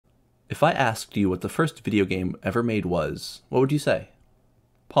If I asked you what the first video game ever made was, what would you say?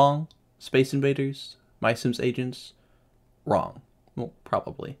 Pong? Space Invaders? My Sims Agents? Wrong. Well,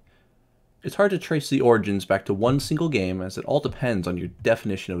 probably. It's hard to trace the origins back to one single game, as it all depends on your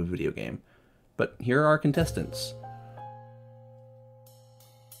definition of a video game. But here are our contestants.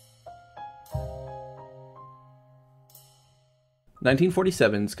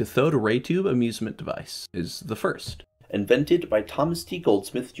 "1947's cathode ray tube amusement device is the first, invented by Thomas T.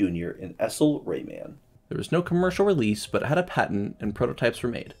 Goldsmith Jr. and Essel Rayman. There was no commercial release, but it had a patent and prototypes were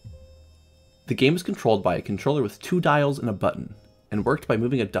made. The game is controlled by a controller with 2 dials and a button, and worked by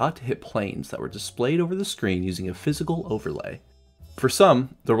moving a dot to hit planes that were displayed over the screen using a physical overlay. For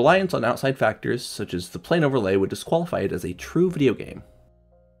some, the reliance on outside factors, such as the plane overlay, would disqualify it as a true video game.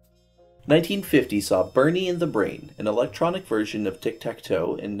 1950 saw Bernie and the Brain, an electronic version of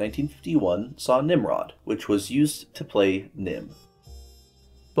tic-tac-toe, and 1951 saw Nimrod, which was used to play Nim.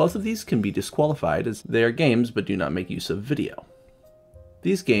 Both of these can be disqualified as they are games but do not make use of video.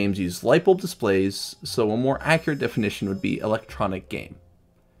 These games use light bulb displays, so a more accurate definition would be electronic game.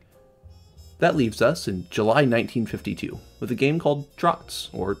 That leaves us in July 1952 with a game called Draughts,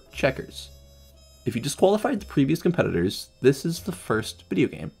 or Checkers. If you disqualified the previous competitors, this is the first video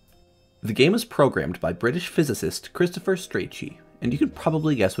game. The game was programmed by British physicist Christopher Strachey, and you can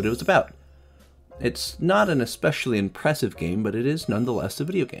probably guess what it was about. It's not an especially impressive game, but it is nonetheless a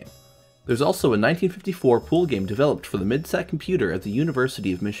video game. There's also a 1954 pool game developed for the Midsat computer at the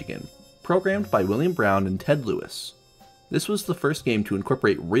University of Michigan, programmed by William Brown and Ted Lewis. This was the first game to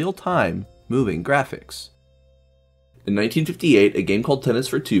incorporate real-time, moving graphics. In 1958, a game called Tennis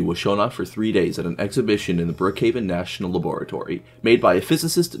for Two was shown off for 3 days at an exhibition in the Brookhaven National Laboratory, made by a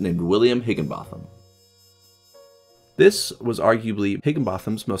physicist named William Higginbotham. This was arguably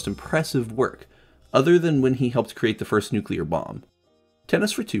Higginbotham's most impressive work, other than when he helped create the first nuclear bomb.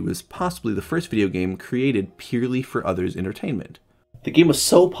 Tennis for Two is possibly the first video game created purely for others' entertainment. The game was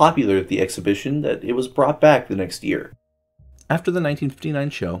so popular at the exhibition that it was brought back the next year. After the 1959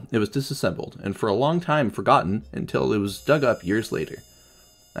 show, it was disassembled, and for a long time forgotten until it was dug up years later,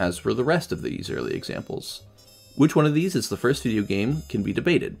 as were the rest of these early examples. Which one of these is the first video game can be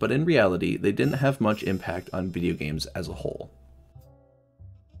debated, but in reality, they didn't have much impact on video games as a whole.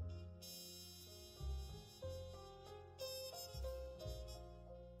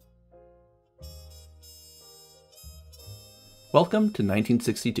 Welcome to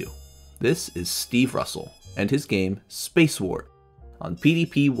 1962. This is Steve Russell and his game Space War on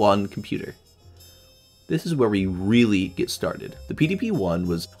PDP-1 computer. This is where we really get started. The PDP-1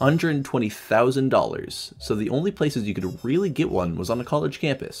 was $120,000, so the only places you could really get one was on a college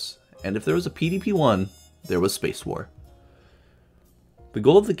campus, and if there was a PDP-1, there was Space War. The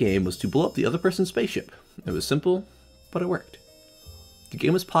goal of the game was to blow up the other person's spaceship. It was simple, but it worked. The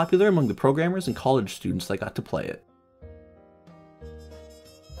game was popular among the programmers and college students that got to play it.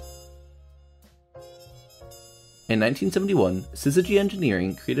 In 1971, Syzygy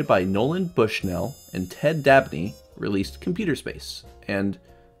Engineering, created by Nolan Bushnell and Ted Dabney, released Computer Space, and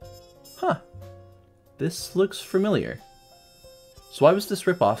this looks familiar. So why was this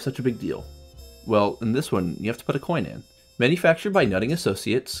ripoff such a big deal? Well, in this one, you have to put a coin in. Manufactured by Nutting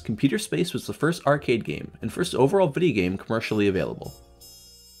Associates, Computer Space was the first arcade game and first overall video game commercially available.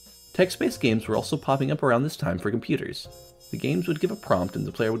 Text-based games were also popping up around this time for computers. The games would give a prompt and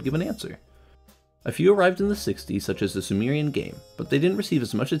the player would give an answer. A few arrived in the 60s, such as the Sumerian game, but they didn't receive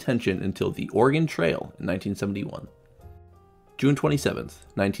as much attention until the Oregon Trail in 1971. June 27th,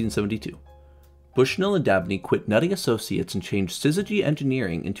 1972. Bushnell and Dabney quit Nutting Associates and changed Syzygy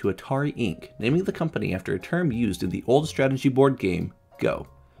Engineering into Atari Inc., naming the company after a term used in the old strategy board game, Go.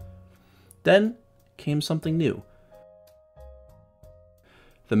 Then came something new.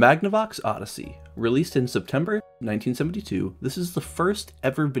 The Magnavox Odyssey, released in September 1972, this is the first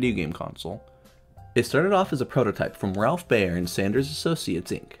ever video game console. It started off as a prototype from Ralph Baer and Sanders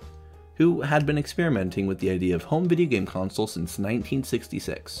Associates Inc., who had been experimenting with the idea of home video game console since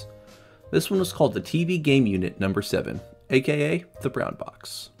 1966. This one was called the TV Game Unit No. 7, aka the Brown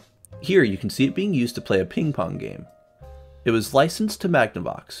Box. Here you can see it being used to play a ping pong game. It was licensed to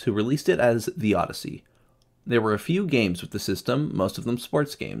Magnavox, who released it as the Odyssey. There were a few games with the system, most of them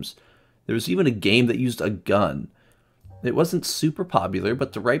sports games. There was even a game that used a gun. It wasn't super popular,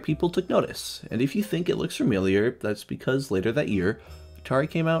 but the right people took notice, and if you think it looks familiar, that's because later that year, Atari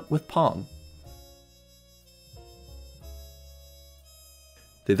came out with Pong.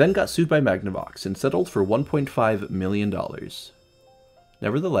 They then got sued by Magnavox and settled for $1.5 million.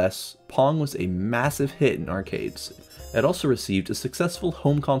 Nevertheless, Pong was a massive hit in arcades. It also received a successful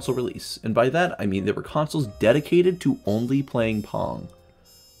home console release, and by that I mean there were consoles dedicated to only playing Pong.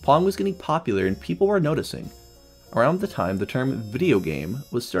 Pong was getting popular and people were noticing. Around the time, the term video game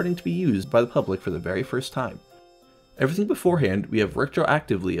was starting to be used by the public for the very first time. Everything beforehand we have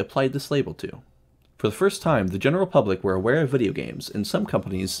retroactively applied this label to. For the first time, the general public were aware of video games, and some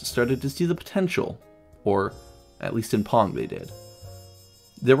companies started to see the potential, or at least in Pong they did.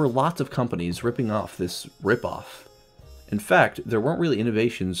 There were lots of companies ripping off this rip-off. In fact, there weren't really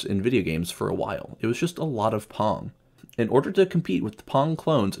innovations in video games for a while, it was just a lot of Pong. In order to compete with the Pong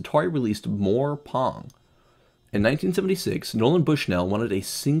clones, Atari released more Pong. In 1976, Nolan Bushnell wanted a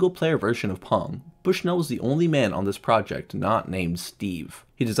single-player version of Pong. Bushnell was the only man on this project not named Steve.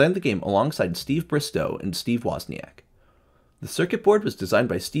 He designed the game alongside Steve Bristow and Steve Wozniak. The circuit board was designed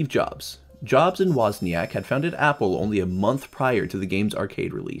by Steve Jobs. Jobs and Wozniak had founded Apple only a month prior to the game's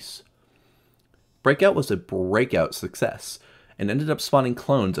arcade release. Breakout was a breakout success, and ended up spawning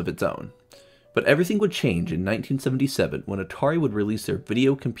clones of its own. But everything would change in 1977 when Atari would release their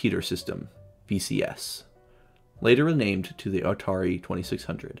video computer system, VCS, later renamed to the Atari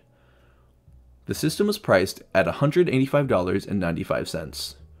 2600. The system was priced at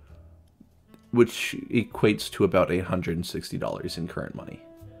 $185.95, which equates to about $860 in current money.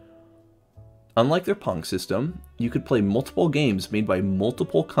 Unlike their Pong system, you could play multiple games made by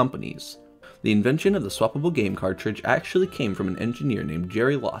multiple companies. The invention of the swappable game cartridge actually came from an engineer named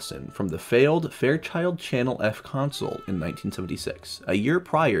Jerry Lawson from the failed Fairchild Channel F console in 1976, a year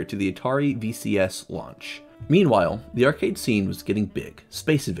prior to the Atari VCS launch. Meanwhile, the arcade scene was getting big.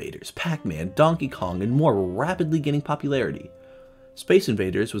 Space Invaders, Pac-Man, Donkey Kong, and more were rapidly gaining popularity. Space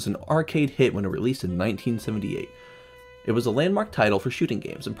Invaders was an arcade hit when it released in 1978. It was a landmark title for shooting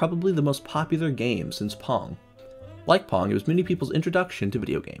games and probably the most popular game since Pong. Like Pong, it was many people's introduction to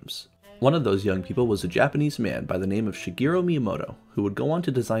video games. One of those young people was a Japanese man by the name of Shigeru Miyamoto, who would go on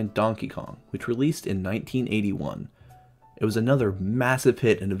to design Donkey Kong, which released in 1981. It was another massive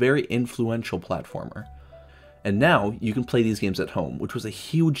hit and a very influential platformer. And now, you can play these games at home, which was a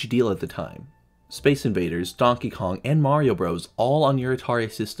huge deal at the time. Space Invaders, Donkey Kong, and Mario Bros. All on your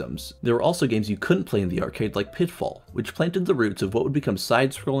Atari systems. There were also games you couldn't play in the arcade like Pitfall, which planted the roots of what would become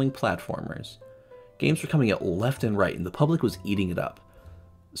side-scrolling platformers. Games were coming out left and right, and the public was eating it up.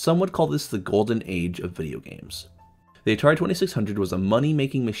 Some would call this the golden age of video games. The Atari 2600 was a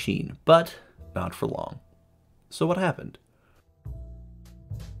money-making machine, but not for long. So what happened?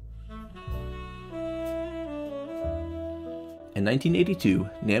 In 1982,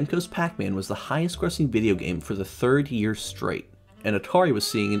 Namco's Pac-Man was the highest-grossing video game for the third year straight, and Atari was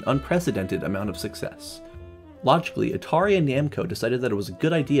seeing an unprecedented amount of success. Logically, Atari and Namco decided that it was a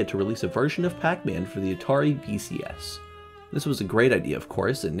good idea to release a version of Pac-Man for the Atari VCS. This was a great idea, of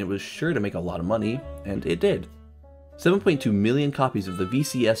course, and it was sure to make a lot of money, and it did. 7.2 million copies of the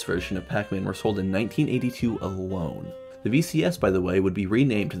VCS version of Pac-Man were sold in 1982 alone. The VCS, by the way, would be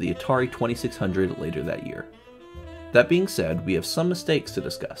renamed to the Atari 2600 later that year. That being said, we have some mistakes to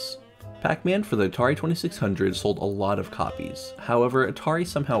discuss. Pac-Man for the Atari 2600 sold a lot of copies. However, Atari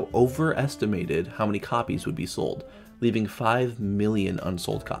somehow overestimated how many copies would be sold, leaving 5 million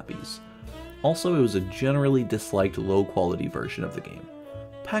unsold copies. Also, it was a generally disliked low-quality version of the game.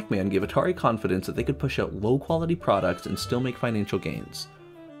 Pac-Man gave Atari confidence that they could push out low-quality products and still make financial gains.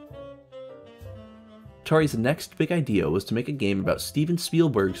 Atari's next big idea was to make a game about Steven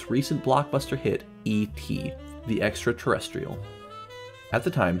Spielberg's recent blockbuster hit, E.T., the Extraterrestrial. At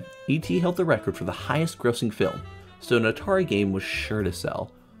the time, E.T. held the record for the highest-grossing film, so an Atari game was sure to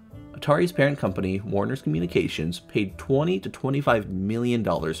sell. Atari's parent company, Warner Communications, paid $20 to $25 million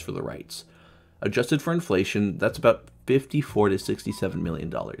for the rights. Adjusted for inflation, that's about $54 to $67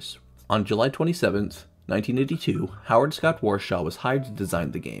 million. On July 27, 1982, Howard Scott Warshaw was hired to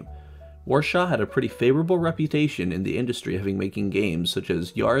design the game. Warshaw had a pretty favorable reputation in the industry, having making games such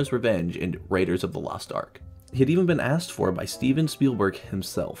as Yar's Revenge and Raiders of the Lost Ark. He had even been asked for by Steven Spielberg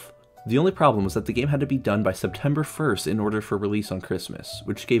himself. The only problem was that the game had to be done by September 1st in order for release on Christmas,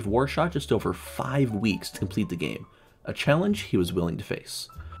 which gave Warshaw just over 5 weeks to complete the game, a challenge he was willing to face.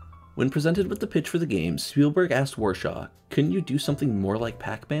 When presented with the pitch for the game, Spielberg asked Warshaw, "Couldn't you do something more like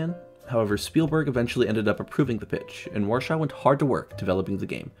Pac-Man?" However, Spielberg eventually ended up approving the pitch, and Warshaw went hard to work developing the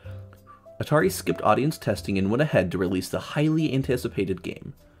game. Atari skipped audience testing and went ahead to release the highly anticipated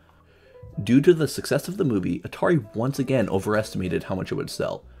game. Due to the success of the movie, Atari once again overestimated how much it would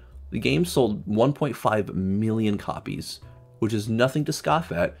sell. The game sold 1.5 million copies, which is nothing to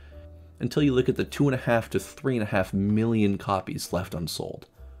scoff at until you look at the 2.5 to 3.5 million copies left unsold.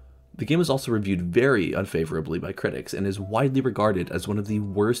 The game was also reviewed very unfavorably by critics and is widely regarded as one of the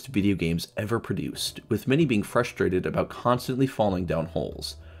worst video games ever produced, with many being frustrated about constantly falling down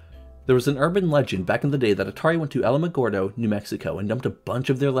holes. There was an urban legend back in the day that Atari went to Alamogordo, New Mexico, and dumped a bunch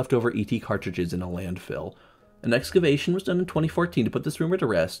of their leftover ET cartridges in a landfill. An excavation was done in 2014 to put this rumor to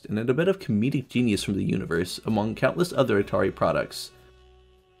rest, and a bit of comedic genius from the universe among countless other Atari products.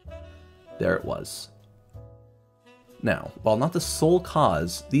 There it was. Now, while not the sole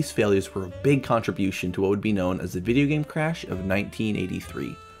cause, these failures were a big contribution to what would be known as the video game crash of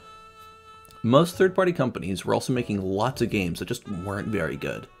 1983. Most third-party companies were also making lots of games that just weren't very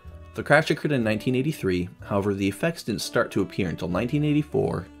good. The crash occurred in 1983, however the effects didn't start to appear until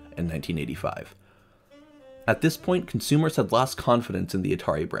 1984 and 1985. At this point, consumers had lost confidence in the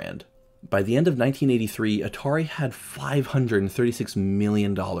Atari brand. By the end of 1983, Atari had $536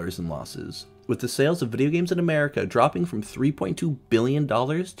 million in losses, with the sales of video games in America dropping from $3.2 billion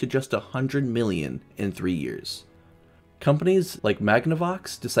to just $100 million in 3 years. Companies like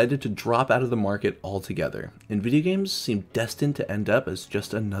Magnavox decided to drop out of the market altogether, and video games seemed destined to end up as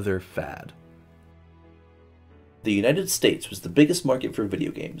just another fad. The United States was the biggest market for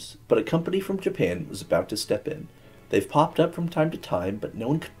video games, but a company from Japan was about to step in. They've popped up from time to time, but no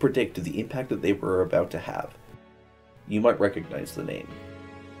one could predict the impact that they were about to have. You might recognize the name.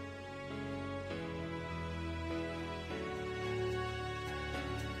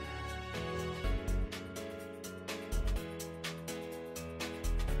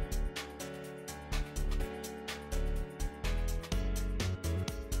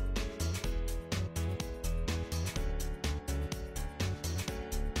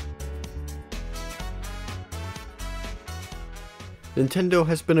 Nintendo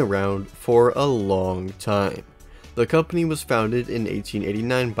has been around for a long time. The company was founded in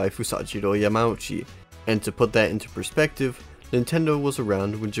 1889 by Fusajiro Yamauchi, and to put that into perspective, Nintendo was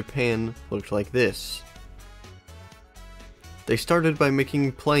around when Japan looked like this. They started by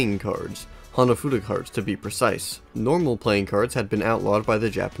making playing cards, Hanafuda cards to be precise. Normal playing cards had been outlawed by the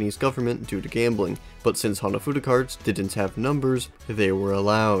Japanese government due to gambling, but since Hanafuda cards didn't have numbers, they were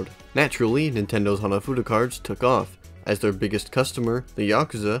allowed. Naturally, Nintendo's Hanafuda cards took off, as their biggest customer, the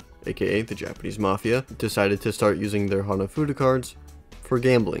Yakuza, aka the Japanese Mafia, decided to start using their Hanafuda cards for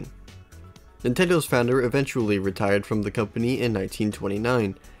gambling. Nintendo's founder eventually retired from the company in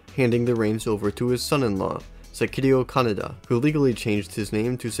 1929, handing the reins over to his son-in-law, Sekiryo Kaneda, who legally changed his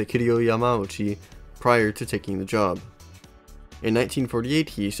name to Sekiryo Yamauchi prior to taking the job. In 1948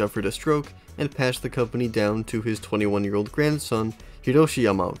 he suffered a stroke and passed the company down to his 21-year-old grandson, Hiroshi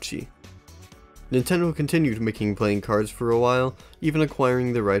Yamauchi. Nintendo continued making playing cards for a while, even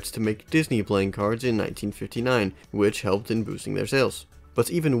acquiring the rights to make Disney playing cards in 1959, which helped in boosting their sales.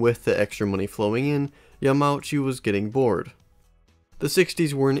 But even with the extra money flowing in, Yamauchi was getting bored. The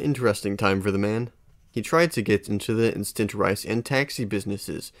 60s were an interesting time for the man. He tried to get into the instant rice and taxi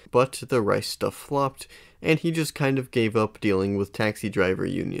businesses, but the rice stuff flopped, and he just kind of gave up dealing with taxi driver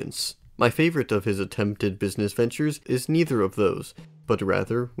unions. My favorite of his attempted business ventures is neither of those, but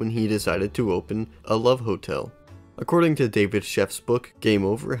rather when he decided to open a love hotel. According to David Sheff's book, Game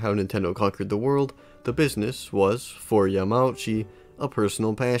Over: How Nintendo Conquered the World, the business was, for Yamauchi, a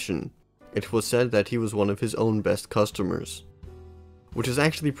personal passion. It was said that he was one of his own best customers. Which is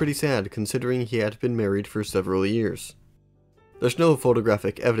actually pretty sad considering he had been married for several years. There's no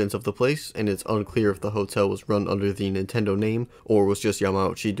photographic evidence of the place, and it's unclear if the hotel was run under the Nintendo name or was just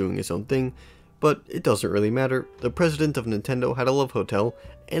Yamauchi doing his own thing, but it doesn't really matter. The president of Nintendo had a love hotel,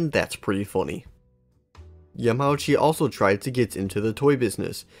 and that's pretty funny. Yamauchi also tried to get into the toy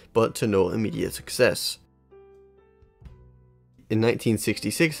business, but to no immediate success. In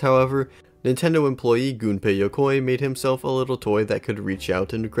 1966, however, Nintendo employee Gunpei Yokoi made himself a little toy that could reach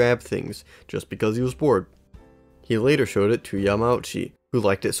out and grab things, just because he was bored. He later showed it to Yamauchi, who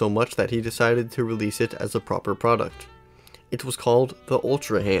liked it so much that he decided to release it as a proper product. It was called the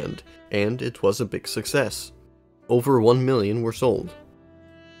Ultra Hand, and it was a big success. Over 1 million were sold.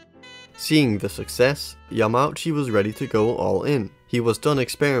 Seeing the success, Yamauchi was ready to go all in. He was done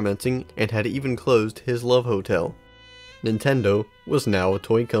experimenting and had even closed his love hotel. Nintendo was now a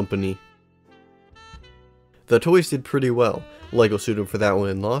toy company. The toys did pretty well. LEGO sued him for that one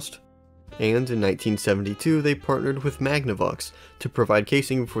and lost. And in 1972 they partnered with Magnavox to provide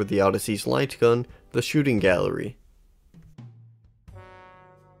casing for the Odyssey's light gun, the Shooting Gallery.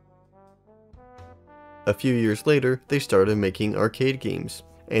 A few years later, they started making arcade games,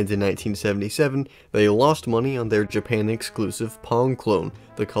 and in 1977 they lost money on their Japan-exclusive Pong clone,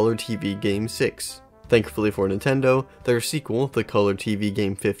 the Color TV Game 6. Thankfully for Nintendo, their sequel, the Color TV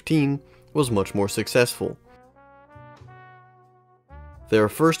Game 15, was much more successful. Their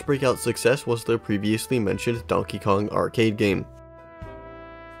first breakout success was their previously mentioned Donkey Kong arcade game.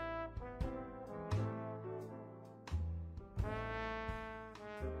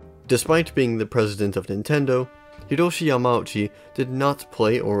 Despite being the president of Nintendo, Hiroshi Yamauchi did not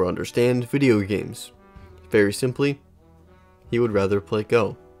play or understand video games. Very simply, he would rather play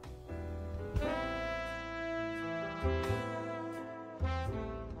Go.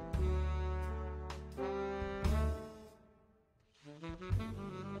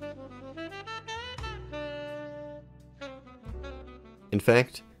 In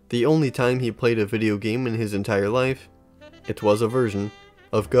fact, the only time he played a video game in his entire life, it was a version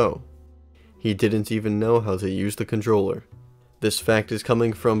of Go. He didn't even know how to use the controller. This fact is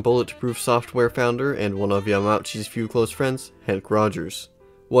coming from Bulletproof Software founder and one of Yamauchi's few close friends, Hank Rogers.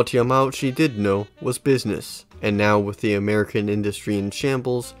 What Yamauchi did know was business, and now with the American industry in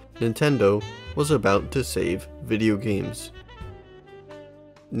shambles, Nintendo was about to save video games.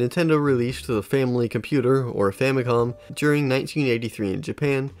 Nintendo released the Family Computer, or Famicom, during 1983 in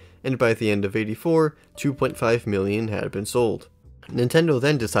Japan, and by the end of '84, 2.5 million had been sold. Nintendo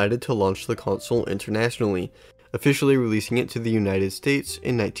then decided to launch the console internationally, officially releasing it to the United States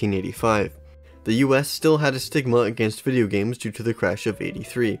in 1985. The US still had a stigma against video games due to the crash of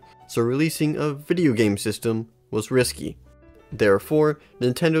 '83, so releasing a video game system was risky. Therefore,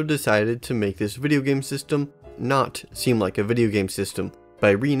 Nintendo decided to make this video game system not seem like a video game system,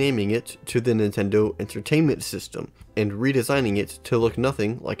 by renaming it to the Nintendo Entertainment System, and redesigning it to look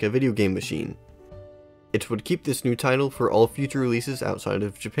nothing like a video game machine. It would keep this new title for all future releases outside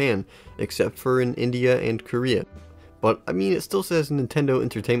of Japan, except for in India and Korea. But I mean, it still says Nintendo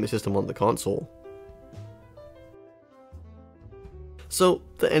Entertainment System on the console. So,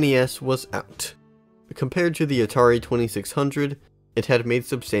 the NES was out. Compared to the Atari 2600, it had made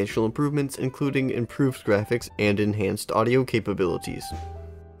substantial improvements, including improved graphics and enhanced audio capabilities.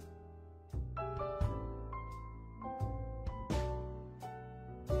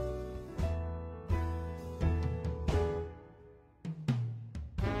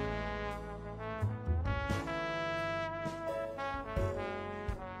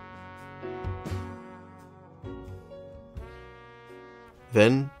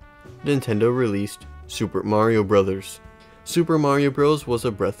 Then, Nintendo released Super Mario Bros. Super Mario Bros. Was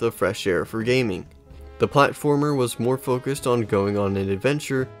a breath of fresh air for gaming. The platformer was more focused on going on an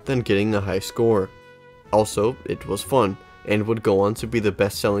adventure than getting a high score. Also, it was fun, and would go on to be the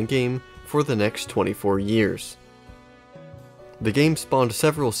best-selling game for the next 24 years. The game spawned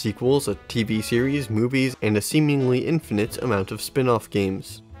several sequels, a TV series, movies, and a seemingly infinite amount of spin-off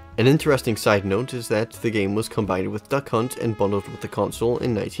games. An interesting side note is that the game was combined with Duck Hunt and bundled with the console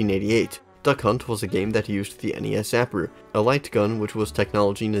in 1988. Duck Hunt was a game that used the NES Zapper, a light gun which was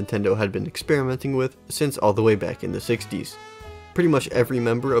technology Nintendo had been experimenting with since all the way back in the 60s. Pretty much every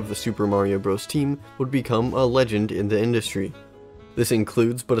member of the Super Mario Bros. Team would become a legend in the industry. This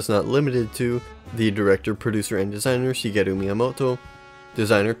includes, but is not limited to, the director, producer, and designer Shigeru Miyamoto,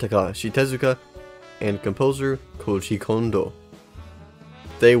 designer Takahashi Tezuka, and composer Koji Kondo.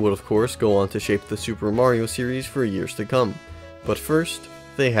 They would of course go on to shape the Super Mario series for years to come, but first,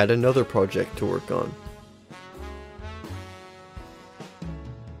 they had another project to work on.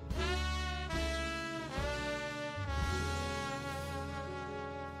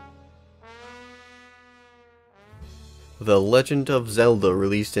 The Legend of Zelda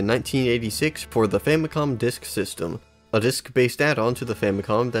released in 1986 for the Famicom Disk System, a disc-based add-on to the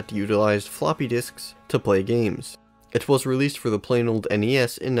Famicom that utilized floppy disks to play games. It was released for the plain old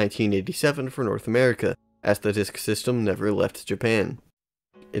NES in 1987 for North America, as the disk system never left Japan.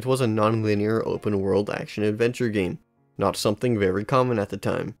 It was a non-linear open-world action-adventure game, not something very common at the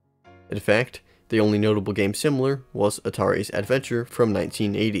time. In fact, the only notable game similar was Atari's Adventure from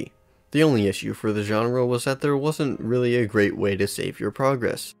 1980. The only issue for the genre was that there wasn't really a great way to save your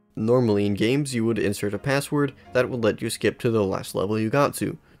progress. Normally in games you would insert a password that would let you skip to the last level you got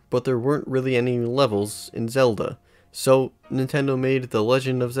to, but there weren't really any levels in Zelda. So, Nintendo made The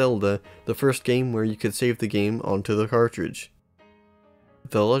Legend of Zelda the first game where you could save the game onto the cartridge.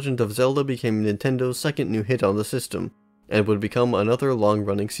 The Legend of Zelda became Nintendo's second new hit on the system, and would become another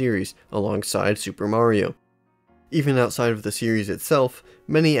long-running series alongside Super Mario. Even outside of the series itself,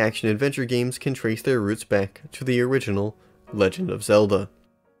 many action-adventure games can trace their roots back to the original Legend of Zelda.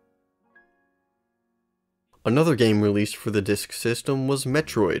 Another game released for the disk system was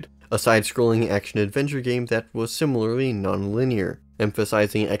Metroid, a side-scrolling action-adventure game that was similarly non-linear,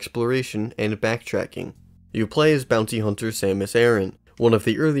 emphasizing exploration and backtracking. You play as bounty hunter Samus Aran, one of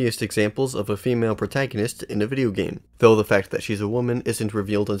the earliest examples of a female protagonist in a video game, though the fact that she's a woman isn't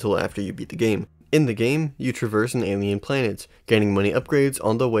revealed until after you beat the game. In the game, you traverse an alien planet, gaining money upgrades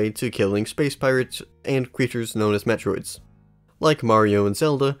on the way to killing space pirates and creatures known as Metroids. Like Mario and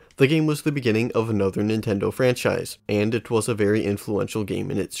Zelda, the game was the beginning of another Nintendo franchise, and it was a very influential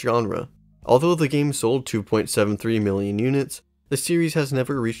game in its genre. Although the game sold 2.73 million units, the series has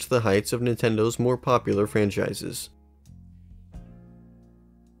never reached the heights of Nintendo's more popular franchises.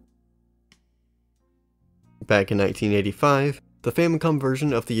 Back in 1985, the Famicom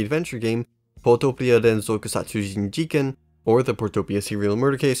version of the adventure game Portopia Renzoku Satsujin Jiken, or the Portopia Serial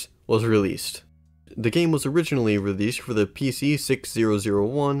Murder Case, was released. The game was originally released for the PC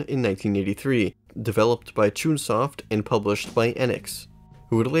 6001 in 1983, developed by Chunsoft and published by Enix,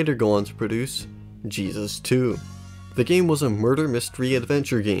 who would later go on to produce Jesus 2. The game was a murder mystery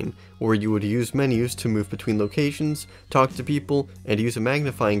adventure game, where you would use menus to move between locations, talk to people, and use a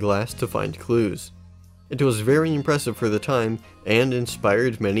magnifying glass to find clues. It was very impressive for the time, and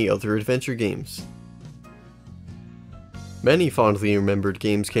inspired many other adventure games. Many fondly remembered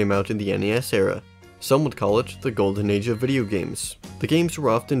games came out in the NES era. Some would call it the golden age of video games. The games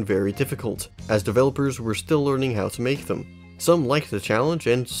were often very difficult, as developers were still learning how to make them. Some liked the challenge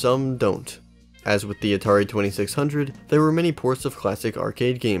and some don't. As with the Atari 2600, there were many ports of classic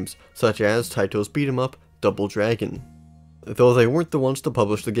arcade games, such as Taito's beat-em up, Double Dragon. Though they weren't the ones to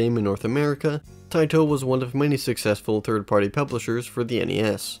publish the game in North America, Taito was one of many successful third-party publishers for the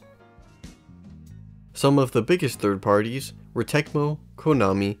NES. Some of the biggest third parties were Tecmo,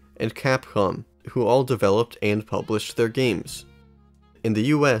 Konami, and Capcom, who all developed and published their games. In the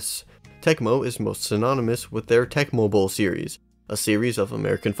US, Tecmo is most synonymous with their Tecmo Bowl series, a series of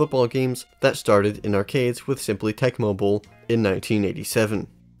American football games that started in arcades with simply Tecmo Bowl in 1987.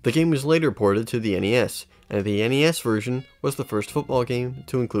 The game was later ported to the NES, and the NES version was the first football game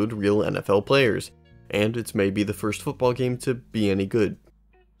to include real NFL players, and it's maybe the first football game to be any good.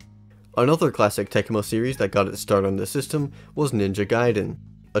 Another classic Tecmo series that got its start on the system was Ninja Gaiden,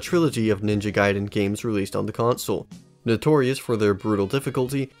 a trilogy of Ninja Gaiden games released on the console, notorious for their brutal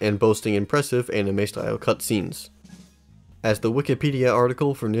difficulty and boasting impressive anime-style cutscenes. As the Wikipedia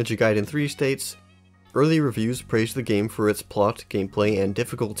article for Ninja Gaiden 3 states, early reviews praised the game for its plot, gameplay, and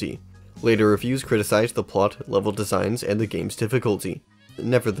difficulty. Later reviews criticized the plot, level designs, and the game's difficulty.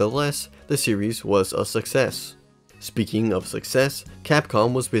 Nevertheless, the series was a success. Speaking of success,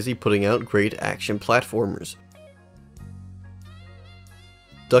 Capcom was busy putting out great action platformers.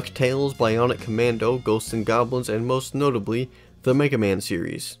 DuckTales, Bionic Commando, Ghosts and Goblins, and most notably, the Mega Man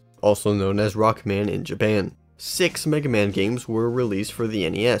series, also known as Rockman in Japan. 6 Mega Man games were released for the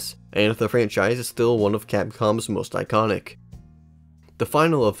NES, and the franchise is still one of Capcom's most iconic. The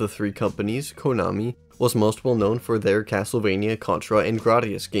final of the 3 companies, Konami, was most well known for their Castlevania, Contra, and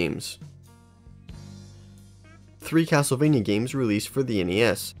Gradius games. 3 Castlevania games released for the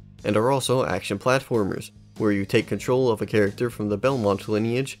NES, and are also action platformers, where you take control of a character from the Belmont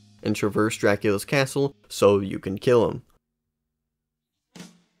lineage and traverse Dracula's castle so you can kill him.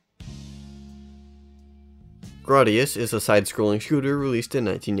 Gradius is a side-scrolling shooter released in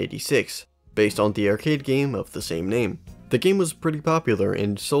 1986, based on the arcade game of the same name. The game was pretty popular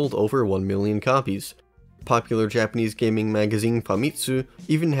and sold over 1 million copies. Popular Japanese gaming magazine Famitsu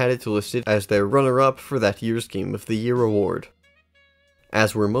even had it listed as their runner-up for that year's Game of the Year award.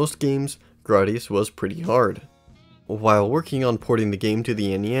 As were most games, Gradius was pretty hard. While working on porting the game to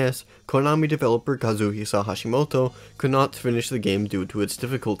the NES, Konami developer Kazuhisa Hashimoto could not finish the game due to its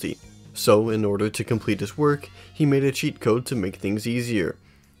difficulty. So, in order to complete his work, he made a cheat code to make things easier.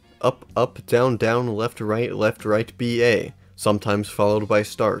 Up, up, down, down, left, right, BA, sometimes followed by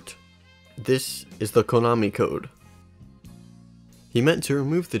start. This is the Konami code. He meant to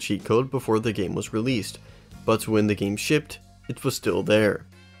remove the cheat code before the game was released, but when the game shipped, it was still there.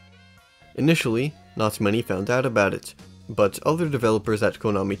 Initially, not many found out about it, but other developers at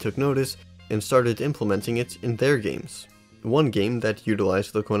Konami took notice and started implementing it in their games. One game that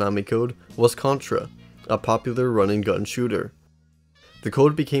utilized the Konami code was Contra, a popular run-and-gun shooter. The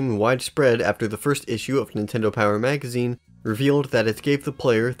code became widespread after the first issue of Nintendo Power magazine revealed that it gave the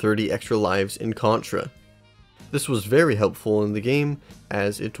player 30 extra lives in Contra. This was very helpful in the game,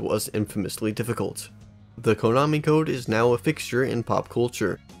 as it was infamously difficult. The Konami code is now a fixture in pop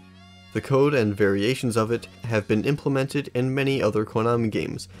culture. The code and variations of it have been implemented in many other Konami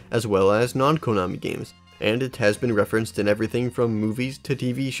games, as well as non-Konami games, and it has been referenced in everything from movies to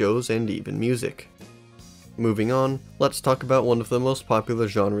TV shows and even music. Moving on, let's talk about one of the most popular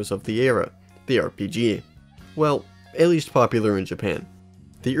genres of the era, the RPG. Well, at least popular in Japan.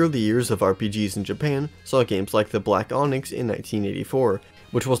 The early years of RPGs in Japan saw games like the Black Onyx in 1984,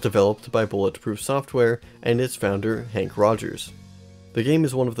 which was developed by Bulletproof Software and its founder, Hank Rogers. The game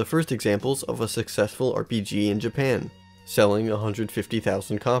is one of the first examples of a successful RPG in Japan, selling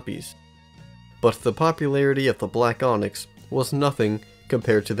 150,000 copies. But the popularity of the Black Onyx was nothing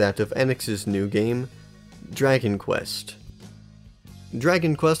compared to that of Enix's new game, Dragon Quest.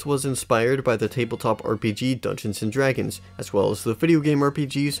 Dragon Quest was inspired by the tabletop RPG Dungeons & Dragons, as well as the video game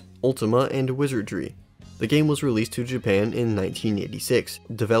RPGs Ultima and Wizardry. The game was released to Japan in 1986,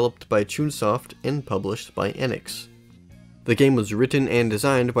 developed by Chunsoft and published by Enix. The game was written and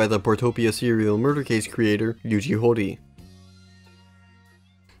designed by the Portopia serial murder case creator Yuji Horii.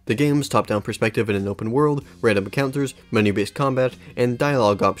 The game's top-down perspective in an open world, random encounters, menu-based combat, and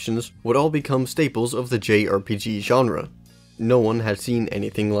dialogue options would all become staples of the JRPG genre. No one had seen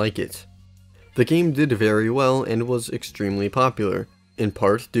anything like it. The game did very well and was extremely popular, in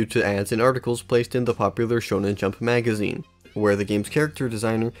part due to ads and articles placed in the popular Shonen Jump magazine, where the game's character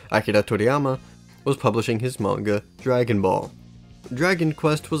designer Akira Toriyama was publishing his manga Dragon Ball. Dragon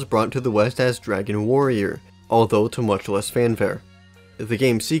Quest was brought to the West as Dragon Warrior, although to much less fanfare. The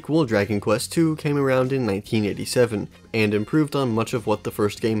game's sequel, Dragon Quest II, came around in 1987, and improved on much of what the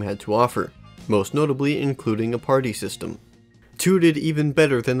first game had to offer, most notably including a party system. 2 did even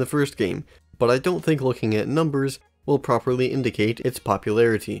better than the first game, but I don't think looking at numbers will properly indicate its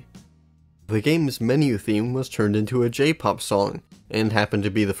popularity. The game's menu theme was turned into a J-pop song, and happened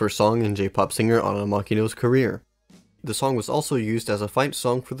to be the first song in J-pop singer Ana Makino's career. The song was also used as a fight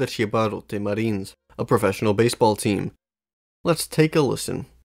song for the Chibarote Marines, a professional baseball team. Let's take a listen.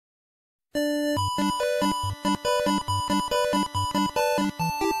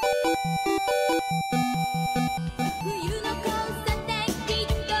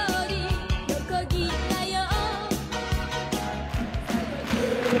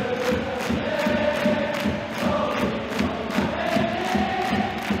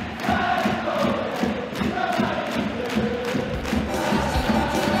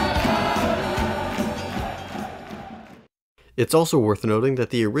 It's also worth noting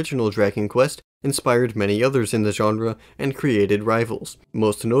that the original Dragon Quest inspired many others in the genre and created rivals,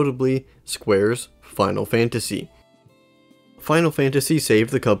 most notably Square's Final Fantasy. Final Fantasy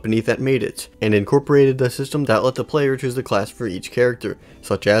saved the company that made it, and incorporated a system that let the player choose the class for each character,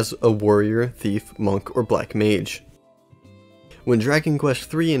 such as a warrior, thief, monk, or black mage. When Dragon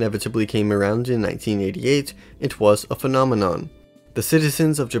Quest III inevitably came around in 1988, it was a phenomenon. The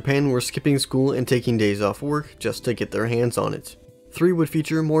citizens of Japan were skipping school and taking days off work just to get their hands on it. 3 would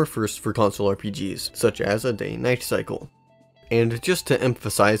feature more firsts for console RPGs, such as a day-night cycle. And just to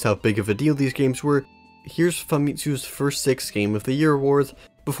emphasize how big of a deal these games were, here's Famitsu's first 6 Game of the Year awards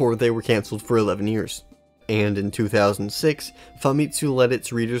before they were cancelled for 11 years. And in 2006, Famitsu let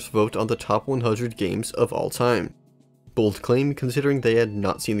its readers vote on the top 100 games of all time. Bold claim considering they had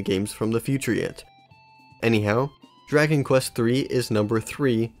not seen the games from the future yet. Anyhow, Dragon Quest III is number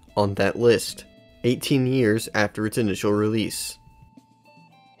 3 on that list, 18 years after its initial release.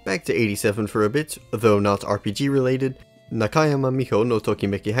 Back to 87 for a bit, though not RPG related, Nakayama Miho no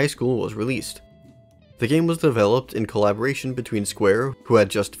Tokimeki High School was released. The game was developed in collaboration between Square, who had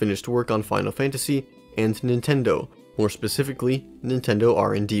just finished work on Final Fantasy, and Nintendo, more specifically Nintendo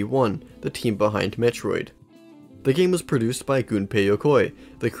R&D 1, the team behind Metroid. The game was produced by Gunpei Yokoi,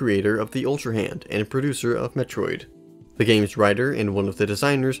 the creator of the Ultra Hand and producer of Metroid. The game's writer and one of the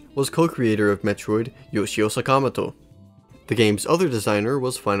designers was co-creator of Metroid, Yoshio Sakamoto. The game's other designer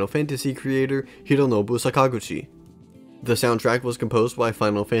was Final Fantasy creator Hironobu Sakaguchi. The soundtrack was composed by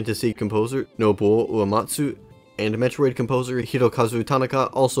Final Fantasy composer Nobuo Uematsu, and Metroid composer Hirokazu Tanaka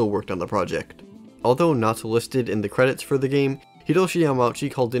also worked on the project. Although not listed in the credits for the game, Hiroshi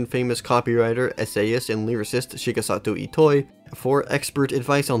Yamauchi called in famous copywriter, essayist, and lyricist Shigesato Itoi for expert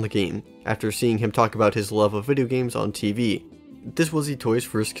advice on the game, after seeing him talk about his love of video games on TV. This was Itoi's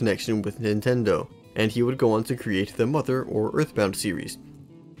first connection with Nintendo, and he would go on to create the Mother or Earthbound series,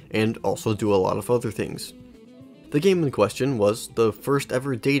 and also do a lot of other things. The game in question was the first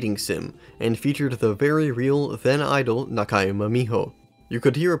ever dating sim, and featured the very real then-idol Nakayama Miho. You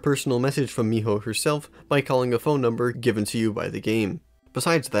could hear a personal message from Miho herself by calling a phone number given to you by the game.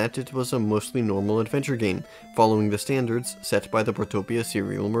 Besides that, it was a mostly normal adventure game, following the standards set by the Portopia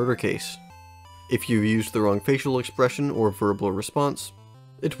serial murder case. If you used the wrong facial expression or verbal response,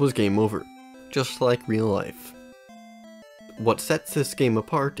 it was game over, just like real life. What sets this game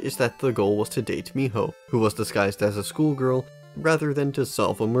apart is that the goal was to date Miho, who was disguised as a schoolgirl, rather than to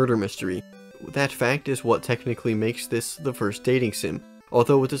solve a murder mystery. That fact is what technically makes this the first dating sim,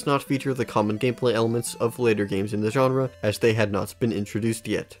 although it does not feature the common gameplay elements of later games in the genre, as they had not been introduced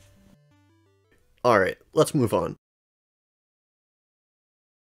yet. Alright, let's move on.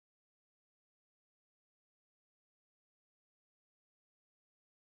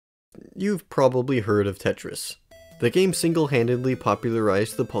 You've probably heard of Tetris. The game single-handedly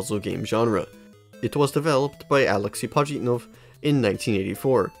popularized the puzzle game genre. It was developed by Alexei Pajitnov in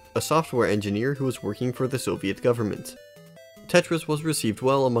 1984, a software engineer who was working for the Soviet government. Tetris was received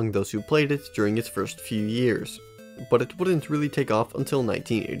well among those who played it during its first few years, but it wouldn't really take off until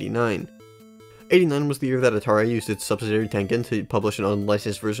 1989. 89 was the year that Atari used its subsidiary Tengen to publish an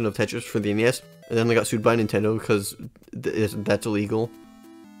unlicensed version of Tetris for the NES, and then they got sued by Nintendo because that's illegal.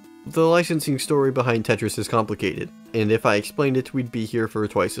 The licensing story behind Tetris is complicated, and if I explained it, we'd be here for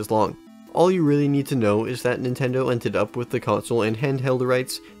twice as long. All you really need to know is that Nintendo ended up with the console and handheld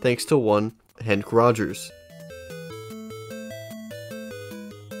rights thanks to one Henk Rogers.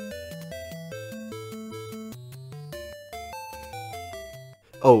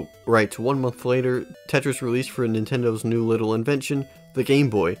 Oh, right, 1 month later, Tetris released for Nintendo's new little invention, the Game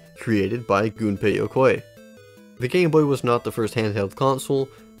Boy, created by Gunpei Yokoi. The Game Boy was not the first handheld console,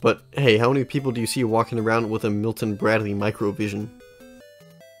 but hey, how many people do you see walking around with a Milton Bradley Microvision?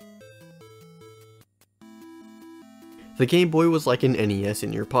 The Game Boy was like an NES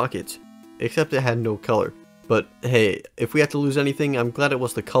in your pocket, except it had no color. But hey, if we had to lose anything, I'm glad it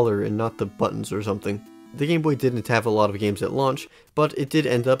was the color and not the buttons or something. The Game Boy didn't have a lot of games at launch, but it did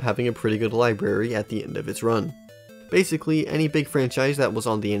end up having a pretty good library at the end of its run. Basically, any big franchise that was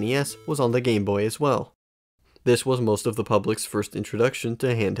on the NES was on the Game Boy as well. This was most of the public's first introduction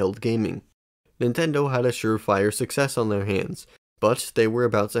to handheld gaming. Nintendo had a surefire success on their hands, but they were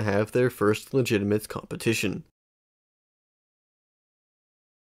about to have their first legitimate competition.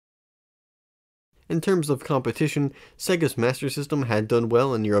 In terms of competition, Sega's Master System had done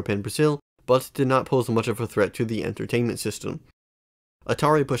well in Europe and Brazil, but did not pose much of a threat to the entertainment system.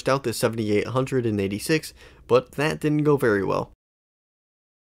 Atari pushed out the 7800 in '86, but that didn't go very well.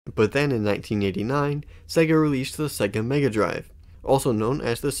 But then in 1989, Sega released the Sega Mega Drive, also known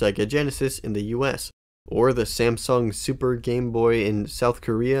as the Sega Genesis in the US, or the Samsung Super Game Boy in South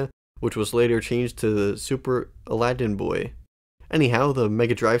Korea, which was later changed to the Super Aladdin Boy. Anyhow, the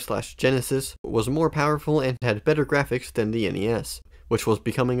Mega Drive/Genesis was more powerful and had better graphics than the NES, which was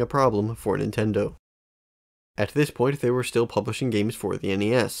becoming a problem for Nintendo. At this point, they were still publishing games for the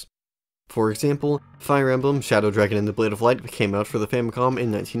NES. For example, Fire Emblem, Shadow Dragon and the Blade of Light came out for the Famicom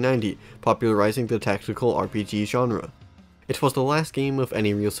in 1990, popularizing the tactical RPG genre. It was the last game of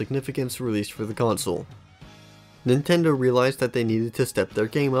any real significance released for the console. Nintendo realized that they needed to step their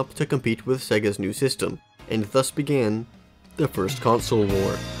game up to compete with Sega's new system, and thus began the first console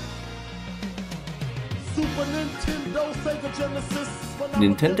war. Super Nintendo, Sega Genesis.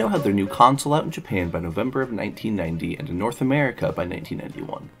 Nintendo had their new console out in Japan by November of 1990 and in North America by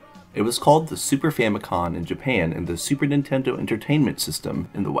 1991. It was called the Super Famicom in Japan and the Super Nintendo Entertainment System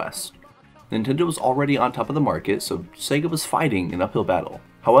in the West. Nintendo was already on top of the market, so Sega was fighting an uphill battle.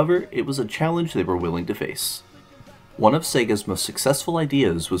 However, it was a challenge they were willing to face. One of Sega's most successful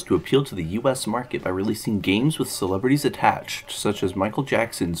ideas was to appeal to the US market by releasing games with celebrities attached, such as Michael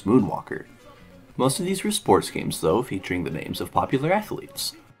Jackson's Moonwalker. Most of these were sports games, though, featuring the names of popular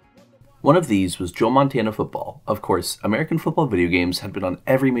athletes. One of these was Joe Montana Football. Of course, American football video games had been on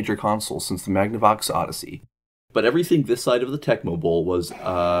every major console since the Magnavox Odyssey. But everything this side of the Tecmo Bowl was,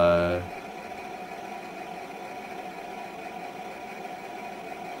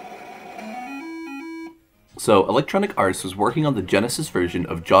 So, Electronic Arts was working on the Genesis version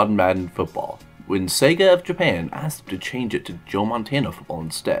of John Madden Football, when Sega of Japan asked them to change it to Joe Montana Football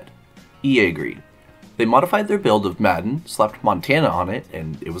instead. EA agreed. They modified their build of Madden, slapped Montana on it,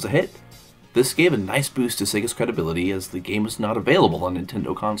 and it was a hit. This gave a nice boost to Sega's credibility as the game was not available on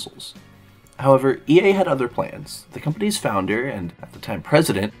Nintendo consoles. However, EA had other plans. The company's founder, and at the time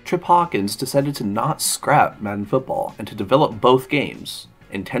president, Trip Hawkins decided to not scrap Madden Football and to develop both games,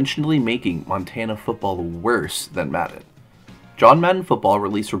 intentionally making Montana Football worse than Madden. John Madden Football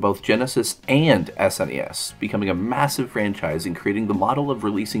released for both Genesis and SNES, becoming a massive franchise and creating the model of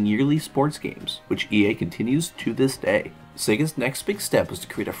releasing yearly sports games, which EA continues to this day. Sega's next big step was to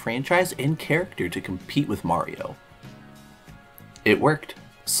create a franchise and character to compete with Mario. It worked.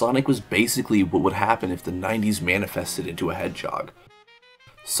 Sonic was basically what would happen if the 90s manifested into a hedgehog.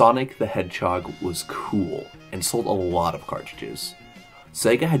 Sonic the Hedgehog was cool and sold a lot of cartridges.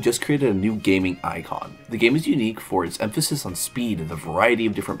 Sega had just created a new gaming icon. The game is unique for its emphasis on speed and the variety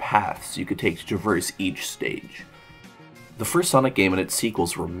of different paths you could take to traverse each stage. The first Sonic game and its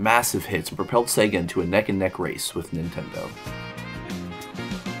sequels were massive hits and propelled Sega into a neck-and-neck race with Nintendo.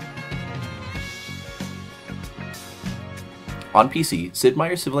 On PC, Sid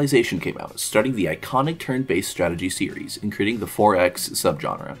Meier's Civilization came out, starting the iconic turn-based strategy series and creating the 4X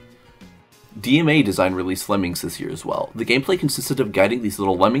subgenre. DMA Design released Lemmings this year as well. The gameplay consisted of guiding these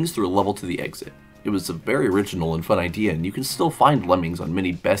little lemmings through a level to the exit. It was a very original and fun idea, and you can still find Lemmings on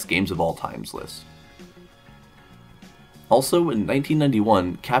many best games of all times lists. Also, in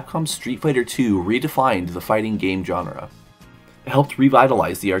 1991, Capcom's Street Fighter II redefined the fighting game genre. It helped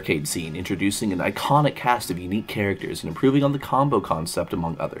revitalize the arcade scene, introducing an iconic cast of unique characters and improving on the combo concept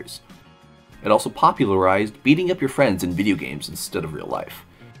among others. It also popularized beating up your friends in video games instead of real life.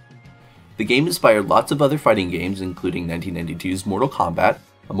 The game inspired lots of other fighting games, including 1992's Mortal Kombat,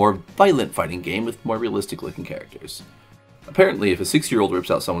 a more violent fighting game with more realistic looking characters. Apparently, if a 6-year-old rips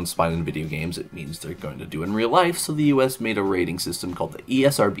out someone's spine in video games, it means they're going to do it in real life, so the US made a rating system called the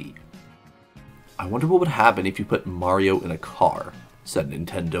ESRB. I wonder what would happen if you put Mario in a car, said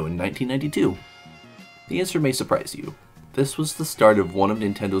Nintendo in 1992. The answer may surprise you. This was the start of one of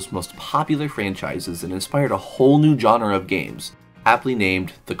Nintendo's most popular franchises and inspired a whole new genre of games, aptly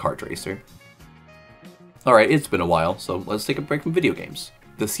named the kart racer. Alright, it's been a while, so let's take a break from video games.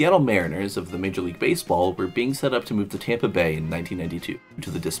 The Seattle Mariners of the Major League Baseball were being set up to move to Tampa Bay in 1992, to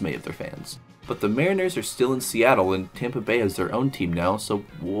the dismay of their fans. But the Mariners are still in Seattle and Tampa Bay has their own team now, so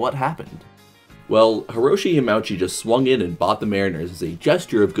what happened? Well, Hiroshi Yamauchi just swung in and bought the Mariners as a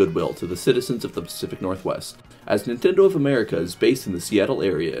gesture of goodwill to the citizens of the Pacific Northwest, as Nintendo of America is based in the Seattle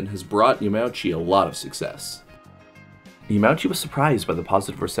area and has brought Yamauchi a lot of success. Yamauchi was surprised by the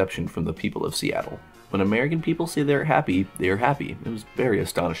positive reception from the people of Seattle. When American people say they are happy, they are happy. It was very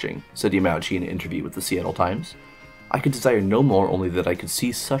astonishing, said Yamauchi in an interview with the Seattle Times. I could desire no more, only that I could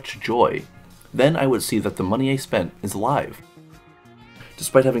see such joy. Then I would see that the money I spent is alive.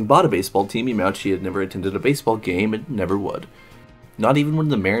 Despite having bought a baseball team, Yamauchi had never attended a baseball game and never would. Not even when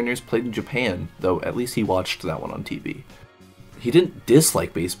the Mariners played in Japan, though at least he watched that one on TV. He didn't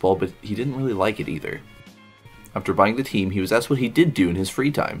dislike baseball, but he didn't really like it either. After buying the team, he was asked what he did do in his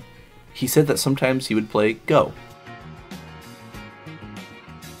free time. He said that sometimes he would play Go.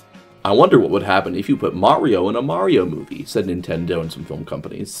 I wonder what would happen if you put Mario in a Mario movie, said Nintendo and some film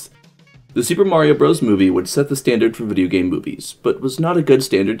companies. The Super Mario Bros. Movie would set the standard for video game movies, but was not a good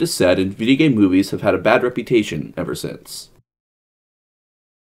standard to set, and video game movies have had a bad reputation ever since.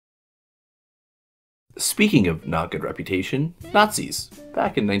 Speaking of not good reputation, Nazis.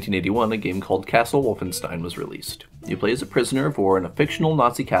 Back in 1981, a game called Castle Wolfenstein was released. You play as a prisoner of war in a fictional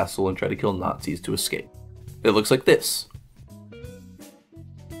Nazi castle and try to kill Nazis to escape. It looks like this.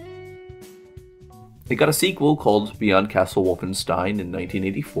 It got a sequel called Beyond Castle Wolfenstein in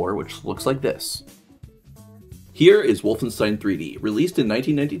 1984, which looks like this. Here is Wolfenstein 3D, released in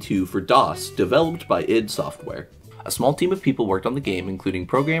 1992 for DOS, developed by id Software. A small team of people worked on the game, including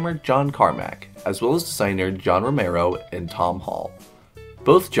programmer John Carmack, as well as designer John Romero and Tom Hall.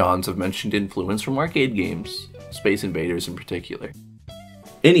 Both Johns have mentioned influence from arcade games, Space Invaders in particular.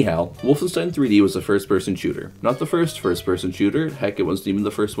 Anyhow, Wolfenstein 3D was a first-person shooter. Not the first first-person shooter, heck, it wasn't even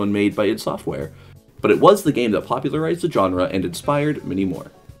the first one made by id Software. But it was the game that popularized the genre and inspired many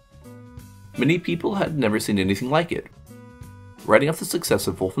more. Many people had never seen anything like it. Riding off the success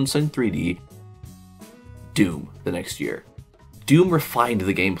of Wolfenstein 3D, Doom the next year. Doom refined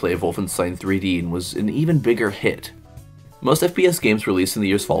the gameplay of Wolfenstein 3D and was an even bigger hit. Most FPS games released in the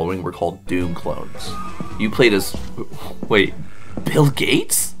years following were called Doom clones. You played as... wait, Bill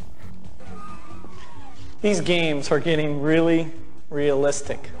Gates? These games are getting really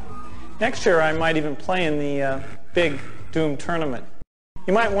realistic. Next year I might even play in the big Doom tournament.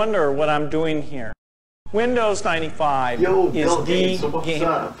 You might wonder what I'm doing here. Windows 95 is the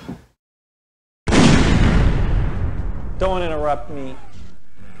game. Don't interrupt me.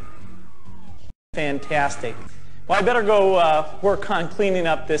 Fantastic. Well, I better go work on cleaning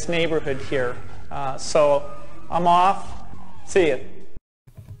up this neighborhood here. So I'm off. See ya.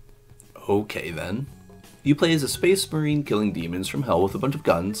 Okay then. You play as a space marine killing demons from hell with a bunch of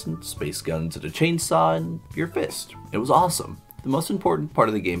guns, and space guns and a chainsaw and your fist. It was awesome. The most important part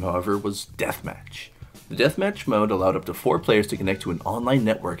of the game, however, was deathmatch. The deathmatch mode allowed up to 4 players to connect to an online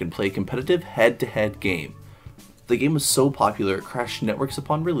network and play a competitive head-to-head game. The game was so popular it crashed networks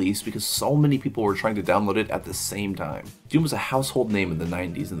upon release because so many people were trying to download it at the same time. Doom was a household name in the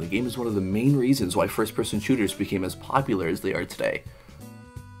 90s, and the game is one of the main reasons why first-person shooters became as popular as they are today.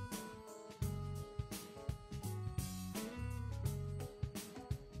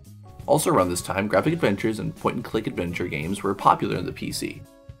 Also around this time, graphic adventures and point-and-click adventure games were popular in the PC.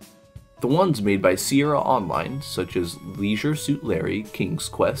 The ones made by Sierra Online, such as Leisure Suit Larry, King's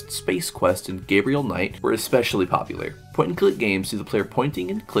Quest, Space Quest, and Gabriel Knight, were especially popular. Point-and-click games see the player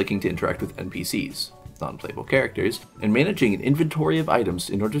pointing and clicking to interact with NPCs, non-playable characters, and managing an inventory of items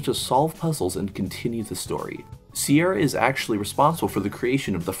in order to solve puzzles and continue the story. Sierra is actually responsible for the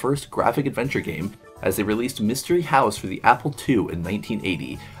creation of the first graphic adventure game, as they released Mystery House for the Apple II in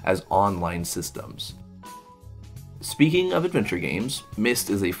 1980 as online systems. Speaking of adventure games, Myst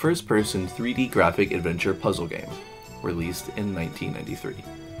is a first-person 3D graphic adventure puzzle game, released in 1993.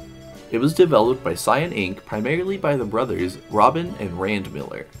 It was developed by Cyan Inc. primarily by the brothers Robin and Rand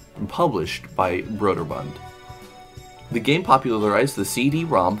Miller, and published by Broderbund. The game popularized the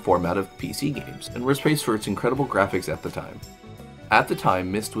CD-ROM format of PC games, and was praised for its incredible graphics at the time. At the time,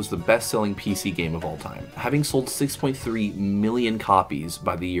 Myst was the best-selling PC game of all time, having sold 6.3 million copies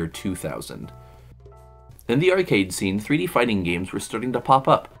by the year 2000. In the arcade scene, 3D fighting games were starting to pop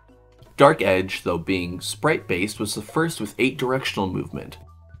up. Dark Edge, though being sprite-based, was the first with 8-directional movement.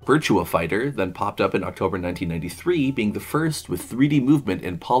 Virtua Fighter then popped up in October 1993, being the first with 3D movement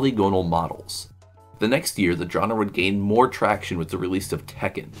in polygonal models. The next year, the genre would gain more traction with the release of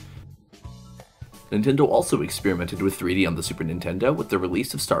Tekken. Nintendo also experimented with 3D on the Super Nintendo with the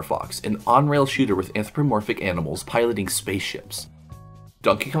release of Star Fox, an on-rail shooter with anthropomorphic animals piloting spaceships.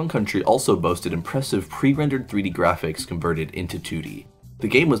 Donkey Kong Country also boasted impressive pre-rendered 3D graphics converted into 2D. The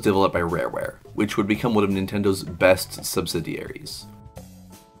game was developed by Rareware, which would become one of Nintendo's best subsidiaries.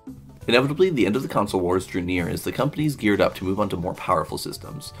 Inevitably, the end of the console wars drew near as the companies geared up to move on to more powerful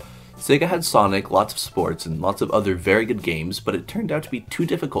systems. Sega had Sonic, lots of sports, and lots of other very good games, but it turned out to be too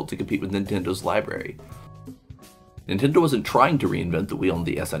difficult to compete with Nintendo's library. Nintendo wasn't trying to reinvent the wheel on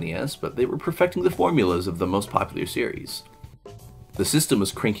the SNES, but they were perfecting the formulas of the most popular series. The system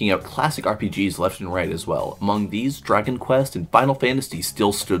was cranking out classic RPGs left and right as well. Among these, Dragon Quest and Final Fantasy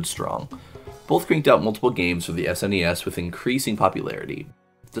still stood strong. Both cranked out multiple games for the SNES with increasing popularity.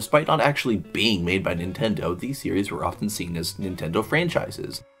 Despite not actually being made by Nintendo, these series were often seen as Nintendo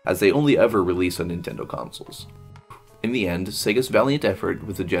franchises, as they only ever released on Nintendo consoles. In the end, Sega's valiant effort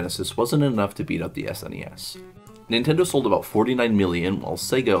with the Genesis wasn't enough to beat out the SNES. Nintendo sold about 49 million, while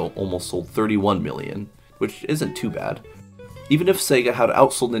Sega almost sold 31 million, which isn't too bad. Even if Sega had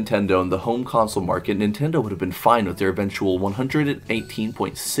outsold Nintendo in the home console market, Nintendo would have been fine with their eventual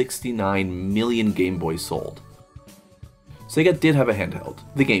 118.69 million Game Boys sold. Sega did have a handheld,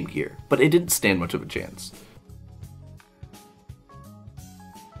 the Game Gear, but it didn't stand much of a chance.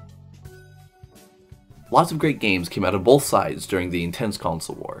 Lots of great games came out of both sides during the intense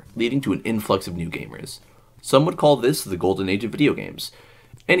console war, leading to an influx of new gamers. Some would call this the golden age of video games.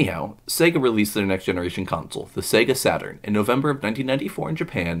 Anyhow, Sega released their next generation console, the Sega Saturn, in November of 1994 in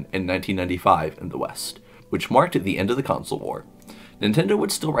Japan and 1995 in the West, which marked the end of the console war. Nintendo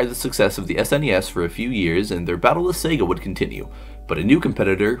would still ride the success of the SNES for a few years, and their battle with Sega would continue, but a new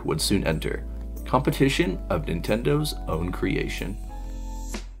competitor would soon enter. Competition of Nintendo's own creation.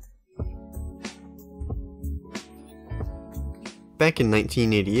 Back in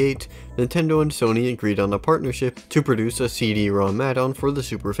 1988, Nintendo and Sony agreed on a partnership to produce a CD-ROM add-on for the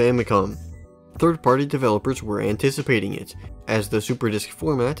Super Famicom. Third-party developers were anticipating it, as the Super Disc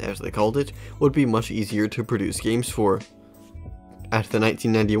format, as they called it, would be much easier to produce games for. At the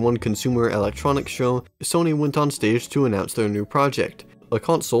 1991 Consumer Electronics Show, Sony went on stage to announce their new project, a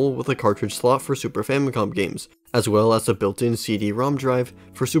console with a cartridge slot for Super Famicom games, as well as a built-in CD-ROM drive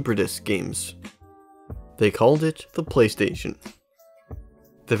for Super Disc games. They called it the PlayStation.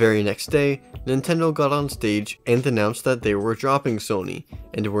 The very next day, Nintendo got on stage and announced that they were dropping Sony,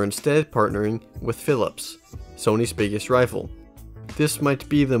 and were instead partnering with Philips, Sony's biggest rival. This might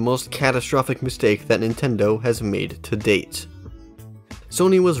be the most catastrophic mistake that Nintendo has made to date.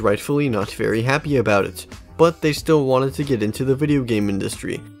 Sony was rightfully not very happy about it, but they still wanted to get into the video game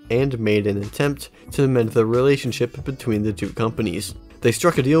industry, and made an attempt to mend the relationship between the two companies. They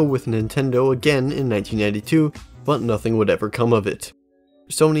struck a deal with Nintendo again in 1992, but nothing would ever come of it.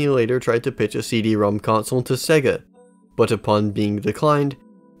 Sony later tried to pitch a CD-ROM console to Sega, but upon being declined,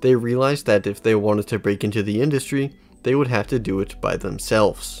 they realized that if they wanted to break into the industry, they would have to do it by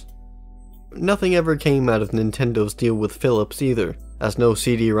themselves. Nothing ever came out of Nintendo's deal with Philips either, as no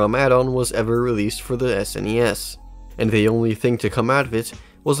CD-ROM add-on was ever released for the SNES, and the only thing to come out of it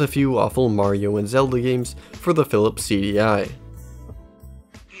was a few awful Mario and Zelda games for the Philips CDI.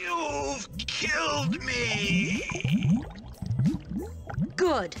 You've killed me!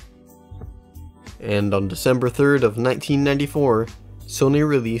 Good. And on December 3rd of 1994, Sony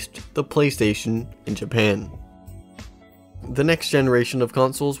released the PlayStation in Japan. The next generation of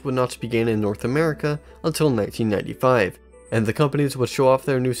consoles would not begin in North America until 1995, and the companies would show off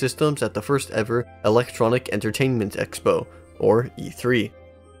their new systems at the first ever Electronic Entertainment Expo, or E3.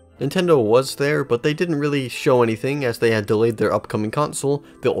 Nintendo was there, but they didn't really show anything as they had delayed their upcoming console,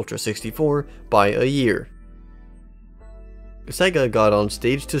 the Ultra 64, by a year. Sega got on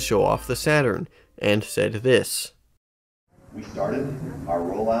stage to show off the Saturn, and said this. We started our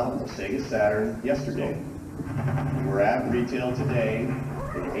rollout of Sega Saturn yesterday. We're at retail today in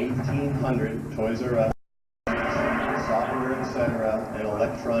 1,800 Toys R Us, software, etc., and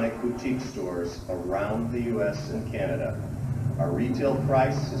electronic boutique stores around the U.S. and Canada. Our retail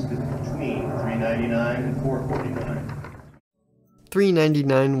price is between $3.99 and $4.49.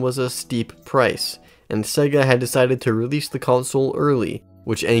 $3.99 was a steep price, and Sega had decided to release the console early,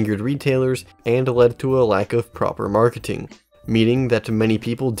 which angered retailers and led to a lack of proper marketing, meaning that many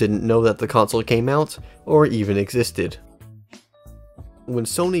people didn't know that the console came out or even existed. When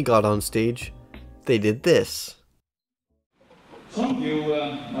Sony got on stage, they did this. Some of you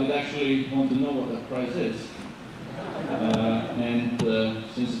might actually want to know what that price is.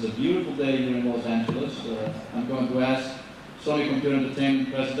 Since it's a beautiful day here in Los Angeles, I'm going to ask Sony Computer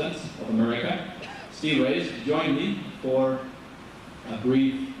Entertainment President of America, Steve Reyes, to join me for a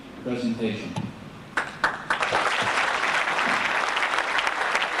brief presentation.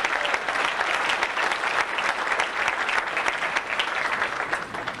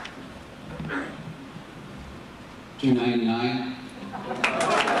 $2.99.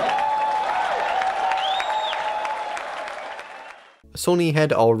 Sony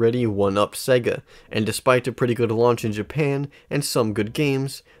had already one-upped Sega, and despite a pretty good launch in Japan and some good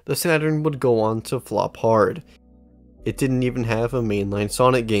games, the Saturn would go on to flop hard. It didn't even have a mainline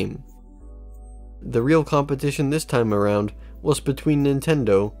Sonic game. The real competition this time around was between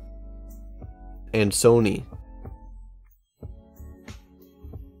Nintendo and Sony.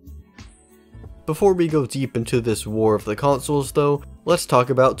 Before we go deep into this war of the consoles though, let's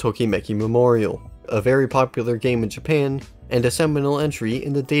talk about Tokimeki Memorial, a very popular game in Japan and a seminal entry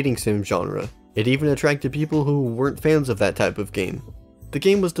in the dating sim genre. It even attracted people who weren't fans of that type of game. The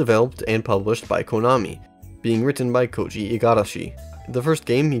game was developed and published by Konami, being written by Koji Igarashi. The first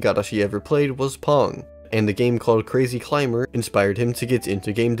game Igarashi ever played was Pong, and the game called Crazy Climber inspired him to get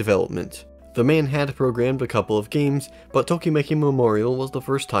into game development. The man had programmed a couple of games, but Tokimeki Memorial was the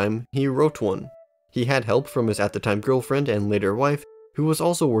first time he wrote one. He had help from his at the time girlfriend and later wife, who was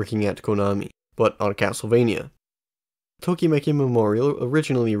also working at Konami, but on Castlevania. Tokimeki Memorial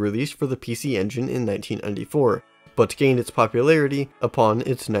originally released for the PC Engine in 1994, but gained its popularity upon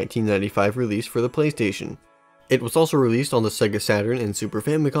its 1995 release for the PlayStation. It was also released on the Sega Saturn and Super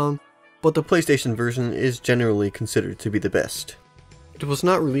Famicom, but the PlayStation version is generally considered to be the best. It was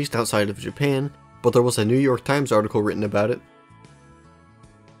not released outside of Japan, but there was a New York Times article written about it.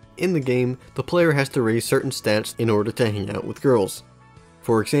 In the game, the player has to raise certain stats in order to hang out with girls.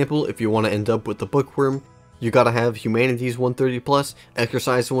 For example, if you want to end up with the bookworm, you gotta have Humanities 130+,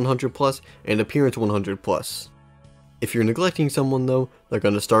 Exercise 100+, and Appearance 100+. If you're neglecting someone though, they're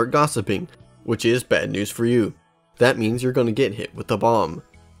gonna start gossiping, which is bad news for you. That means you're gonna get hit with a bomb.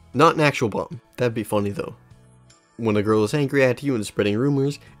 Not an actual bomb, that'd be funny though. When a girl is angry at you and spreading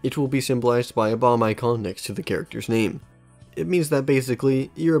rumors, it will be symbolized by a bomb icon next to the character's name. It means that basically,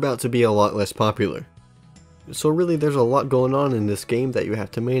 you're about to be a lot less popular. So really there's a lot going on in this game that you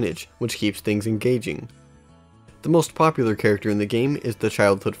have to manage, which keeps things engaging. The most popular character in the game is the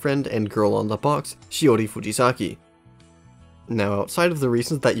childhood friend and girl on the box, Shiori Fujisaki. Now outside of the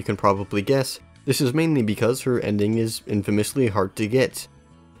reasons that you can probably guess, this is mainly because her ending is infamously hard to get.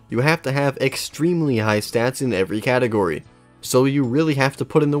 You have to have extremely high stats in every category, so you really have to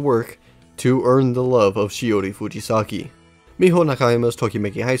put in the work to earn the love of Shiori Fujisaki. Miho Nakayama's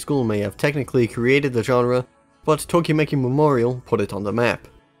Tokimeki High School may have technically created the genre, but Tokimeki Memorial put it on the map.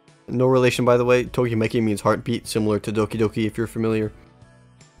 No relation by the way, Tokimeki means heartbeat, similar to Doki Doki if you're familiar.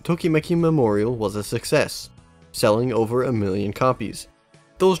 Tokimeki Memorial was a success, selling over 1 million copies.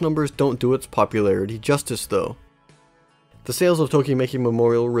 Those numbers don't do its popularity justice though. The sales of Tokimeki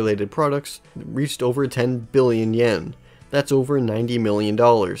Memorial related products reached over 10 billion yen. That's over $90 million.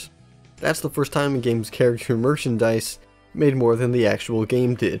 That's the first time a game's character merchandise made more than the actual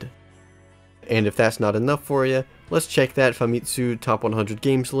game did. And if that's not enough for you, let's check that Famitsu Top 100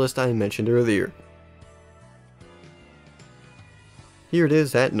 Games list I mentioned earlier. Here it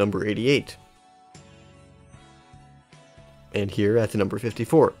is at number 88. And here at number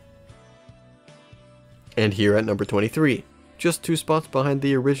 54. And here at number 23, just 2 spots behind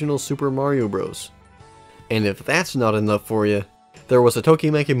the original Super Mario Bros. And if that's not enough for you, there was a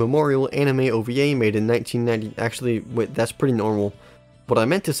Tokimeki Memorial anime OVA made in 1990. Actually, wait, that's pretty normal. What I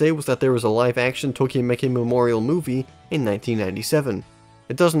meant to say was that there was a live-action Tokimeki Memorial movie in 1997.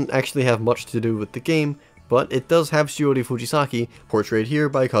 It doesn't actually have much to do with the game, but it does have Shiori Fujisaki, portrayed here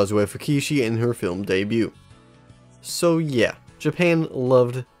by Kazue Fukishi in her film debut. So yeah, Japan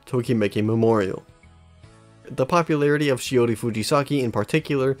loved Tokimeki Memorial. The popularity of Shiori Fujisaki in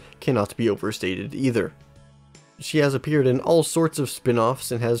particular cannot be overstated either. She has appeared in all sorts of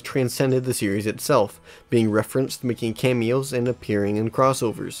spin-offs and has transcended the series itself, being referenced, making cameos, and appearing in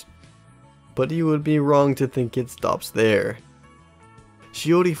crossovers. But you would be wrong to think it stops there.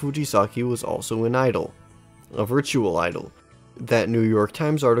 Shiori Fujisaki was also an idol. A virtual idol. That New York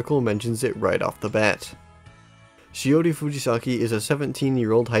Times article mentions it right off the bat. Shiori Fujisaki is a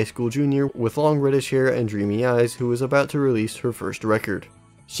 17-year-old high school junior with long reddish hair and dreamy eyes who is about to release her first record.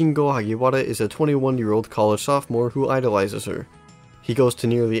 Shingo Hagiwara is a 21-year-old college sophomore who idolizes her. He goes to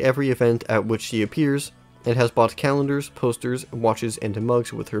nearly every event at which she appears, and has bought calendars, posters, watches, and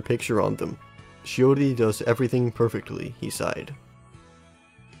mugs with her picture on them. Shiori does everything perfectly, he sighed.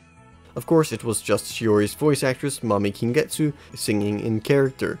 Of course, it was just Shiori's voice actress Mami Kingetsu singing in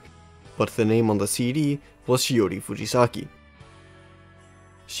character, but the name on the CD was Shiori Fujisaki.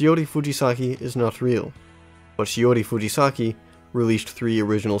 Shiori Fujisaki is not real, but Shiori Fujisaki released 3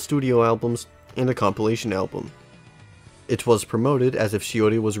 original studio albums and a compilation album. It was promoted as if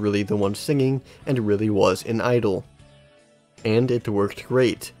Shiori was really the one singing and really was an idol. And it worked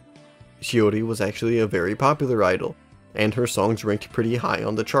great. Shiori was actually a very popular idol, and her songs ranked pretty high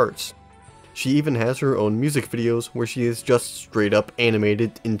on the charts. She even has her own music videos where she is just straight up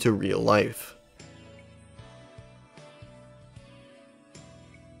animated into real life.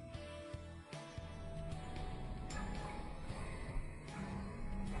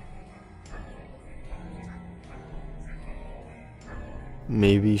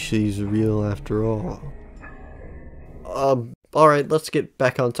 Maybe she's real after all. Alright, let's get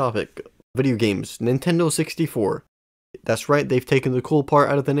back on topic. Video games. Nintendo 64. That's right, they've taken the cool part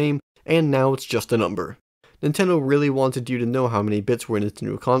out of the name, and now it's just a number. Nintendo really wanted you to know how many bits were in its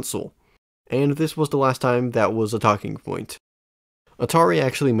new console. And this was the last time that was a talking point. Atari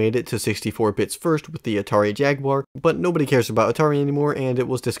actually made it to 64 bits first with the Atari Jaguar, but nobody cares about Atari anymore, and it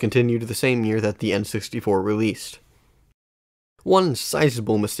was discontinued the same year that the N64 released. One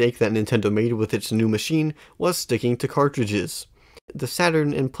sizable mistake that Nintendo made with its new machine was sticking to cartridges. The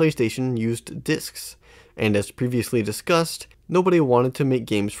Saturn and PlayStation used discs, and as previously discussed, nobody wanted to make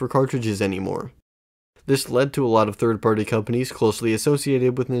games for cartridges anymore. This led to a lot of third-party companies closely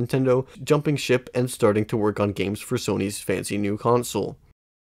associated with Nintendo jumping ship and starting to work on games for Sony's fancy new console.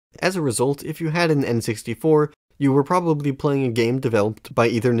 As a result, if you had an N64, you were probably playing a game developed by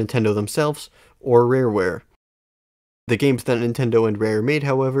either Nintendo themselves or Rareware. The games that Nintendo and Rare made,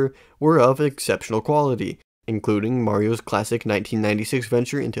 however, were of exceptional quality, including Mario's classic 1996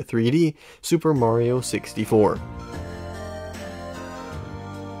 venture into 3D, Super Mario 64.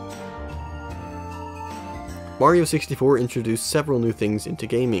 Mario 64 introduced several new things into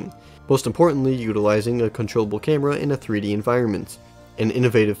gaming, most importantly utilizing a controllable camera in a 3D environment, an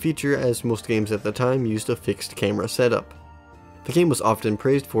innovative feature as most games at the time used a fixed camera setup. The game was often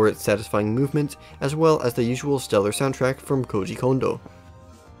praised for its satisfying movement, as well as the usual stellar soundtrack from Koji Kondo.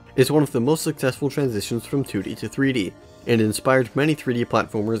 It's one of the most successful transitions from 2D to 3D, and inspired many 3D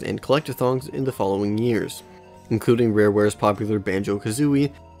platformers and collectathons in the following years, including Rareware's popular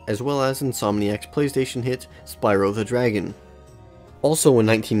Banjo-Kazooie, as well as Insomniac's PlayStation hit Spyro the Dragon. Also in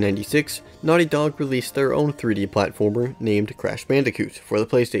 1996, Naughty Dog released their own 3D platformer named Crash Bandicoot for the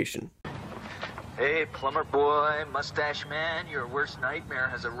PlayStation. Hey, plumber boy, mustache man, your worst nightmare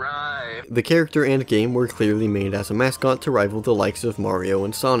has arrived. The character and game were clearly made as a mascot to rival the likes of Mario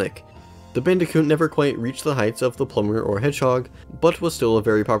and Sonic. The Bandicoot never quite reached the heights of the plumber or hedgehog, but was still a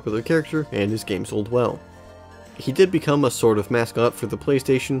very popular character and his game sold well. He did become a sort of mascot for the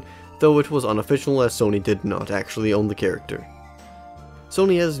PlayStation, though it was unofficial as Sony did not actually own the character.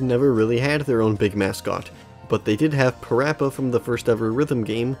 Sony has never really had their own big mascot, but they did have Parappa from the first ever rhythm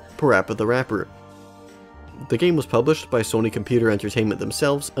game, Parappa the Rapper. The game was published by Sony Computer Entertainment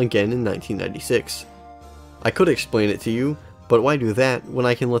themselves again in 1996. I could explain it to you, but why do that when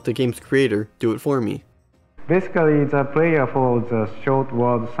I can let the game's creator do it for me? Basically, the player follows the short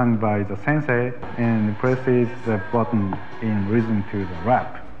word sung by the sensei and presses the button in rhythm to the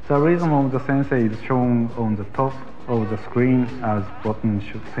rap. The rhythm of the sensei is shown on the top of the screen as button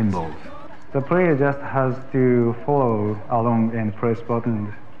symbols. The player just has to follow along and press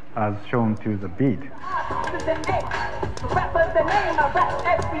buttons as shown to the beat.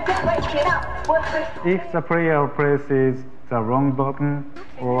 If the player presses the wrong button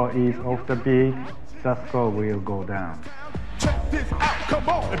or is off the beat, the score will go down. Check this out, come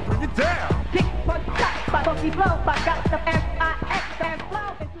on and bring it down.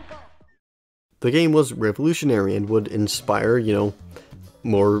 The game was revolutionary and would inspire,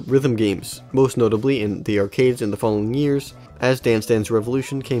 more rhythm games, most notably in the arcades in the following years, as Dance Dance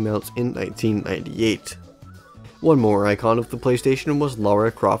Revolution came out in 1998. One more icon of the PlayStation was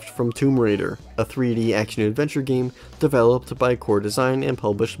Lara Croft from Tomb Raider, a 3D action-adventure game developed by Core Design and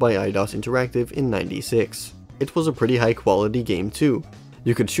published by Eidos Interactive in '96. It was a pretty high-quality game too.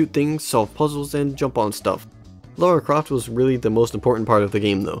 You could shoot things, solve puzzles, and jump on stuff. Lara Croft was really the most important part of the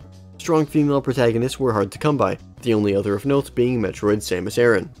game though. Strong female protagonists were hard to come by, the only other of note being Metroid's Samus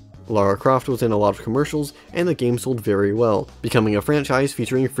Aran. Lara Croft was in a lot of commercials, and the game sold very well, becoming a franchise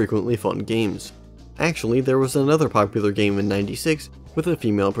featuring frequently fun games. Actually, there was another popular game in '96 with a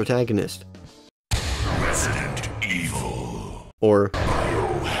female protagonist. Resident Evil. Or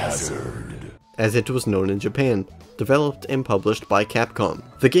Biohazard. as it was known in Japan, developed and published by Capcom.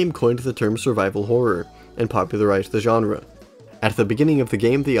 The game coined the term survival horror, and popularized the genre. At the beginning of the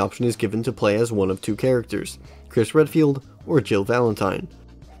game, the option is given to play as one of two characters, Chris Redfield or Jill Valentine.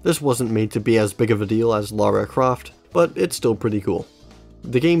 This wasn't made to be as big of a deal as Lara Croft, but it's still pretty cool.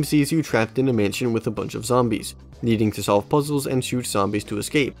 The game sees you trapped in a mansion with a bunch of zombies, needing to solve puzzles and shoot zombies to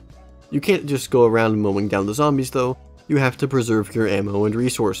escape. You can't just go around mowing down the zombies though, you have to preserve your ammo and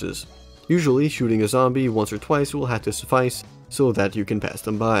resources. Usually shooting a zombie once or twice will have to suffice so that you can pass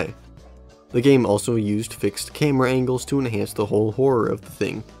them by. The game also used fixed camera angles to enhance the whole horror of the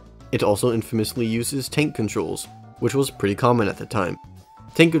thing. It also infamously uses tank controls, which was pretty common at the time.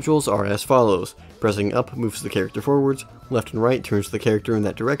 Tank controls are as follows: pressing up moves the character forwards, left and right turns the character in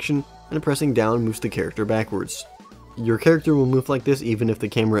that direction, and pressing down moves the character backwards. Your character will move like this even if the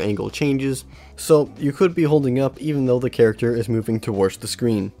camera angle changes, so you could be holding up even though the character is moving towards the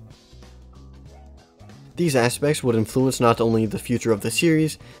screen. These aspects would influence not only the future of the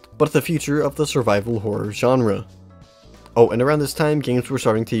series, but the future of the survival horror genre. Oh, and around this time, games were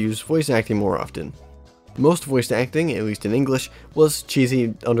starting to use voice acting more often. Most voice acting, at least in English, was cheesy,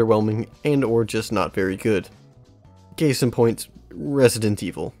 underwhelming, and or just not very good. Case in point, Resident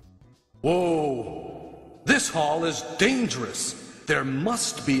Evil. Whoa! This hall is dangerous. There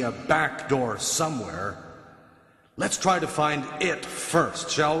must be a back door somewhere. Let's try to find it first,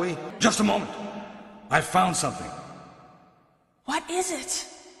 shall we? Just a moment. I found something. What is it?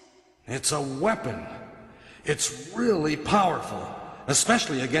 It's a weapon. It's really powerful,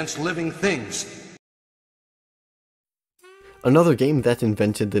 especially against living things. Another game that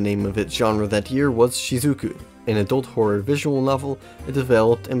invented the name of its genre that year was Shizuku, an adult horror visual novel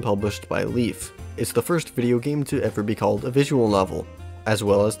developed and published by Leaf. It's the first video game to ever be called a visual novel, as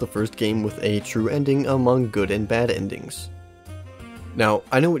well as the first game with a true ending among good and bad endings. Now,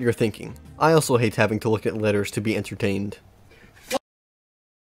 I know what you're thinking. I also hate having to look at letters to be entertained.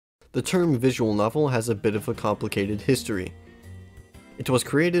 The term visual novel has a bit of a complicated history. It was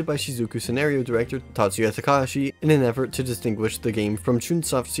created by Shizuku scenario director Tatsuya Takahashi in an effort to distinguish the game from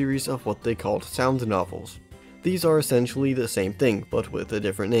Chunsoft's series of what they called sound novels. These are essentially the same thing, but with a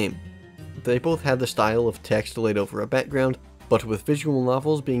different name. They both had the style of text laid over a background, but with visual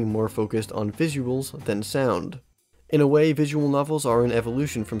novels being more focused on visuals than sound. In a way, visual novels are an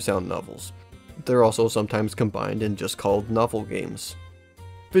evolution from sound novels. They're also sometimes combined and just called novel games.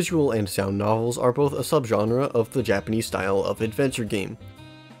 Visual and sound novels are both a subgenre of the Japanese style of adventure game.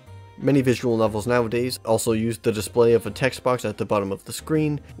 Many visual novels nowadays also use the display of a text box at the bottom of the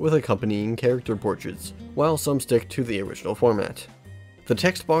screen with accompanying character portraits, while some stick to the original format. The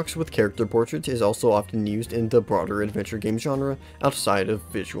text box with character portraits is also often used in the broader adventure game genre outside of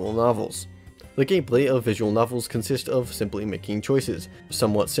visual novels. The gameplay of visual novels consists of simply making choices,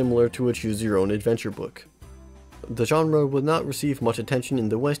 somewhat similar to a choose-your-own-adventure book. The genre would not receive much attention in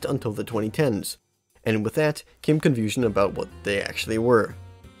the West until the 2010s, and with that came confusion about what they actually were.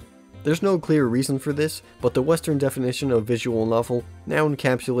 There's no clear reason for this, but the Western definition of visual novel now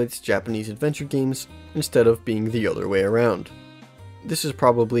encapsulates Japanese adventure games instead of being the other way around. This is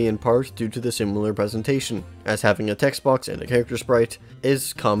probably in part due to the similar presentation, as having a text box and a character sprite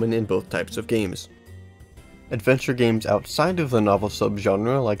is common in both types of games. Adventure games outside of the novel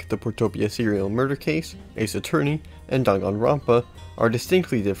subgenre like the Portopia Serial Murder Case, Ace Attorney, and Danganronpa are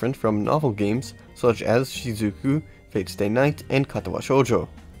distinctly different from novel games such as Shizuku, Fate's Day Night, and Katawa Shoujo.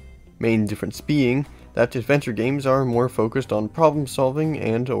 Main difference being that adventure games are more focused on problem solving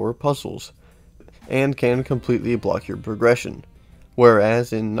and or puzzles, and can completely block your progression.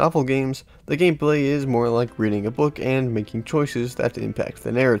 Whereas in novel games, the gameplay is more like reading a book and making choices that impact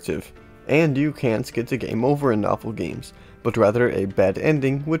the narrative. And you can't get the game over in novel games, but rather a bad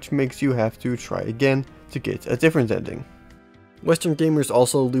ending which makes you have to try again to get a different ending. Western gamers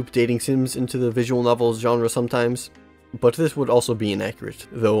also loop dating sims into the visual novels genre sometimes, but this would also be inaccurate,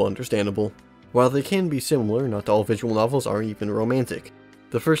 though understandable. While they can be similar, not all visual novels are even romantic.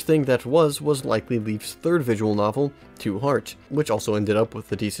 The first thing that was likely Leaf's third visual novel, Two Heart, which also ended up with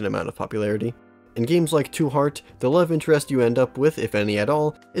a decent amount of popularity. In games like Two Heart, the love interest you end up with, if any at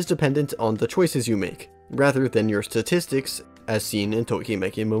all, is dependent on the choices you make, rather than your statistics, as seen in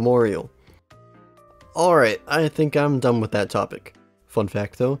Tokimeki Memorial. Alright, I think I'm done with that topic. Fun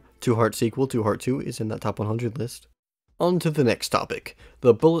fact though, Two Heart sequel, Two Heart 2 is in that top 100 list. On to the next topic.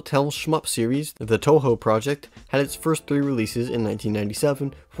 The Bullet Hell Shmup series, the Toho project, had its first 3 releases in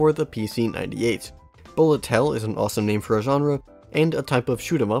 1997 for the PC-98. Bullet Hell is an awesome name for a genre, and a type of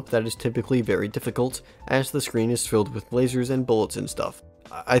shoot 'em up that is typically very difficult, as the screen is filled with lasers and bullets and stuff.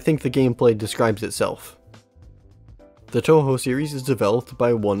 I think the gameplay describes itself. The Toho series is developed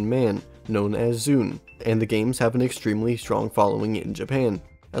by one man, known as Zune, and the games have an extremely strong following in Japan,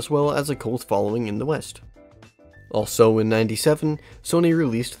 as well as a cult following in the West. Also in 97, Sony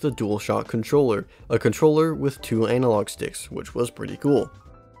released the DualShock controller, a controller with 2 analog sticks, which was pretty cool.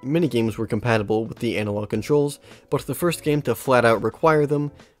 Many games were compatible with the analog controls, but the first game to flat out require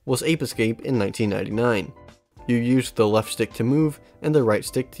them was Ape Escape in 1999. You used the left stick to move, and the right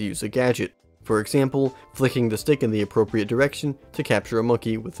stick to use a gadget. For example, flicking the stick in the appropriate direction to capture a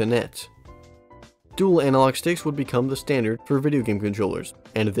monkey with a net. Dual analog sticks would become the standard for video game controllers,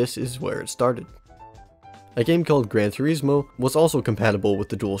 and this is where it started. A game called Gran Turismo was also compatible with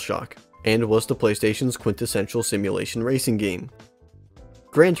the DualShock, and was the PlayStation's quintessential simulation racing game.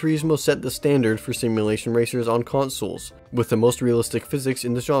 Gran Turismo set the standard for simulation racers on consoles, with the most realistic physics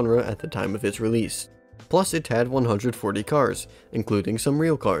in the genre at the time of its release. Plus it had 140 cars, including some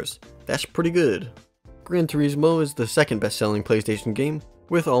real cars. That's pretty good. Gran Turismo is the second best-selling PlayStation game,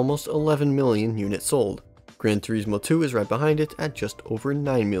 with almost 11 million units sold. Gran Turismo 2 is right behind it at just over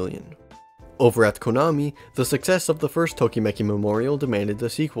 9 million. Over at Konami, the success of the first Tokimeki Memorial demanded a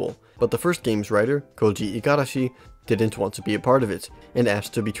sequel, but the first game's writer, Koji Igarashi, didn't want to be a part of it, and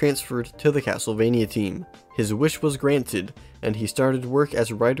asked to be transferred to the Castlevania team. His wish was granted, and he started work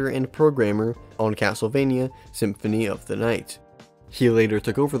as writer and programmer on Castlevania Symphony of the Night. He later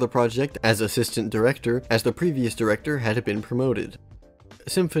took over the project as assistant director, as the previous director had been promoted.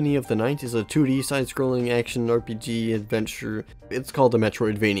 Symphony of the Night is a 2D side-scrolling action RPG adventure. It's called a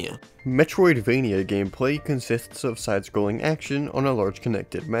Metroidvania. Metroidvania gameplay consists of side-scrolling action on a large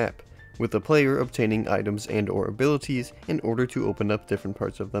connected map, with the player obtaining items and/or abilities in order to open up different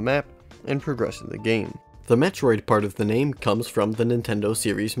parts of the map and progress in the game. The Metroid part of the name comes from the Nintendo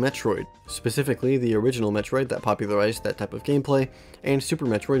series Metroid, specifically the original Metroid that popularized that type of gameplay, and Super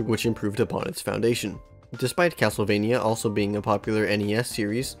Metroid which improved upon its foundation. Despite Castlevania also being a popular NES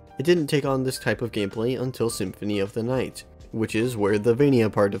series, it didn't take on this type of gameplay until Symphony of the Night, which is where the Vania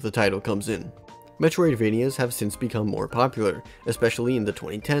part of the title comes in. Metroidvanias have since become more popular, especially in the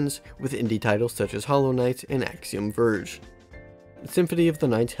 2010s, with indie titles such as Hollow Knight and Axiom Verge. Symphony of the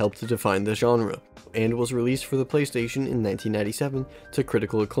Night helped to define the genre, and was released for the PlayStation in 1997 to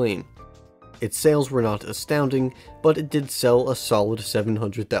critical acclaim. Its sales were not astounding, but it did sell a solid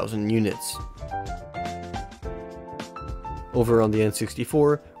 700,000 units. Over on the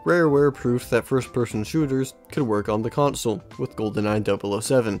N64, Rareware proved that first-person shooters could work on the console with GoldenEye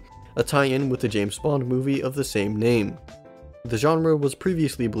 007, a tie-in with the James Bond movie of the same name. The genre was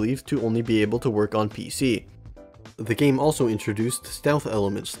previously believed to only be able to work on PC. The game also introduced stealth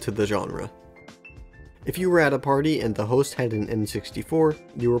elements to the genre. If you were at a party and the host had an N64,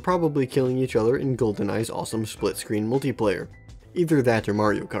 you were probably killing each other in GoldenEye's awesome split-screen multiplayer. Either that or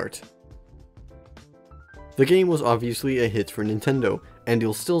Mario Kart. The game was obviously a hit for Nintendo, and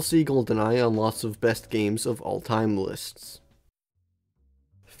you'll still see GoldenEye on lots of best games of all time lists.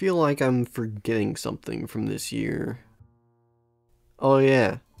 Feel like I'm forgetting something from this year. Oh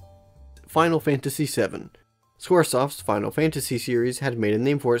yeah. Final Fantasy VII. Squaresoft's Final Fantasy series had made a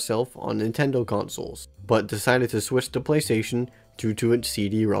name for itself on Nintendo consoles, but decided to switch to PlayStation due to its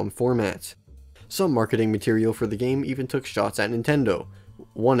CD-ROM format. Some marketing material for the game even took shots at Nintendo.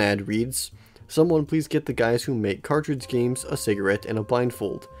 One ad reads, "Someone please get the guys who make cartridge games a cigarette and a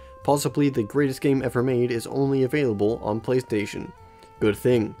blindfold. Possibly the greatest game ever made is only available on PlayStation. Good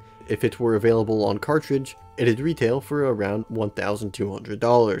thing. If it were available on cartridge, it'd retail for around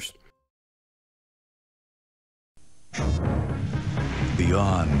 $1,200.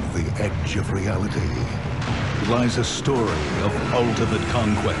 Beyond the edge of reality lies a story of ultimate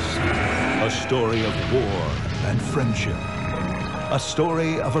conquest, a story of war and friendship, a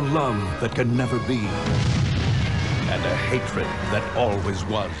story of a love that can never be, and a hatred that always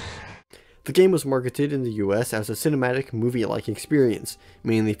was. The game was marketed in the US as a cinematic, movie-like experience,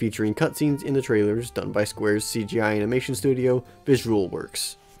 mainly featuring cutscenes in the trailers done by Square's CGI animation studio, Visual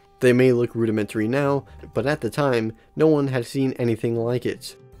Works. They may look rudimentary now, but at the time, no one had seen anything like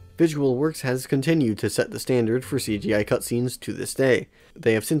it. Visual Works has continued to set the standard for CGI cutscenes to this day.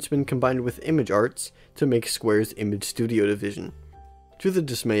 They have since been combined with Image Arts to make Square's Image Studio division. To the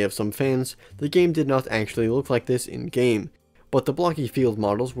dismay of some fans, the game did not actually look like this in-game, but the blocky field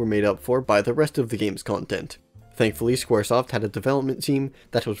models were made up for by the rest of the game's content. Thankfully, Squaresoft had a development team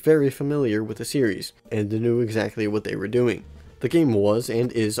that was very familiar with the series, and knew exactly what they were doing. The game was,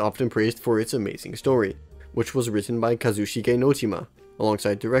 and is, often praised for its amazing story, which was written by Kazushige Nojima,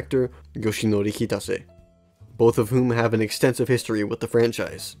 alongside director Yoshinori Kitase, both of whom have an extensive history with the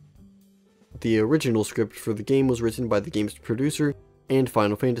franchise. The original script for the game was written by the game's producer and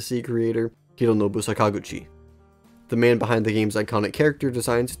Final Fantasy creator Hironobu Sakaguchi. The man behind the game's iconic character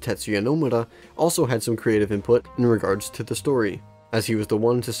designs, Tetsuya Nomura, also had some creative input in regards to the story, as he was the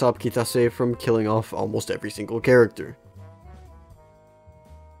one to stop Kitase from killing off almost every single character.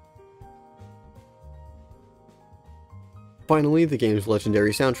 Finally, the game's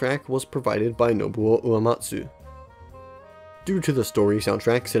legendary soundtrack was provided by Nobuo Uematsu. Due to the story,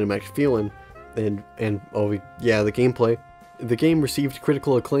 soundtrack, cinematic feel, and the gameplay, the game received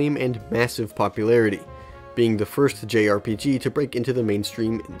critical acclaim and massive popularity, being the first JRPG to break into the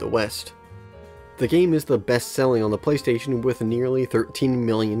mainstream in the West. The game is the best-selling on the PlayStation with nearly 13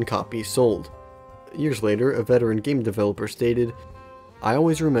 million copies sold. Years later, a veteran game developer stated, "I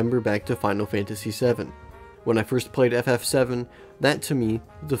always remember back to Final Fantasy VII. When I first played FF7, that to me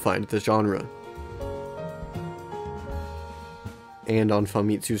defined the genre." And on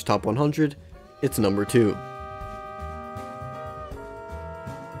Famitsu's Top 100, it's number 2.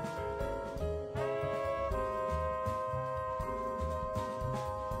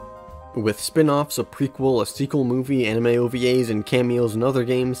 With spin-offs, a prequel, a sequel movie, anime OVAs, and cameos in other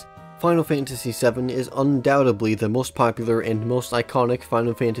games, Final Fantasy VII is undoubtedly the most popular and most iconic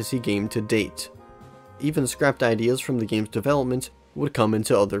Final Fantasy game to date. Even scrapped ideas from the game's development would come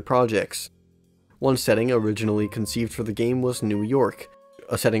into other projects. One setting originally conceived for the game was New York,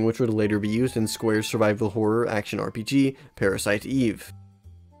 a setting which would later be used in Square's survival horror action RPG, Parasite Eve.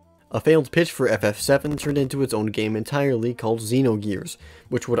 A failed pitch for FF7 turned into its own game entirely called Xenogears,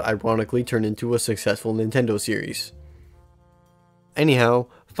 which would ironically turn into a successful Nintendo series. Anyhow,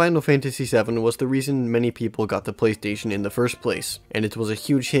 Final Fantasy VII was the reason many people got the PlayStation in the first place, and it was a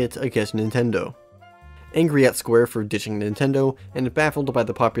huge hit against Nintendo. Angry at Square for ditching Nintendo, and baffled by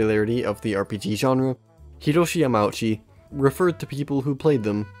the popularity of the RPG genre, Hiroshi Yamauchi referred to people who played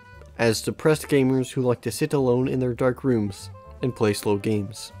them as depressed gamers who like to sit alone in their dark rooms and play slow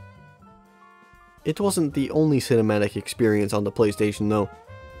games. It wasn't the only cinematic experience on the PlayStation though.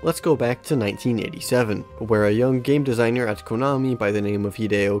 Let's go back to 1987, where a young game designer at Konami by the name of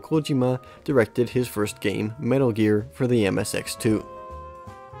Hideo Kojima directed his first game, Metal Gear, for the MSX2.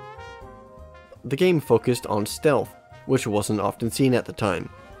 The game focused on stealth, which wasn't often seen at the time,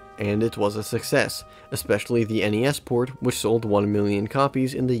 and it was a success, especially the NES port, which sold 1 million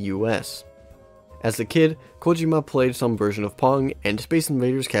copies in the US. As a kid, Kojima played some version of Pong, and Space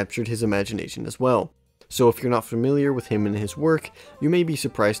Invaders captured his imagination as well. So if you're not familiar with him and his work, you may be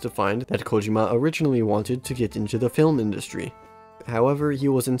surprised to find that Kojima originally wanted to get into the film industry. However, he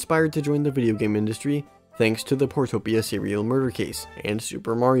was inspired to join the video game industry thanks to the Portopia serial murder case and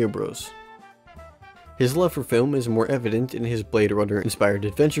Super Mario Bros. His love for film is more evident in his Blade Runner-inspired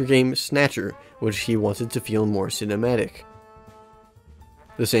adventure game, Snatcher, which he wanted to feel more cinematic.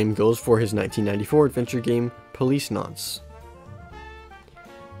 The same goes for his 1994 adventure game, Policenauts.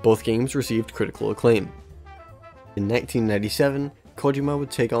 Both games received critical acclaim. In 1997, Kojima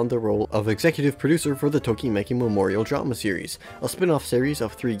would take on the role of executive producer for the Tokimeki Memorial Drama Series, a spin-off series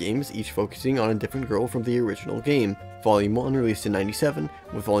of 3 games each focusing on a different girl from the original game, Volume 1 released in 97,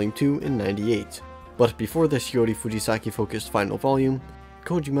 with Volume 2 in 98. But before the Shiori Fujisaki-focused final volume,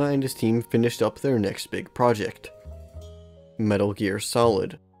 Kojima and his team finished up their next big project, Metal Gear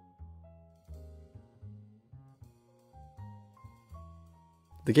Solid.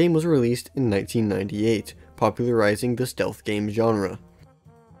 The game was released in 1998, popularizing the stealth game genre.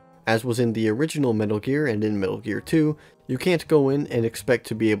 As was in the original Metal Gear and in Metal Gear 2, you can't go in and expect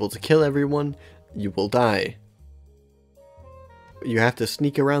to be able to kill everyone, you will die. You have to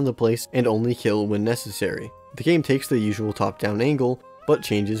sneak around the place and only kill when necessary. The game takes the usual top-down angle, but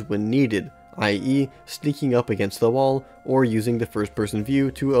changes when needed, i.e. sneaking up against the wall or using the first-person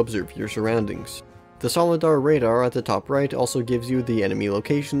view to observe your surroundings. The Solidar radar at the top right also gives you the enemy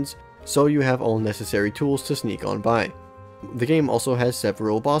locations, so you have all necessary tools to sneak on by. The game also has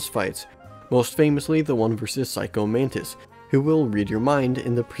several boss fights, most famously the one versus Psycho Mantis, who will read your mind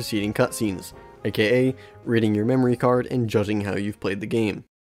in the preceding cutscenes, aka reading your memory card and judging how you've played the game.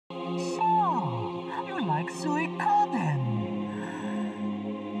 So, you like Suikoden?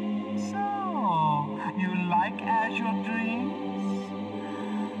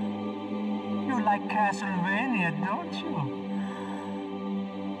 you like Castlevania, don't you?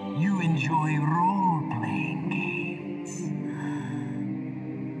 You enjoy role-playing games.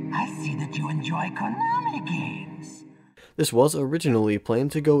 I see that you enjoy Konami games. This was originally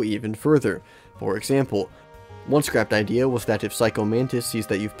planned to go even further. For example, one scrapped idea was that if Psycho Mantis sees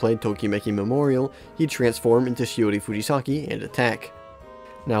that you've played Tokimeki Memorial, he'd transform into Shiori Fujisaki and attack.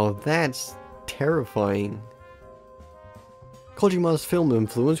 Now that's terrifying. Kojima's film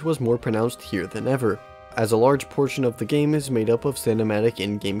influence was more pronounced here than ever, as a large portion of the game is made up of cinematic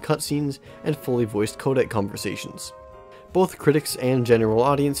in-game cutscenes and fully voiced codec conversations. Both critics and general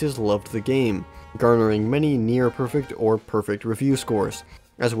audiences loved the game, garnering many near-perfect or perfect review scores,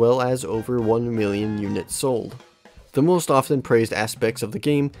 as well as over 1 million units sold. The most often praised aspects of the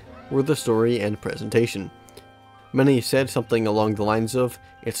game were the story and presentation. Many said something along the lines of,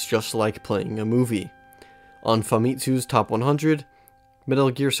 "It's just like playing a movie." On Famitsu's Top 100, Metal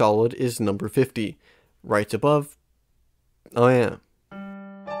Gear Solid is number 50. Right above... oh yeah.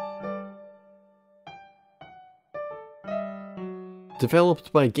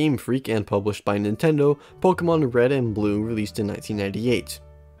 Developed by Game Freak and published by Nintendo, Pokemon Red and Blue released in 1998.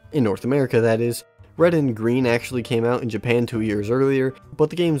 In North America, that is. Red and Green actually came out in Japan 2 years earlier, but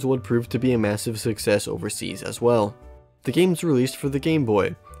the games would prove to be a massive success overseas as well. The games released for the Game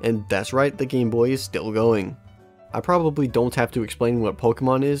Boy, and that's right, the Game Boy is still going. I probably don't have to explain what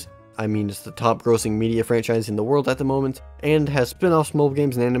Pokemon is. I mean, it's the top grossing media franchise in the world at the moment, and has spin-offs, mobile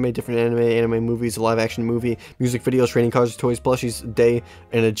games, and anime, different anime movies, a live-action movie, music videos, trading cards, toys, plushies, a day,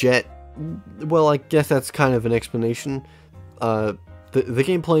 and a jet. Well, I guess that's kind of an explanation. The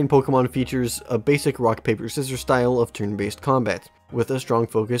gameplay in Pokemon features a basic rock, paper, scissors style of turn-based combat, with a strong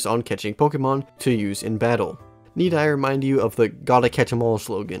focus on catching Pokemon to use in battle. Need I remind you of the "Gotta Catch 'em All"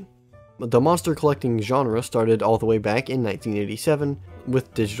 slogan? The monster collecting genre started all the way back in 1987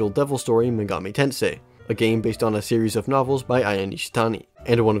 with Digital Devil Story Megami Tensei, a game based on a series of novels by Aya Nishitani,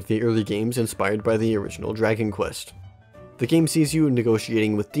 and one of the early games inspired by the original Dragon Quest. The game sees you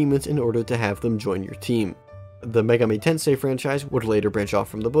negotiating with demons in order to have them join your team. The Megami Tensei franchise would later branch off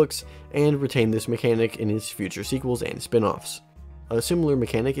from the books and retain this mechanic in its future sequels and spin-offs. A similar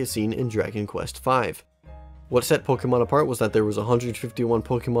mechanic is seen in Dragon Quest V. What set Pokemon apart was that there was 151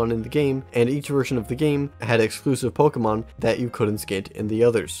 Pokemon in the game, and each version of the game had exclusive Pokemon that you couldn't get in the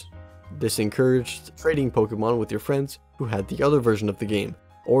others. This encouraged trading Pokemon with your friends who had the other version of the game,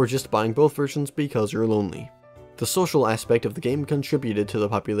 or just buying both versions because you're lonely. The social aspect of the game contributed to the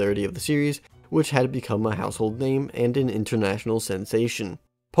popularity of the series, which had become a household name and an international sensation.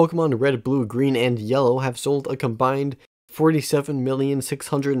 Pokemon Red, Blue, Green, and Yellow have sold a combined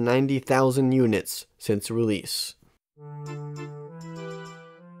 47,690,000 units since release.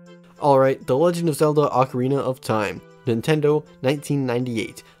 Alright, The Legend of Zelda Ocarina of Time, Nintendo,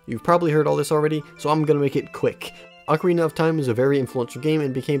 1998. You've probably heard all this already, so I'm gonna make it quick. Ocarina of Time is a very influential game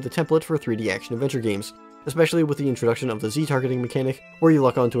and became the template for 3D action-adventure games, especially with the introduction of the Z-targeting mechanic, where you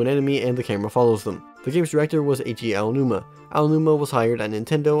lock onto an enemy and the camera follows them. The game's director was Eiji Aonuma. Aonuma was hired at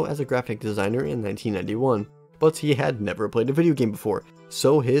Nintendo as a graphic designer in 1991. But he had never played a video game before,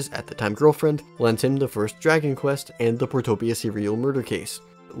 so his at-the-time girlfriend lent him the first Dragon Quest and the Portopia serial murder case.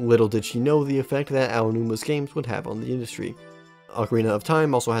 Little did she know the effect that Aonuma's games would have on the industry. Ocarina of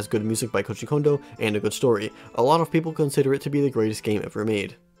Time also has good music by Koji Kondo and a good story. A lot of people consider it to be the greatest game ever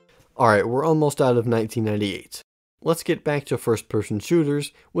made. Alright, we're almost out of 1998. Let's get back to first-person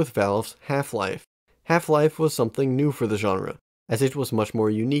shooters with Valve's Half-Life. Half-Life was something new for the genre, as it was much more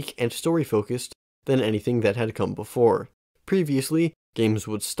unique and story-focused than anything that had come before. Previously, games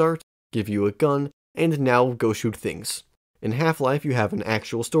would start, give you a gun, and now go shoot things. In Half-Life, you have an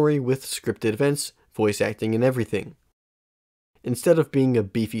actual story with scripted events, voice acting, and everything. Instead of being a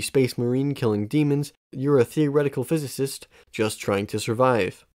beefy space marine killing demons, you're a theoretical physicist just trying to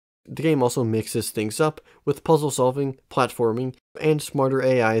survive. The game also mixes things up with puzzle solving, platforming, and smarter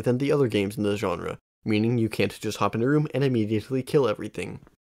AI than the other games in the genre, meaning you can't just hop in a room and immediately kill everything.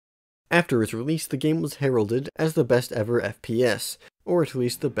 After its release, the game was heralded as the best ever FPS, or at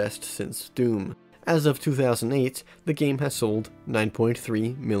least the best since Doom. As of 2008, the game has sold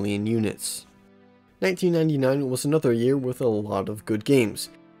 9.3 million units. 1999 was another year with a lot of good games.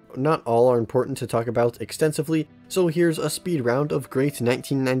 Not all are important to talk about extensively, so here's a speed round of great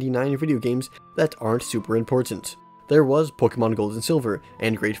 1999 video games that aren't super important. There was Pokemon Gold and Silver,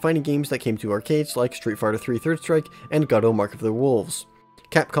 and great fighting games that came to arcades like Street Fighter III Third Strike and God of Mark of the Wolves.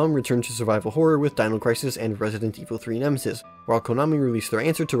 Capcom returned to survival horror with Dino Crisis and Resident Evil 3 Nemesis, while Konami released their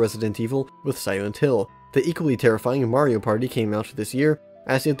answer to Resident Evil with Silent Hill. The equally terrifying Mario Party came out this year,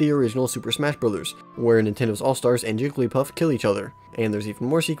 as did the original Super Smash Bros., where Nintendo's All-Stars and Jigglypuff kill each other. And there's even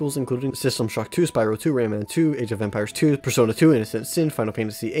more sequels, including System Shock 2, Spyro 2, Rayman 2, Age of Empires 2, Persona 2, Innocent Sin, Final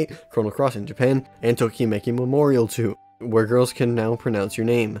Fantasy 8, Chrono Cross in Japan, and Tokimeki Memorial 2, where girls can now pronounce your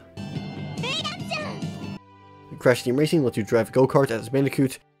name. Crash Team Racing lets you drive a go-kart as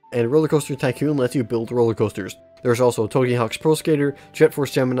Bandicoot, and Roller Coaster Tycoon lets you build roller coasters. There's also Tony Hawk's Pro Skater, Jet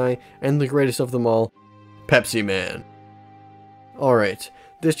Force Gemini, and the greatest of them all, Pepsi Man. Alright,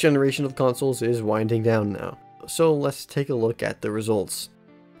 this generation of consoles is winding down now, so let's take a look at the results.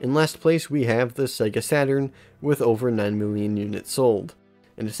 In last place we have the Sega Saturn with over 9 million units sold.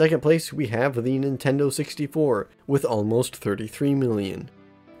 In the second place we have the Nintendo 64 with almost 33 million.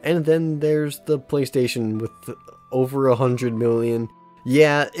 And then there's the PlayStation with over 100 million.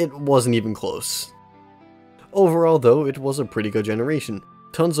 Yeah, it wasn't even close. Overall though, it was a pretty good generation.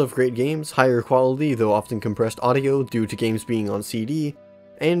 Tons of great games, higher quality though often compressed audio due to games being on CD,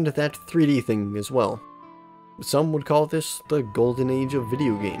 and that 3D thing as well. Some would call this the golden age of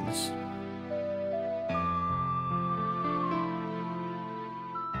video games.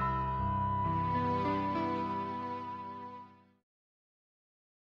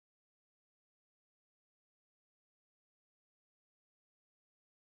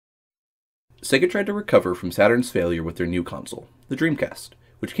 Sega tried to recover from Saturn's failure with their new console, the Dreamcast,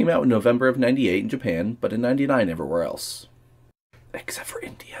 which came out in November of '98 in Japan, but in '99 everywhere else. Except for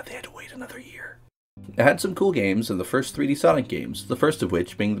India, they had to wait another year. It had some cool games and the first 3D Sonic games, the first of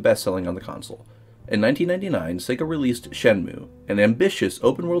which being the best-selling on the console. In 1999, Sega released Shenmue, an ambitious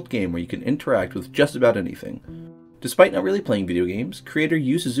open-world game where you can interact with just about anything. Despite not really playing video games, creator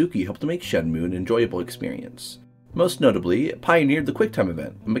Yu Suzuki helped to make Shenmue an enjoyable experience. Most notably, it pioneered the QuickTime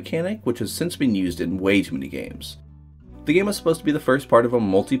event, a mechanic which has since been used in way too many games. The game was supposed to be the first part of a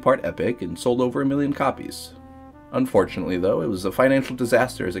multi-part epic and sold over 1 million copies. Unfortunately though, it was a financial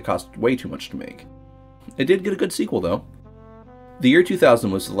disaster as it cost way too much to make. It did get a good sequel though. The year 2000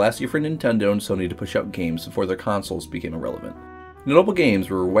 was the last year for Nintendo and Sony to push out games before their consoles became irrelevant. Notable games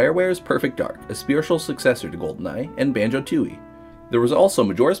were WarioWare's Perfect Dark, a spiritual successor to GoldenEye, and Banjo-Tooie. There was also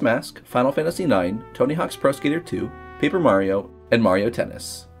Majora's Mask, Final Fantasy IX, Tony Hawk's Pro Skater 2, Paper Mario, and Mario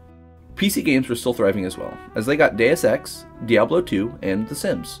Tennis. PC games were still thriving as well, as they got Deus Ex, Diablo 2, and The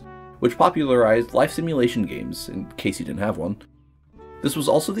Sims, which popularized life simulation games, in case you didn't have one. This was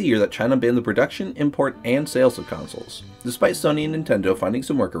also the year that China banned the production, import, and sales of consoles. Despite Sony and Nintendo finding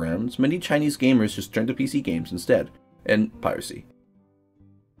some workarounds, many Chinese gamers just turned to PC games instead, and piracy.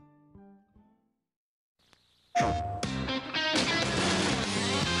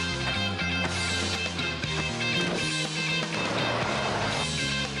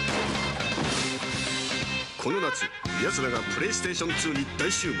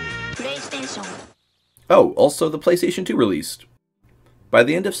 Oh, also the PlayStation 2 released. By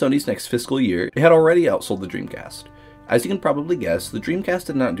the end of Sony's next fiscal year, it had already outsold the Dreamcast. As you can probably guess, the Dreamcast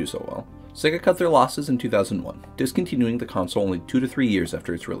did not do so well. Sega cut their losses in 2001, discontinuing the console only 2 to 3 years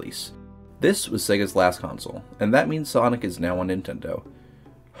after its release. This was Sega's last console, and that means Sonic is now on Nintendo.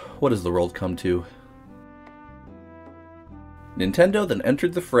 What has the world come to? Nintendo then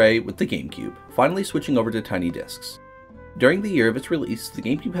entered the fray with the GameCube, finally switching over to tiny discs. During the year of its release, the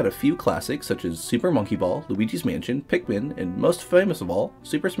GameCube had a few classics such as Super Monkey Ball, Luigi's Mansion, Pikmin, and most famous of all,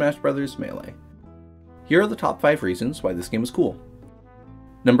 Super Smash Bros. Melee. Here are the top 5 reasons why this game was cool.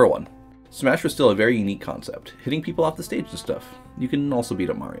 Number 1. Smash was still a very unique concept, hitting people off the stage and stuff. You can also beat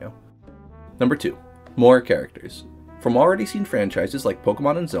up Mario. Number 2. More characters. From already seen franchises like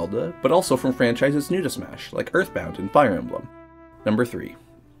Pokemon and Zelda, but also from franchises new to Smash, like Earthbound and Fire Emblem. Number 3.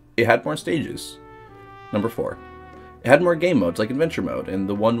 It had more stages. Number 4. It had more game modes like Adventure Mode, and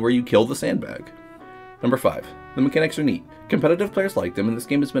the one where you kill the sandbag. Number 5. The mechanics are neat. Competitive players like them, and this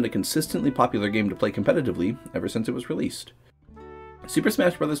game has been a consistently popular game to play competitively ever since it was released. Super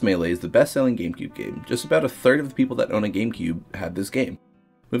Smash Bros. Melee is the best-selling GameCube game. Just about a third of the people that own a GameCube had this game.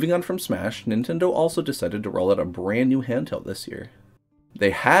 Moving on from Smash, Nintendo also decided to roll out a brand new handheld this year. They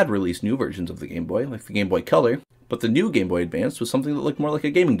had released new versions of the Game Boy, like the Game Boy Color, but the new Game Boy Advance was something that looked more like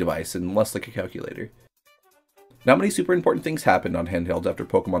a gaming device and less like a calculator. Not many super important things happened on handhelds after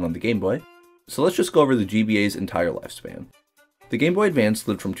Pokemon on the Game Boy, so let's just go over the GBA's entire lifespan. The Game Boy Advance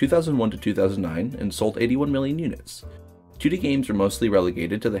lived from 2001 to 2009 and sold 81 million units. 2D games were mostly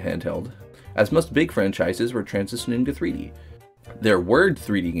relegated to the handheld, as most big franchises were transitioning to 3D. There were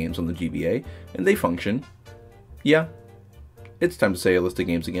 3D games on the GBA, and they function. Yeah, it's time to say a list of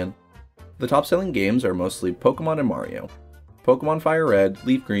games again. The top-selling games are mostly Pokemon and Mario. Pokemon Fire Red,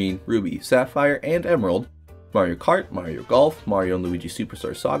 Leaf Green, Ruby, Sapphire, and Emerald, Mario Kart, Mario Golf, Mario and Luigi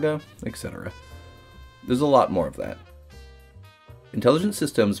Superstar Saga, etc. There's a lot more of that. Intelligent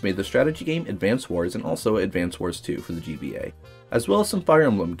Systems made the strategy game Advance Wars and also Advance Wars 2 for the GBA, as well as some Fire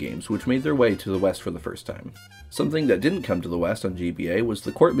Emblem games which made their way to the West for the first time. Something that didn't come to the West on GBA was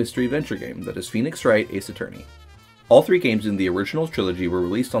the court mystery adventure game that is Phoenix Wright Ace Attorney. All 3 games in the original trilogy were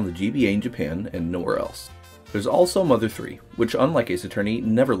released on the GBA in Japan and nowhere else. There's also Mother 3, which unlike Ace Attorney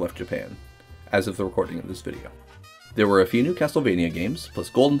never left Japan, as of the recording of this video. There were a few new Castlevania games, plus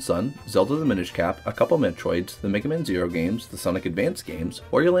Golden Sun, Zelda the Minish Cap, a couple Metroids, the Mega Man Zero games, the Sonic Advance games,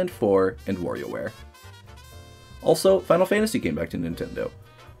 Wario Land 4, and WarioWare. Also, Final Fantasy came back to Nintendo.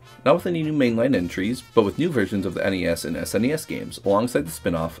 Not with any new mainline entries, but with new versions of the NES and SNES games, alongside the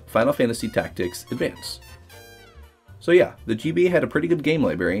spin-off Final Fantasy Tactics Advance. So yeah, the GBA had a pretty good game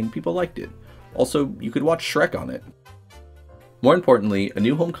library and people liked it. Also, you could watch Shrek on it. More importantly, a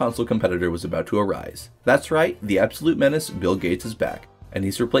new home console competitor was about to arise. That's right, the absolute menace Bill Gates is back, and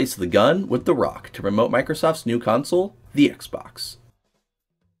he's replaced the gun with the rock to promote Microsoft's new console, the Xbox.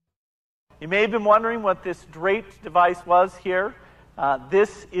 You may have been wondering what this draped device was here.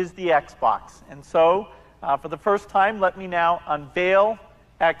 This is the Xbox. And so, for the first time, let me now unveil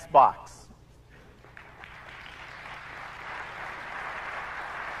Xbox.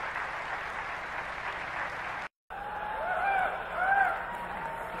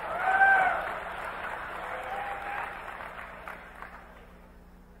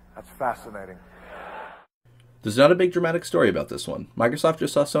 That's fascinating. There's not a big dramatic story about this one. Microsoft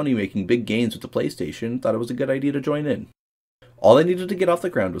just saw Sony making big gains with the PlayStation and thought it was a good idea to join in. All they needed to get off the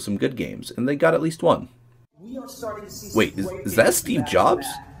ground was some good games, and they got at least one. We are starting to see Wait, is that Steve Jobs?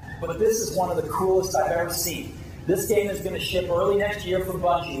 But this is one of the coolest I've ever seen. This game is going to ship early next year from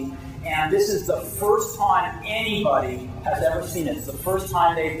Bungie, and this is the first time anybody has ever seen it. It's the first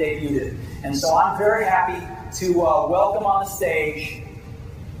time they've debuted it. And so I'm very happy to welcome on the stage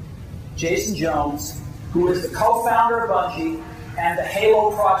Jason Jones, who is the co-founder of Bungie and the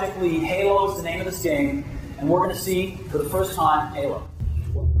Halo project lead. Halo is the name of this game, and we're going to see, for the first time, Halo.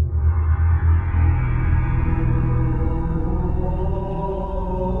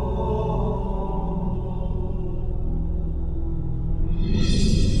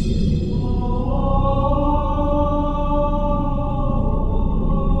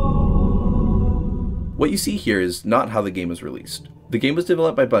 What you see here is not how the game was released. The game was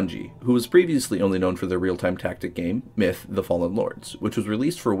developed by Bungie, who was previously only known for their real-time tactic game, Myth: The Fallen Lords, which was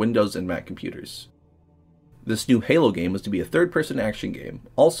released for Windows and Mac computers. This new Halo game was to be a third-person action game,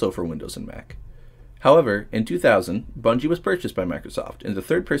 also for Windows and Mac. However, in 2000, Bungie was purchased by Microsoft, and the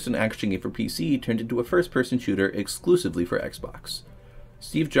third-person action game for PC turned into a first-person shooter exclusively for Xbox.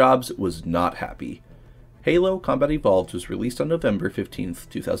 Steve Jobs was not happy. Halo Combat Evolved was released on November 15,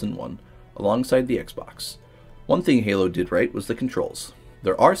 2001, alongside the Xbox. One thing Halo did right was the controls.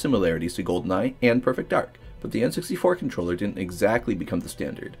 There are similarities to GoldenEye and Perfect Dark, but the N64 controller didn't exactly become the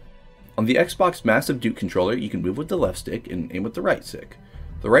standard. On the Xbox Massive Duke controller, you can move with the left stick and aim with the right stick.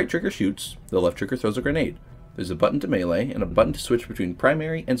 The right trigger shoots, the left trigger throws a grenade. There's a button to melee and a button to switch between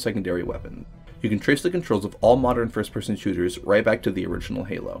primary and secondary weapon. You can trace the controls of all modern first-person shooters right back to the original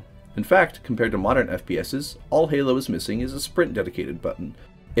Halo. In fact, compared to modern FPSs, all Halo is missing is a sprint-dedicated button.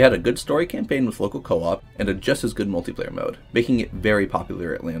 It had a good story campaign with local co-op, and a just as good multiplayer mode, making it very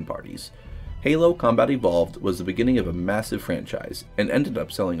popular at LAN parties. Halo Combat Evolved was the beginning of a massive franchise, and ended up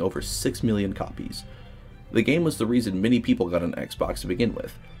selling over 6 million copies. The game was the reason many people got an Xbox to begin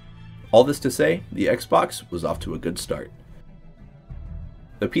with. All this to say, the Xbox was off to a good start.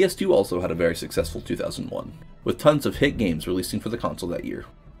 The PS2 also had a very successful 2001, with tons of hit games releasing for the console that year.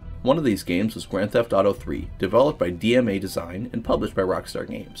 One of these games was Grand Theft Auto 3, developed by DMA Design and published by Rockstar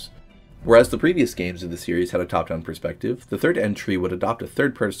Games. Whereas the previous games in the series had a top-down perspective, the third entry would adopt a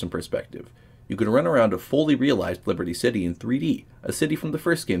third-person perspective. You could run around a fully realized Liberty City in 3D, a city from the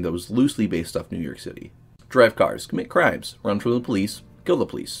first game that was loosely based off New York City. Drive cars, commit crimes, run from the police, kill the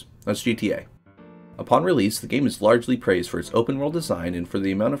police. That's GTA. Upon release, the game is largely praised for its open-world design and for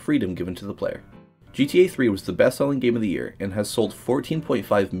the amount of freedom given to the player. GTA 3 was the best-selling game of the year and has sold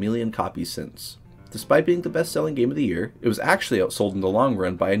 14.5 million copies since. Despite being the best-selling game of the year, it was actually outsold in the long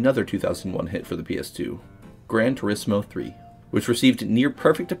run by another 2001 hit for the PS2, Gran Turismo 3, which received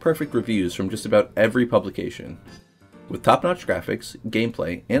near-perfect-to-perfect reviews from just about every publication. With top-notch graphics,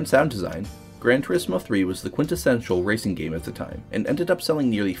 gameplay, and sound design, Gran Turismo 3 was the quintessential racing game at the time, and ended up selling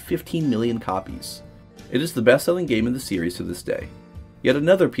nearly 15 million copies. It is the best-selling game in the series to this day. Yet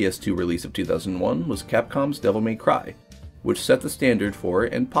another PS2 release of 2001 was Capcom's Devil May Cry, which set the standard for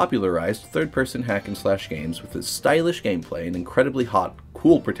and popularized third-person hack-and-slash games with its stylish gameplay and incredibly hot,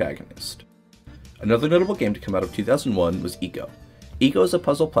 cool protagonist. Another notable game to come out of 2001 was Ico. Ico is a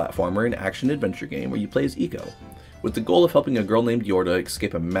puzzle platformer and action-adventure game where you play as Ico, with the goal of helping a girl named Yorda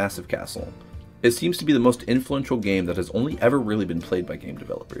escape a massive castle. It seems to be the most influential game that has only ever really been played by game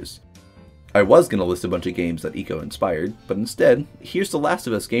developers. I was going to list a bunch of games that Ico inspired, but instead, here's The Last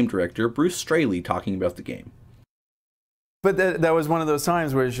of Us game director Bruce Straley talking about the game. But that was one of those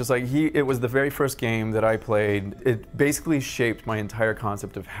times where it's just like, it was the very first game that I played. It basically shaped my entire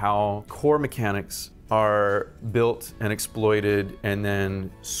concept of how core mechanics are built and exploited and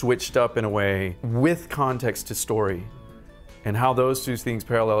then switched up in a way with context to story, and how those two things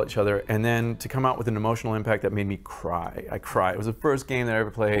parallel each other, and then to come out with an emotional impact that made me cry. I cried. It was the first game that I ever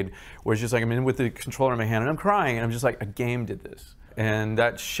played where it's just like I'm in with the controller in my hand and I'm crying, and I'm just like, a game did this. And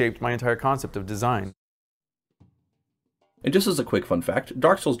that shaped my entire concept of design. And just as a quick fun fact,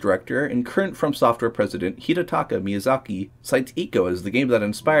 Dark Souls director and current From Software president Hidetaka Miyazaki cites Ico as the game that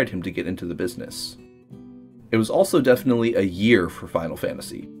inspired him to get into the business. It was also definitely a year for Final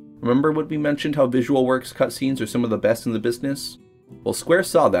Fantasy. Remember when we mentioned how visual works cutscenes are some of the best in the business? Well, Square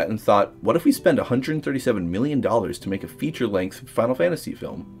saw that and thought, what if we spend $137 million to make a feature-length Final Fantasy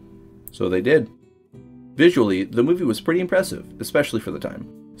film? So they did. Visually, the movie was pretty impressive, especially for the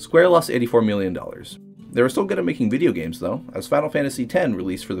time. Square lost $84 million. They were still good at making video games though, as Final Fantasy X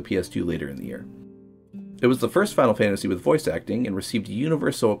released for the PS2 later in the year. It was the first Final Fantasy with voice acting and received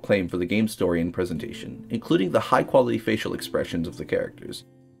universal acclaim for the game's story and presentation, including the high-quality facial expressions of the characters,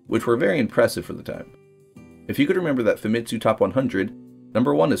 which were very impressive for the time. If you could remember that Famitsu Top 100,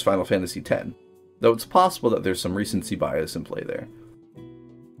 number 1 is Final Fantasy X, though it's possible that there's some recency bias in play there.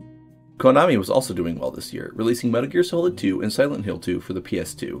 Konami was also doing well this year, releasing Metal Gear Solid 2 and Silent Hill 2 for the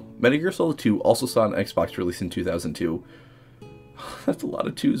PS2. Metal Gear Solid 2 also saw an Xbox release in 2002. That's a lot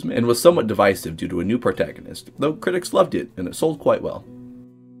of 2s, man. And was somewhat divisive due to a new protagonist, though critics loved it, and it sold quite well.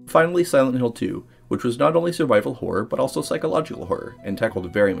 Finally, Silent Hill 2, which was not only survival horror, but also psychological horror, and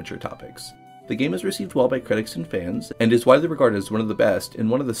tackled very mature topics. The game is received well by critics and fans, and is widely regarded as one of the best and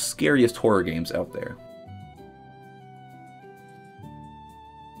one of the scariest horror games out there.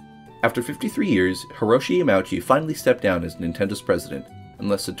 After 53 years, Hiroshi Yamauchi finally stepped down as Nintendo's president and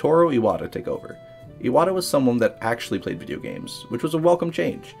let Satoru Iwata take over. Iwata was someone that actually played video games, which was a welcome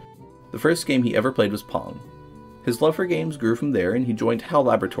change. The first game he ever played was Pong. His love for games grew from there, and he joined HAL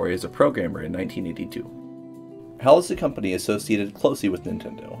Laboratory as a programmer in 1982. HAL is a company associated closely with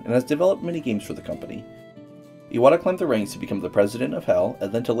Nintendo, and has developed many games for the company. Iwata climbed the ranks to become the president of HAL,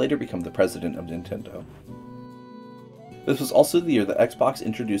 and then to later become the president of Nintendo. This was also the year that Xbox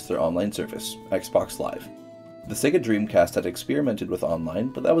introduced their online service, Xbox Live. The Sega Dreamcast had experimented with online,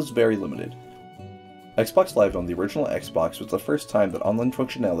 but that was very limited. Xbox Live on the original Xbox was the first time that online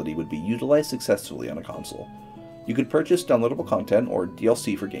functionality would be utilized successfully on a console. You could purchase downloadable content or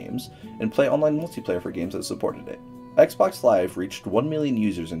DLC for games, and play online multiplayer for games that supported it. Xbox Live reached 1 million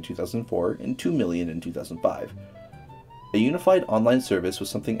users in 2004 and 2 million in 2005. A unified online service was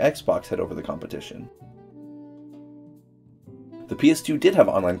something Xbox had over the competition. The PS2 did have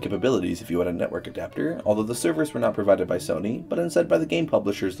online capabilities if you had a network adapter, although the servers were not provided by Sony, but instead by the game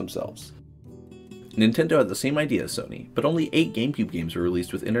publishers themselves. Nintendo had the same idea as Sony, but only 8 GameCube games were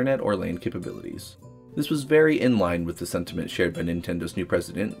released with internet or LAN capabilities. This was very in line with the sentiment shared by Nintendo's new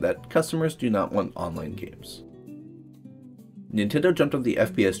president that customers do not want online games. Nintendo jumped on the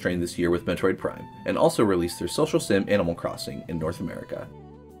FPS train this year with Metroid Prime, and also released their social sim Animal Crossing in North America.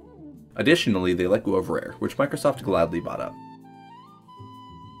 Additionally, they let go of Rare, which Microsoft gladly bought up.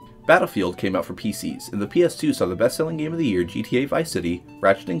 Battlefield came out for PCs, and the PS2 saw the best-selling game of the year GTA Vice City,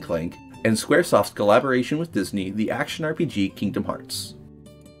 Ratchet & Clank, and Squaresoft's collaboration with Disney, the action RPG Kingdom Hearts.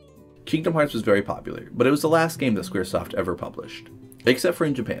 Kingdom Hearts was very popular, but it was the last game that Squaresoft ever published. Except for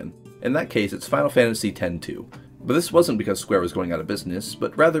in Japan. In that case, it's Final Fantasy X-2. But this wasn't because Square was going out of business,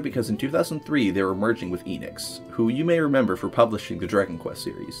 but rather because in 2003 they were merging with Enix, who you may remember for publishing the Dragon Quest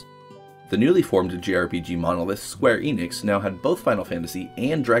series. The newly formed JRPG monolith Square Enix now had both Final Fantasy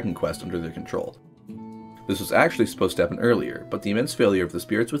and Dragon Quest under their control. This was actually supposed to happen earlier, but the immense failure of the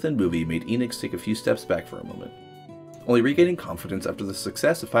Spirits Within movie made Enix take a few steps back for a moment, only regaining confidence after the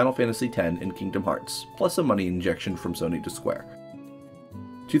success of Final Fantasy X and Kingdom Hearts, plus a money injection from Sony to Square.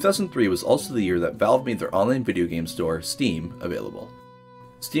 2003 was also the year that Valve made their online video game store, Steam, available.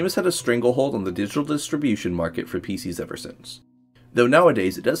 Steam has had a stranglehold on the digital distribution market for PCs ever since, though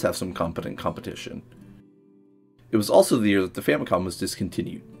nowadays it does have some competent competition. It was also the year that the Famicom was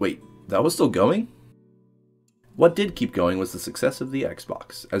discontinued. Wait, that was still going? What did keep going was the success of the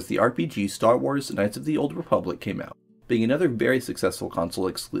Xbox, as the RPG Star Wars Knights of the Old Republic came out, being another very successful console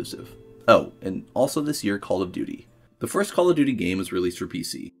exclusive. Oh, and also this year Call of Duty. The first Call of Duty game was released for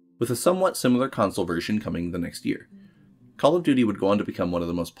PC, with a somewhat similar console version coming the next year. Call of Duty would go on to become one of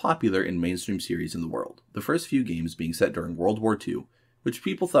the most popular and mainstream series in the world, the first few games being set during World War II, which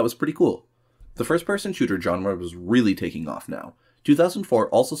people thought was pretty cool. The first-person shooter genre was really taking off now. 2004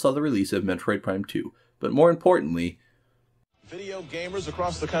 also saw the release of Metroid Prime 2, but more importantly, video gamers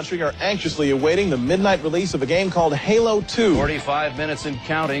across the country are anxiously awaiting the midnight release of a game called Halo 2. 45 minutes and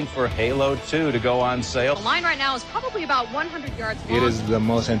counting for Halo 2 to go on sale. The line right now is probably about 100 yards long. It is the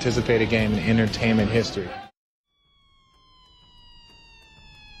most anticipated game in entertainment history.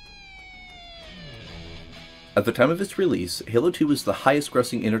 At the time of its release, Halo 2 was the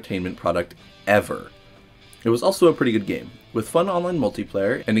highest-grossing entertainment product ever. It was also a pretty good game, with fun online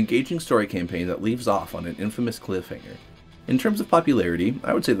multiplayer and engaging story campaign that leaves off on an infamous cliffhanger. In terms of popularity,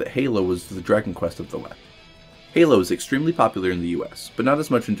 I would say that Halo was the Dragon Quest of the West. Halo is extremely popular in the US, but not as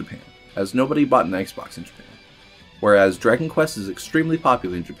much in Japan, as nobody bought an Xbox in Japan. Whereas Dragon Quest is extremely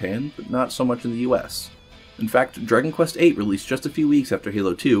popular in Japan, but not so much in the US. In fact, Dragon Quest VIII released just a few weeks after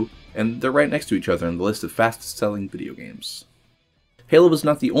Halo 2, and they're right next to each other on the list of fastest-selling video games. Halo was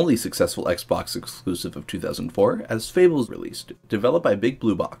not the only successful Xbox exclusive of 2004, as Fable was released, developed by Big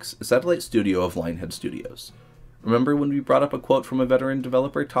Blue Box, a satellite studio of Lionhead Studios. Remember when we brought up a quote from a veteran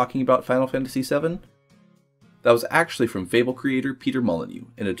developer talking about Final Fantasy VII? That was actually from Fable creator Peter Molyneux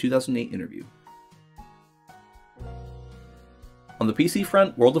in a 2008 interview. On the PC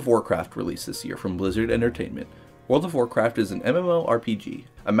front, World of Warcraft released this year from Blizzard Entertainment. World of Warcraft is an MMORPG,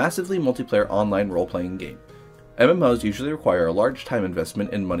 a massively multiplayer online role-playing game. MMOs usually require a large time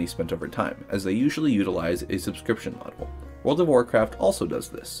investment and money spent over time, as they usually utilize a subscription model. World of Warcraft also does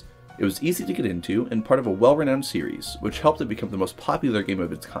this. It was easy to get into and part of a well-renowned series, which helped it become the most popular game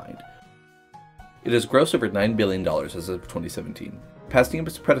of its kind. It has grossed over $9 billion as of 2017, passing up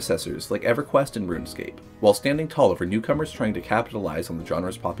its predecessors like EverQuest and RuneScape, while standing tall over newcomers trying to capitalize on the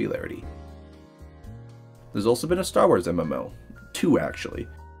genre's popularity. There's also been a Star Wars MMO, 2 actually,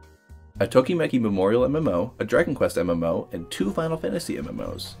 a Tokimeki Memorial MMO, a Dragon Quest MMO, and 2 Final Fantasy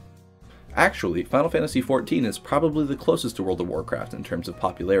MMOs. Actually, Final Fantasy XIV is probably the closest to World of Warcraft in terms of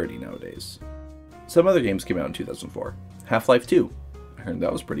popularity nowadays. Some other games came out in 2004. Half-Life 2, I heard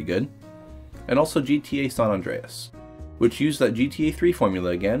that was pretty good. And also GTA San Andreas, which used that GTA 3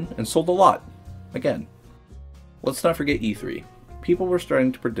 formula again and sold a lot, again. Let's not forget E3. People were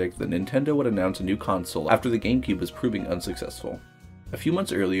starting to predict that Nintendo would announce a new console after the GameCube was proving unsuccessful. A few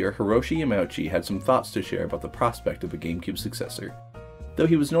months earlier, Hiroshi Yamauchi had some thoughts to share about the prospect of a GameCube successor. Though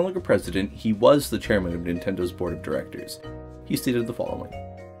he was no longer president, he was the chairman of Nintendo's board of directors. He stated the following: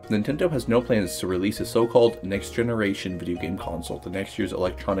 Nintendo has no plans to release a so-called next-generation video game console at the next year's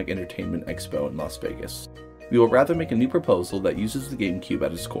Electronic Entertainment Expo in Las Vegas. We will rather make a new proposal that uses the GameCube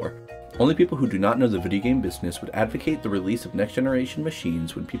at its core. Only people who do not know the video game business would advocate the release of next-generation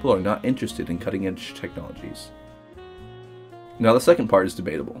machines when people are not interested in cutting-edge technologies. Now the second part is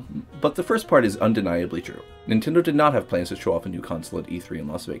debatable, but the first part is undeniably true. Nintendo did not have plans to show off a new console at E3 in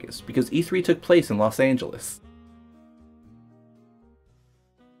Las Vegas, because E3 took place in Los Angeles.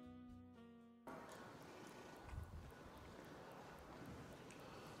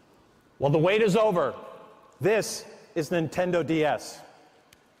 Well, the wait is over. This is Nintendo DS.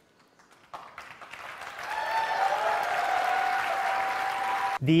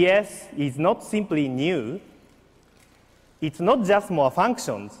 DS is not simply new. It's not just more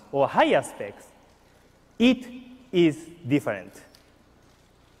functions or higher specs. It is different.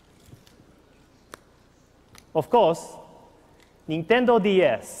 Of course, Nintendo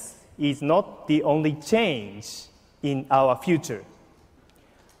DS is not the only change in our future.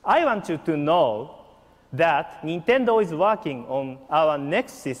 I want you to know that Nintendo is working on our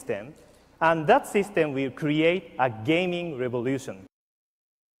next system, and that system will create a gaming revolution.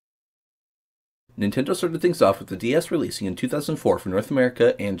 Nintendo started things off with the DS releasing in 2004 for North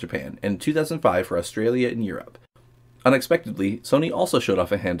America and Japan, and 2005 for Australia and Europe. Unexpectedly, Sony also showed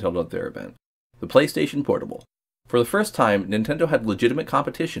off a handheld at their event, the PlayStation Portable. For the first time, Nintendo had legitimate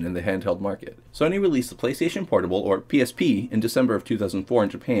competition in the handheld market. Sony released the PlayStation Portable, or PSP, in December of 2004 in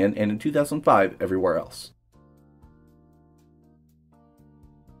Japan, and in 2005 everywhere else.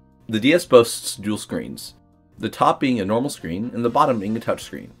 The DS boasts dual screens, the top being a normal screen and the bottom being a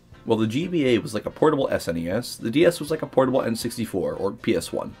touchscreen. While the GBA was like a portable SNES, the DS was like a portable N64 or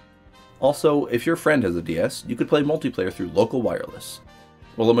PS1. Also, if your friend has a DS, you could play multiplayer through local wireless.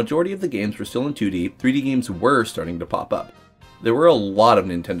 While a majority of the games were still in 2D, 3D games were starting to pop up. There were a lot of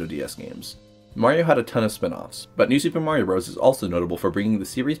Nintendo DS games. Mario had a ton of spin-offs, but New Super Mario Bros. Is also notable for bringing the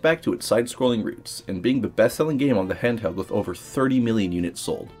series back to its side-scrolling roots, and being the best-selling game on the handheld with over 30 million units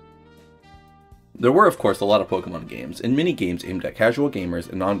sold. There were of course a lot of Pokemon games, and mini-games aimed at casual gamers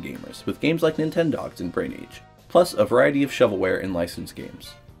and non-gamers, with games like Nintendogs and Brain Age. plus a variety of shovelware and licensed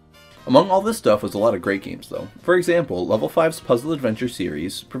games. Among all this stuff was a lot of great games though. For example, Level 5's puzzle adventure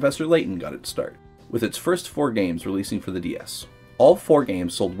series, Professor Layton, got its start, with its first 4 games releasing for the DS. All 4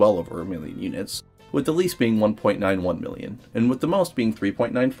 games sold well over 1 million units, with the least being 1.91 million, and with the most being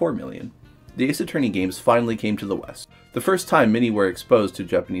 3.94 million. The Ace Attorney games finally came to the West, the first time many were exposed to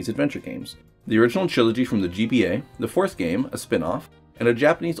Japanese adventure games. The original trilogy from the GBA, the 4th game, a spin-off, and a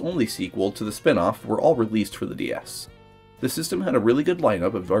Japanese-only sequel to the spin-off were all released for the DS. The system had a really good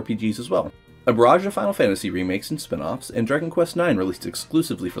lineup of RPGs as well. A barrage of Final Fantasy remakes and spin-offs, and Dragon Quest IX released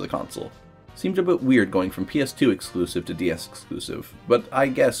exclusively for the console. Seemed a bit weird going from PS2 exclusive to DS exclusive, but I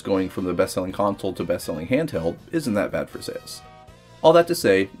guess going from the best-selling console to best-selling handheld isn't that bad for sales. All that to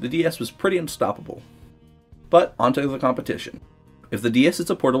say, the DS was pretty unstoppable. But onto the competition. If the DS is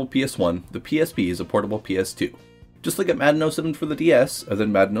a portable PS1, the PSP is a portable PS2. Just like at Madden 07 for the DS, and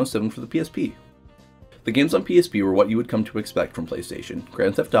then Madden 07 for the PSP. The games on PSP were what you would come to expect from PlayStation: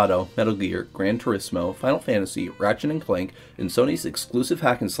 Grand Theft Auto, Metal Gear, Gran Turismo, Final Fantasy, Ratchet & Clank, and Sony's exclusive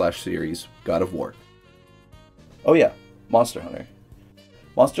hack-and-slash series, God of War. Oh yeah, Monster Hunter.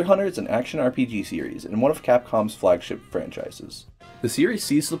 Monster Hunter is an action RPG series and one of Capcom's flagship franchises. The series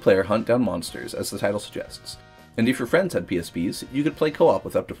sees the player hunt down monsters, as the title suggests, and if your friends had PSPs, you could play co-op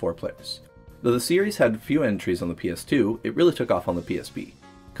with up to 4 players. Though the series had few entries on the PS2, it really took off on the PSP.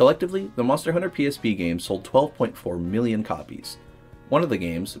 Collectively, the Monster Hunter PSP games sold 12.4 million copies. One of the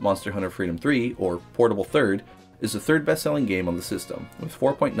games, Monster Hunter Freedom 3, or Portable Third, is the 3rd best-selling game on the system, with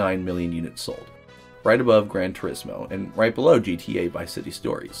 4.9 million units sold, right above Gran Turismo, and right below GTA Vice City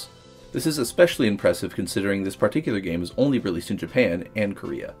Stories. This is especially impressive considering this particular game is only released in Japan and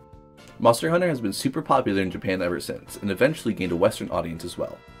Korea. Monster Hunter has been super popular in Japan ever since, and eventually gained a Western audience as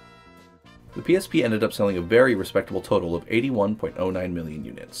well. The PSP ended up selling a very respectable total of 81.09 million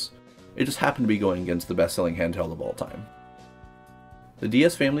units. It just happened to be going against the best-selling handheld of all time. The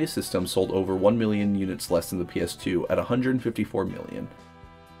DS family of systems sold over 1 million units less than the PS2 at 154 million.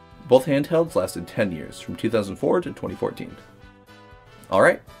 Both handhelds lasted 10 years, from 2004 to 2014.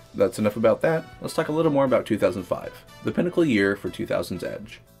 Alright, that's enough about that. Let's talk a little more about 2005, the pinnacle year for 2000's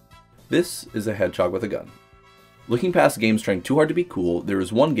Edge. This is a hedgehog with a gun. Looking past games trying too hard to be cool, there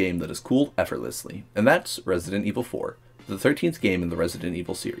is one game that is cool effortlessly, and that's Resident Evil 4, the 13th game in the Resident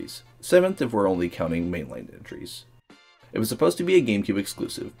Evil series, 7th if we're only counting mainline entries. It was supposed to be a GameCube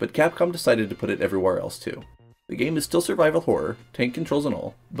exclusive, but Capcom decided to put it everywhere else too. The game is still survival horror, tank controls and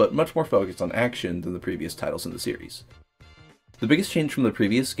all, but much more focused on action than the previous titles in the series. The biggest change from the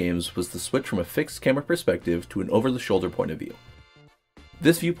previous games was the switch from a fixed camera perspective to an over-the-shoulder point of view.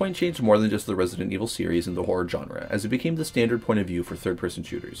 This viewpoint changed more than just the Resident Evil series and the horror genre, as it became the standard point of view for third-person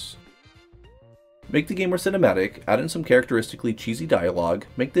shooters. Make the game more cinematic, add in some characteristically cheesy dialogue,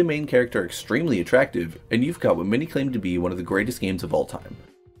 make the main character extremely attractive, and you've got what many claim to be one of the greatest games of all time.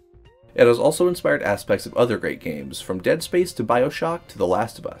 It has also inspired aspects of other great games, from Dead Space to BioShock to The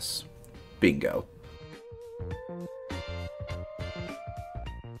Last of Us. Bingo.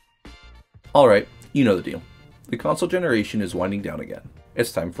 Alright, you know the deal. The console generation is winding down again.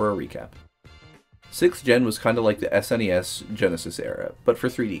 It's time for a recap. 6th gen was kinda like the SNES Genesis era, but for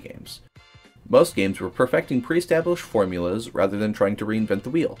 3D games. Most games were perfecting pre-established formulas rather than trying to reinvent the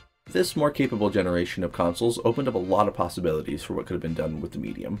wheel. This more capable generation of consoles opened up a lot of possibilities for what could have been done with the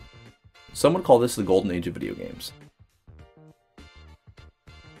medium. Some would call this the golden age of video games.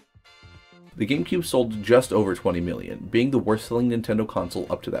 The GameCube sold just over 20 million, being the worst-selling Nintendo console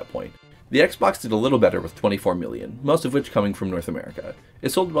up to that point. The Xbox did a little better with 24 million, most of which coming from North America.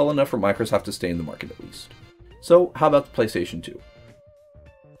 It sold well enough for Microsoft to stay in the market at least. So how about the PlayStation 2?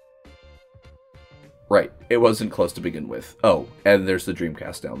 Right, it wasn't close to begin with. Oh, and there's the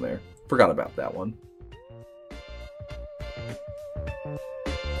Dreamcast down there. Forgot about that one.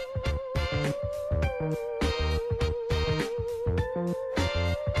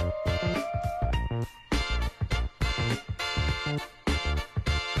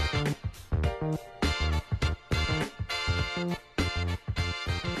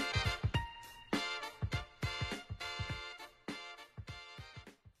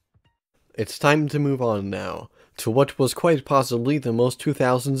 It's time to move on now, to what was quite possibly the most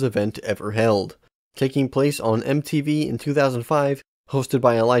 2000s event ever held. Taking place on MTV in 2005, hosted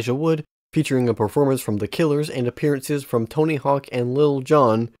by Elijah Wood, featuring a performance from The Killers and appearances from Tony Hawk and Lil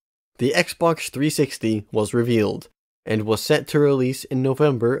Jon, the Xbox 360 was revealed, and was set to release in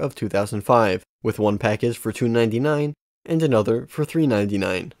November of 2005, with one package for $299 and another for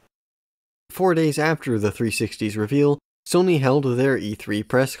 $399. 4 days after the 360's reveal, Sony held their E3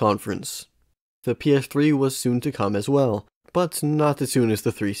 press conference. The PS3 was soon to come as well, but not as soon as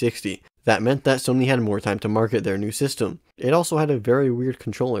the 360. That meant that Sony had more time to market their new system. It also had a very weird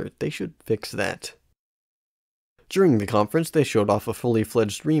controller. They should fix that. During the conference, they showed off a fully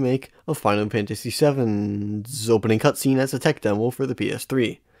fledged remake of Final Fantasy VII's opening cutscene as a tech demo for the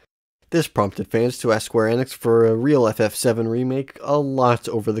PS3. This prompted fans to ask Square Enix for a real FF7 remake a lot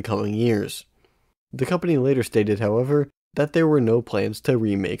over the coming years. The company later stated, however, that there were no plans to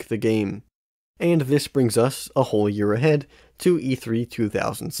remake the game. And this brings us a whole year ahead to E3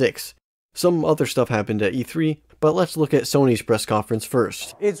 2006. Some other stuff happened at E3, but let's look at Sony's press conference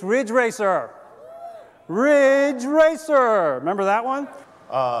first. It's Ridge Racer! Ridge Racer! Remember that one?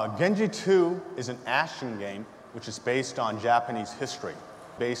 Genji 2 is an action game which is based on Japanese history,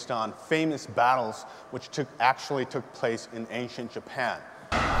 based on famous battles which actually took place in ancient Japan.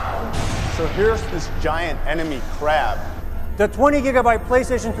 So here's this giant enemy crab. The 20 gigabyte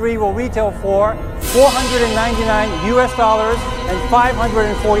PlayStation 3 will retail for $499 US and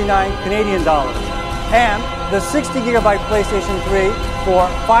 549 Canadian dollars. And the 60 gigabyte PlayStation 3 for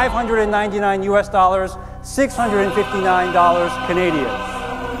 $599 US, $659 Canadian.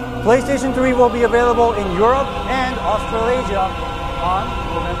 PlayStation 3 will be available in Europe and Australasia on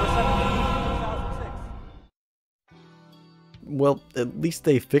November 17, 2006. Well, at least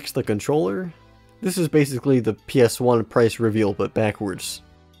they fixed the controller? This is basically the PS1 price reveal but backwards.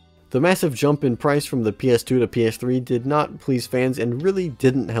 The massive jump in price from the PS2 to PS3 did not please fans and really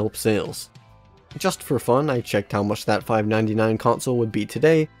didn't help sales. Just for fun, I checked how much that $599 console would be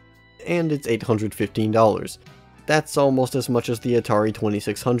today, and it's $815. That's almost as much as the Atari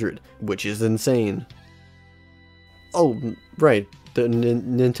 2600, which is insane. Oh, right, the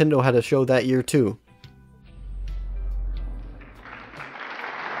Nintendo had a show that year too.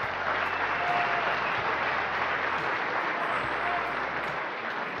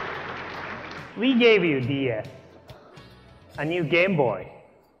 We gave you DS, a new Game Boy,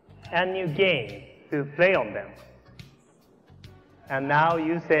 and new game to play on them. And now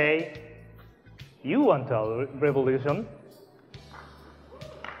you say, you want a revolution?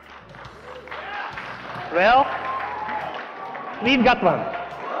 Well, we've got one.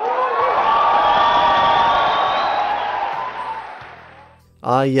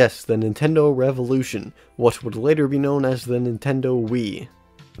 Ah yes, the Nintendo Revolution, what would later be known as the Nintendo Wii.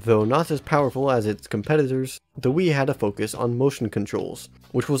 Though not as powerful as its competitors, the Wii had a focus on motion controls,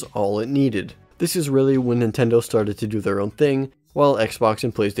 which was all it needed. This is really when Nintendo started to do their own thing, while Xbox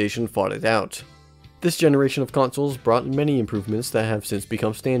and PlayStation fought it out. This generation of consoles brought many improvements that have since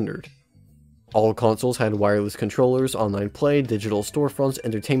become standard. All consoles had wireless controllers, online play, digital storefronts,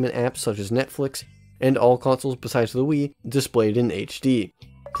 entertainment apps such as Netflix, and all consoles besides the Wii displayed in HD.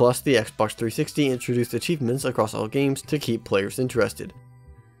 Plus, the Xbox 360 introduced achievements across all games to keep players interested.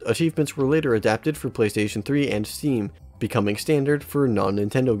 Achievements were later adapted for PlayStation 3 and Steam, becoming standard for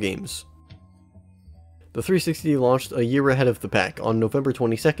non-Nintendo games. The 360 launched a year ahead of the pack on November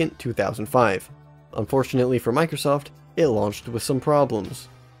 22, 2005. Unfortunately for Microsoft, it launched with some problems.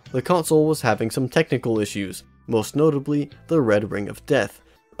 The console was having some technical issues, most notably the Red Ring of Death,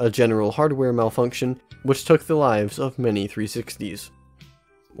 a general hardware malfunction which took the lives of many 360s.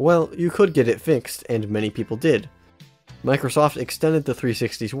 Well, you could get it fixed, and many people did. Microsoft extended the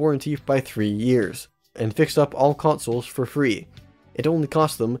 360's warranty by 3 years, and fixed up all consoles for free. It only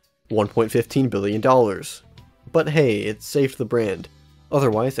cost them $1.15 billion. But hey, it saved the brand.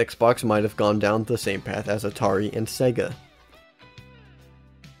 Otherwise, Xbox might have gone down the same path as Atari and Sega.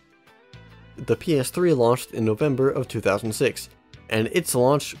 The PS3 launched in November of 2006, and its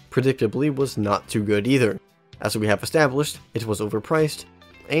launch, predictably, was not too good either. As we have established, it was overpriced,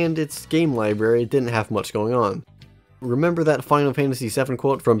 and its game library didn't have much going on. Remember that Final Fantasy VII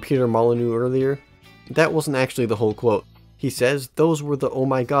quote from Peter Molyneux earlier? That wasn't actually the whole quote. He says those were the oh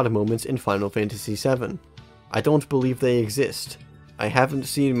my god moments in Final Fantasy VII. I don't believe they exist. I haven't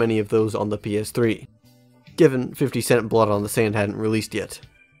seen many of those on the PS3. Given 50 Cent Blood on the Sand hadn't released yet.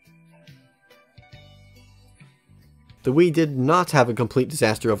 The Wii did not have a complete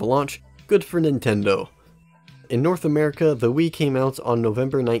disaster of a launch, good for Nintendo. In North America, the Wii came out on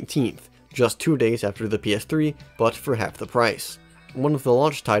November 19th, just 2 days after the PS3, but for half the price. One of the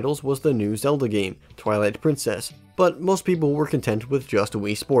launch titles was the new Zelda game, Twilight Princess, but most people were content with just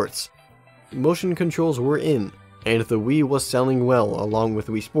Wii Sports. Motion controls were in, and the Wii was selling well along with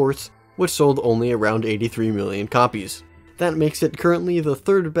Wii Sports, which sold only around 83 million copies. That makes it currently the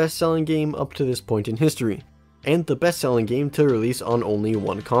third best-selling game up to this point in history, and the best-selling game to release on only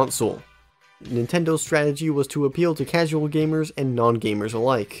one console. Nintendo's strategy was to appeal to casual gamers and non-gamers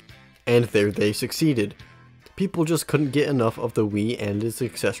alike. And there they succeeded. People just couldn't get enough of the Wii and its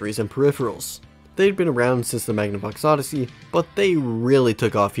accessories and peripherals. They'd been around since the Magnavox Odyssey, but they really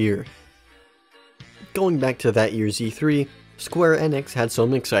took off here. Going back to that year's E3, Square Enix had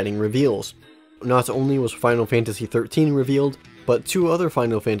some exciting reveals. Not only was Final Fantasy XIII revealed, but 2 other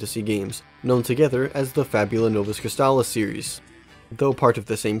Final Fantasy games, known together as the Fabula Novus Crystallis series. Though part of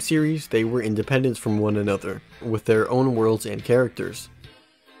the same series, they were independent from one another, with their own worlds and characters.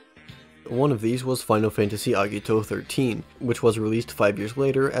 One of these was Final Fantasy Agito 13, which was released 5 years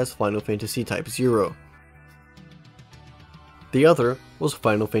later as Final Fantasy Type 0. The other was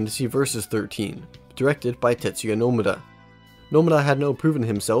Final Fantasy Versus 13, directed by Tetsuya Nomura. Nomura had now proven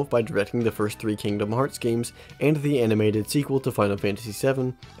himself by directing the first 3 Kingdom Hearts games and the animated sequel to Final Fantasy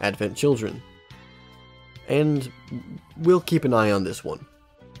VII, Advent Children. And we'll keep an eye on this one.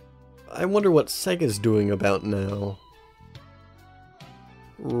 I wonder what Sega's doing about now.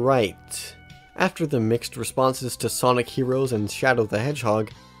 Right. After the mixed responses to Sonic Heroes and Shadow the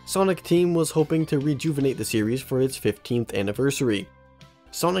Hedgehog, Sonic Team was hoping to rejuvenate the series for its 15th anniversary.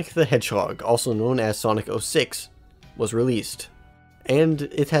 Sonic the Hedgehog, also known as Sonic 06, was released, and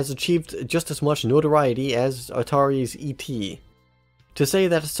it has achieved just as much notoriety as Atari's E.T. To say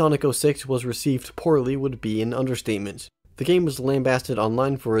that Sonic 06 was received poorly would be an understatement. The game was lambasted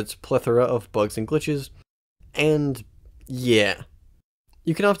online for its plethora of bugs and glitches, and yeah.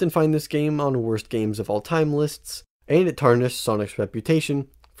 You can often find this game on worst games of all time lists, and it tarnished Sonic's reputation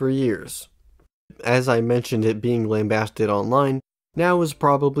for years. As I mentioned it being lambasted online, now is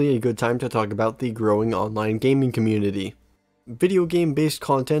probably a good time to talk about the growing online gaming community. Video game-based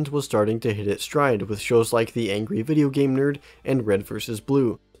content was starting to hit its stride with shows like The Angry Video Game Nerd and Red vs.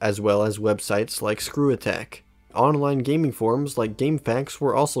 Blue, as well as websites like Screw Attack. Online gaming forums like GameFAQs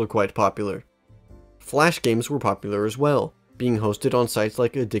were also quite popular. Flash games were popular as well, being hosted on sites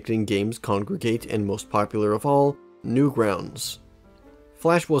like Addicting Games Congregate and most popular of all, Newgrounds.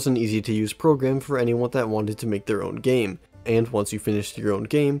 Flash was an easy-to-use program for anyone that wanted to make their own game, and once you finished your own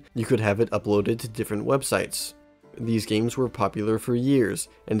game, you could have it uploaded to different websites. These games were popular for years,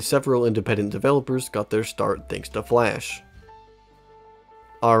 and several independent developers got their start thanks to Flash.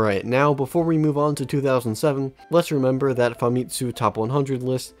 Alright, now before we move on to 2007, let's remember that Famitsu Top 100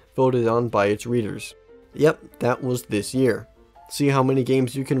 list voted on by its readers. Yep, that was this year. See how many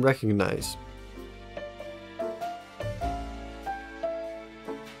games you can recognize.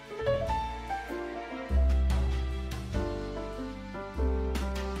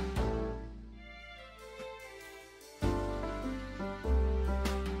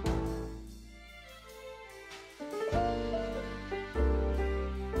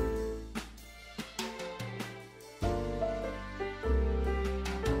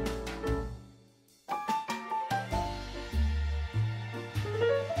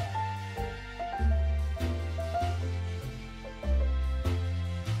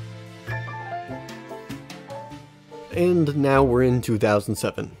 And now we're in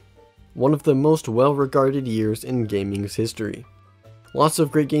 2007, one of the most well-regarded years in gaming's history. Lots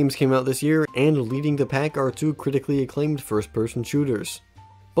of great games came out this year, and leading the pack are 2 critically acclaimed first-person shooters.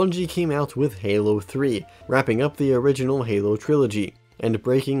 Bungie came out with Halo 3, wrapping up the original Halo trilogy, and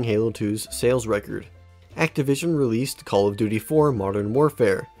breaking Halo 2's sales record. Activision released Call of Duty 4 Modern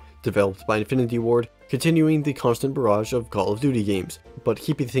Warfare, developed by Infinity Ward, continuing the constant barrage of Call of Duty games, but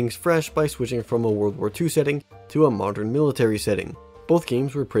keeping things fresh by switching from a World War II setting to a modern military setting. Both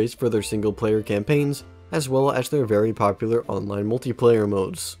games were praised for their single-player campaigns, as well as their very popular online multiplayer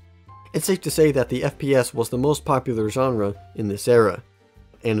modes. It's safe to say that the FPS was the most popular genre in this era,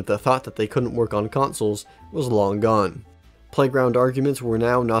 and the thought that they couldn't work on consoles was long gone. Playground arguments were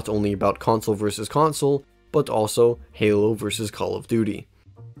now not only about console versus console, but also Halo versus Call of Duty.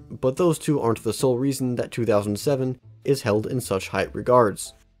 But those two aren't the sole reason that 2007 is held in such high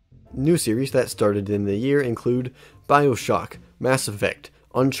regards. New series that started in the year include BioShock, Mass Effect,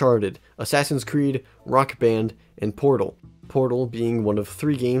 Uncharted, Assassin's Creed, Rock Band, and Portal. Portal being one of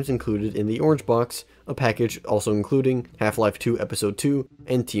 3 games included in the Orange Box, a package also including Half-Life 2 Episode 2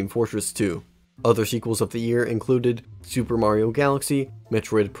 and Team Fortress 2. Other sequels of the year included Super Mario Galaxy,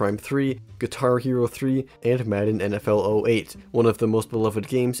 Metroid Prime 3, Guitar Hero 3, and Madden NFL 08, one of the most beloved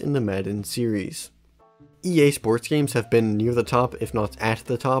games in the Madden series. EA sports games have been near the top, if not at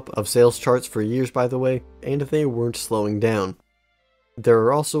the top, of sales charts for years, by the way, and they weren't slowing down. There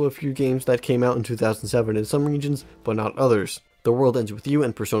are also a few games that came out in 2007 in some regions, but not others. The World Ends With You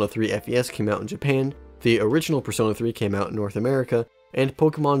and Persona 3 FES came out in Japan, the original Persona 3 came out in North America, and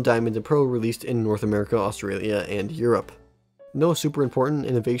Pokemon Diamond and Pearl released in North America, Australia, and Europe. No super important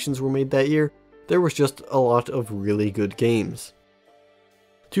innovations were made that year, there was just a lot of really good games.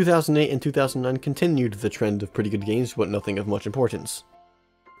 2008 and 2009 continued the trend of pretty good games, but nothing of much importance.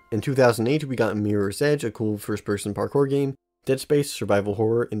 In 2008, we got Mirror's Edge, a cool first-person parkour game, Dead Space Survival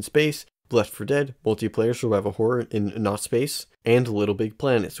Horror in Space, Left 4 Dead, multiplayer survival horror in Not Space, and Little Big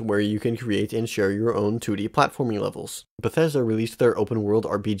Planet, where you can create and share your own 2D platforming levels. Bethesda released their open-world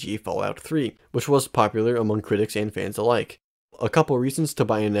RPG Fallout 3, which was popular among critics and fans alike. A couple reasons to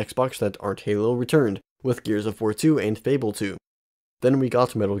buy an Xbox that aren't Halo returned, with Gears of War 2 and Fable 2. Then we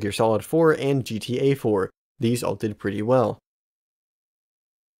got Metal Gear Solid 4 and GTA 4. These all did pretty well.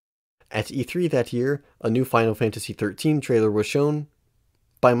 At E3 that year, a new Final Fantasy XIII trailer was shown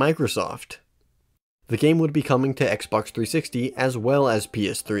by Microsoft. The game would be coming to Xbox 360 as well as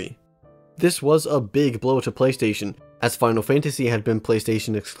PS3. This was a big blow to PlayStation, as Final Fantasy had been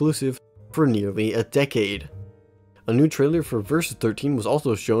PlayStation exclusive for nearly a decade. A new trailer for Versus 13 was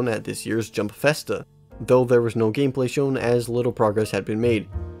also shown at this year's Jump Festa, though there was no gameplay shown as little progress had been made.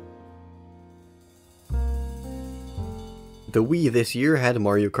 The Wii this year had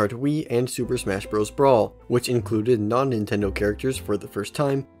Mario Kart Wii and Super Smash Bros. Brawl, which included non-Nintendo characters for the first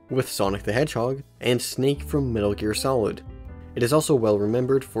time, with Sonic the Hedgehog and Snake from Metal Gear Solid. It is also well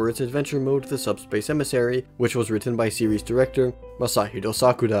remembered for its adventure mode, The Subspace Emissary, which was written by series director Masahiro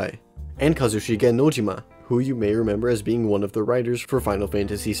Sakurai, and Kazushige Nojima, who you may remember as being one of the writers for Final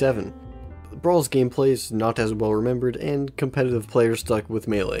Fantasy VII. Brawl's gameplay is not as well remembered, and competitive players stuck with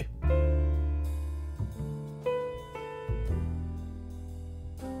Melee.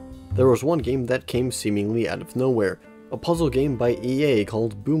 There was one game that came seemingly out of nowhere, a puzzle game by EA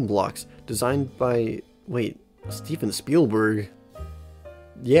called Boom Blocks, designed by, Steven Spielberg?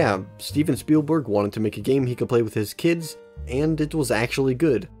 Yeah, Steven Spielberg wanted to make a game he could play with his kids, and it was actually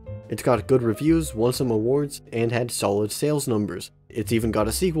good. It got good reviews, won some awards, and had solid sales numbers. It's even got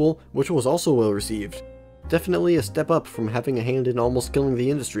a sequel, which was also well received. Definitely a step up from having a hand in almost killing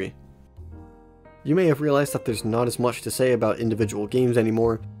the industry. You may have realized that there's not as much to say about individual games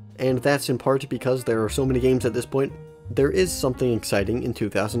anymore, and that's in part because there are so many games at this point. There is something exciting in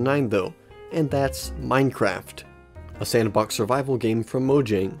 2009 though, and that's Minecraft, a sandbox survival game from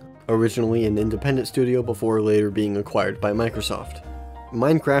Mojang, originally an independent studio before later being acquired by Microsoft.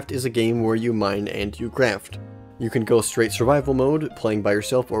 Minecraft is a game where you mine and you craft. You can go straight survival mode, playing by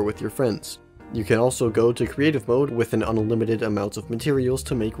yourself or with your friends. You can also go to creative mode with an unlimited amount of materials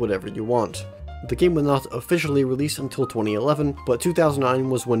to make whatever you want. The game was not officially released until 2011, but 2009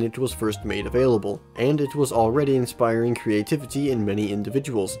 was when it was first made available, and it was already inspiring creativity in many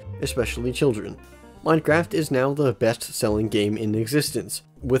individuals, especially children. Minecraft is now the best-selling game in existence,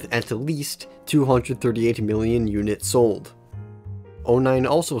 with at least 238 million units sold. 09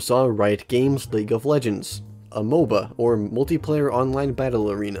 also saw Riot Games' League of Legends, a MOBA, or Multiplayer Online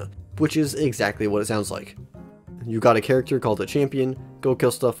Battle Arena, which is exactly what it sounds like. You got a character called a champion, go kill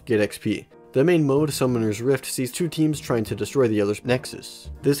stuff, get XP. The main mode, Summoner's Rift, sees two teams trying to destroy the other's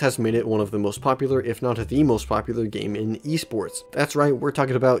nexus. This has made it one of the most popular, if not the most popular game in esports. That's right, we're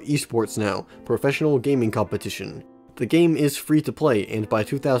talking about esports now, professional gaming competition. The game is free to play, and by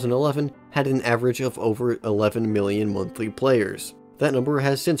 2011 had an average of over 11 million monthly players. That number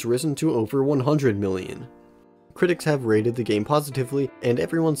has since risen to over 100 million. Critics have rated the game positively, and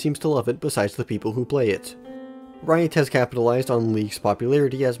everyone seems to love it besides the people who play it. Riot has capitalized on League's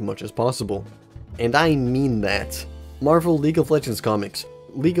popularity as much as possible. And I mean that. Marvel League of Legends comics,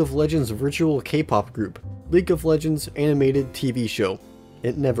 League of Legends virtual K-pop group, League of Legends animated TV show.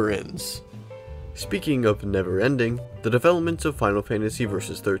 It never ends. Speaking of never ending, the development of Final Fantasy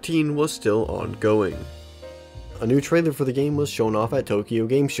Versus 13 was still ongoing. A new trailer for the game was shown off at Tokyo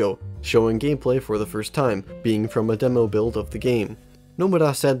Game Show, showing gameplay for the first time, being from a demo build of the game.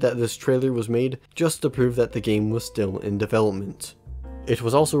 Nomura said that this trailer was made just to prove that the game was still in development. It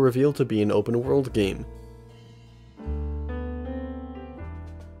was also revealed to be an open world game.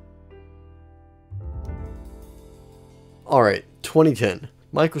 Alright, 2010.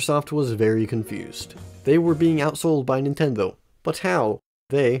 Microsoft was very confused. They were being outsold by Nintendo. But how?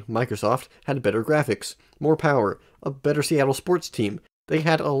 They, Microsoft, had better graphics, more power, a better Seattle sports team. They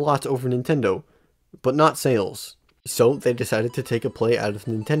had a lot over Nintendo, but not sales. So they decided to take a play out of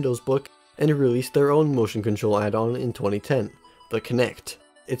Nintendo's book and released their own motion control add-on in 2010, the Kinect.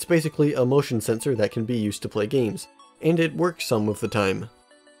 It's basically a motion sensor that can be used to play games, and it works some of the time.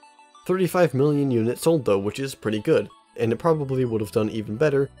 35 million units sold though, which is pretty good, and it probably would have done even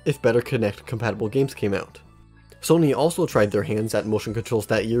better if better Kinect compatible games came out. Sony also tried their hands at motion controls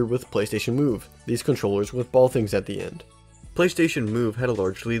that year with PlayStation Move, these controllers with ball things at the end. PlayStation Move had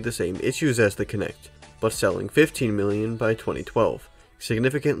largely the same issues as the Kinect, but selling 15 million by 2012,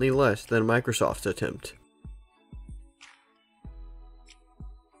 significantly less than Microsoft's attempt.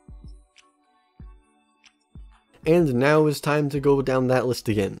 And now is time to go down that list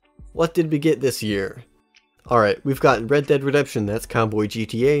again. What did we get this year? Alright, we've got Red Dead Redemption, that's Cowboy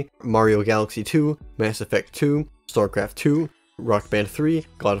GTA, Mario Galaxy 2, Mass Effect 2, StarCraft 2, Rock Band 3,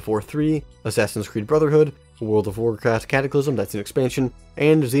 God of War 3, Assassin's Creed Brotherhood, World of Warcraft Cataclysm, that's an expansion,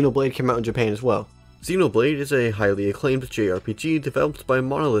 and Xenoblade came out in Japan as well. Xenoblade is a highly acclaimed JRPG developed by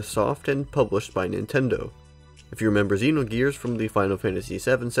Monolith Soft and published by Nintendo. If you remember Xenogears from the Final Fantasy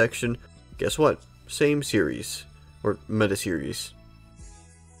VII section, guess what? Same series. Or meta-series.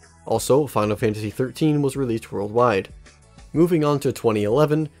 Also, Final Fantasy XIII was released worldwide. Moving on to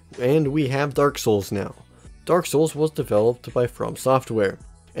 2011, and we have Dark Souls now. Dark Souls was developed by From Software,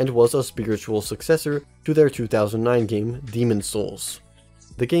 and was a spiritual successor to their 2009 game, Demon's Souls.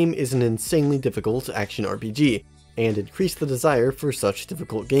 The game is an insanely difficult action RPG, and increased the desire for such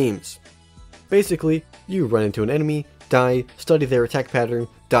difficult games. Basically, you run into an enemy, die, study their attack pattern,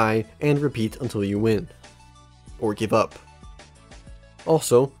 die, and repeat until you win. Or give up.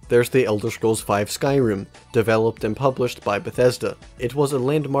 Also, there's the Elder Scrolls V Skyrim, developed and published by Bethesda. It was a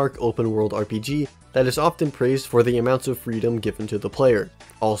landmark open-world RPG that is often praised for the amounts of freedom given to the player.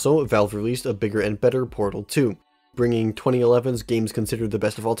 Also, Valve released a bigger and better Portal 2, bringing 2011's games considered the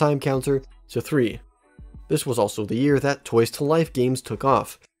best of all time counter to 3. This was also the year that Toys to Life games took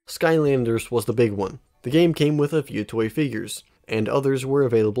off. Skylanders was the big one. The game came with a few toy figures, and others were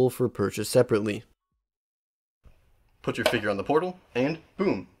available for purchase separately. Put your figure on the portal, and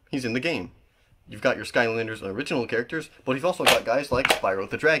boom, he's in the game. You've got your Skylanders original characters, but you've also got guys like Spyro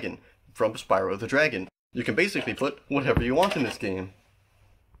the Dragon, from Spyro the Dragon. You can basically put whatever you want in this game.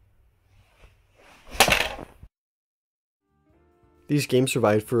 These games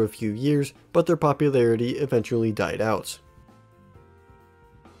survived for a few years, but their popularity eventually died out.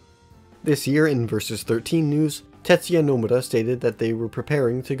 This year in Versus 13 news, Tetsuya Nomura stated that they were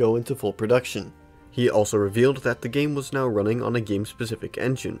preparing to go into full production. He also revealed that the game was now running on a game-specific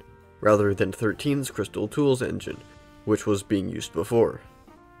engine, rather than 13's Crystal Tools engine, which was being used before.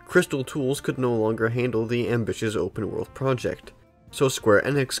 Crystal Tools could no longer handle the ambitious open-world project, so Square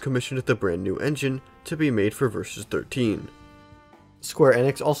Enix commissioned the brand new engine to be made for Versus 13. Square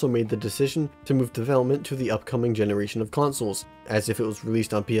Enix also made the decision to move development to the upcoming generation of consoles, as if it was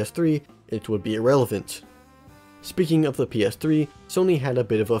released on PS3, it would be irrelevant. Speaking of the PS3, Sony had a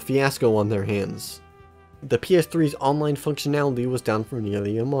bit of a fiasco on their hands. The PS3's online functionality was down for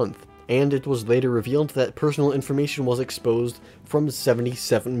nearly a month, and it was later revealed that personal information was exposed from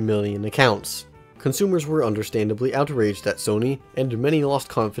 77 million accounts. Consumers were understandably outraged at Sony, and many lost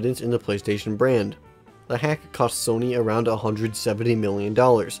confidence in the PlayStation brand. The hack cost Sony around $170 million,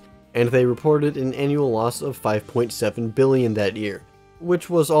 and they reported an annual loss of $5.7 billion that year,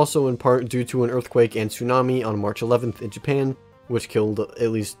 which was also in part due to an earthquake and tsunami on March 11th in Japan, which killed at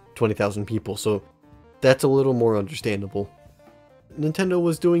least 20,000 people, so that's a little more understandable. Nintendo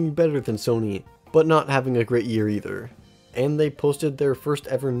was doing better than Sony, but not having a great year either, and they posted their first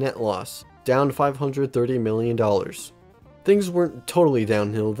ever net loss, down $530 million. Things weren't totally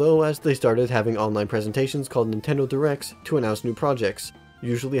downhill though, as they started having online presentations called Nintendo Directs to announce new projects,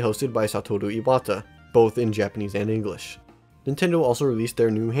 usually hosted by Satoru Iwata, both in Japanese and English. Nintendo also released their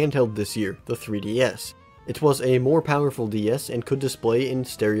new handheld this year, the 3DS. It was a more powerful DS and could display in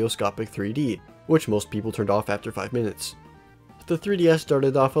stereoscopic 3D, which most people turned off after 5 minutes. The 3DS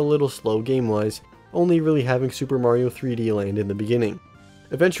started off a little slow game-wise, only really having Super Mario 3D Land in the beginning.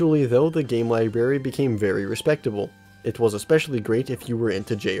 Eventually though, the game library became very respectable. It was especially great if you were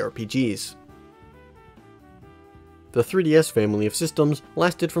into JRPGs. The 3DS family of systems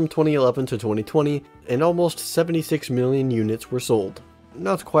lasted from 2011 to 2020, and almost 76 million units were sold.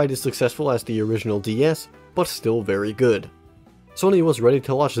 Not quite as successful as the original DS, but still very good. Sony was ready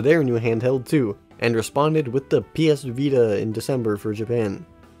to launch their new handheld too, and responded with the PS Vita in December for Japan.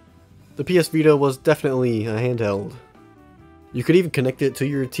 The PS Vita was definitely a handheld. You could even connect it to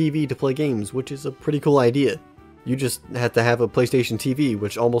your TV to play games, which is a pretty cool idea. You just had to have a PlayStation TV,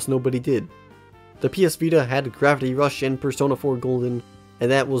 which almost nobody did. The PS Vita had Gravity Rush and Persona 4 Golden,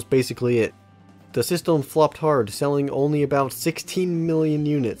 and that was basically it. The system flopped hard, selling only about 16 million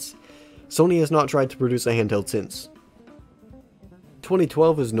units. Sony has not tried to produce a handheld since.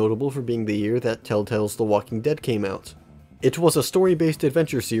 2012 is notable for being the year that Telltale's The Walking Dead came out. It was a story-based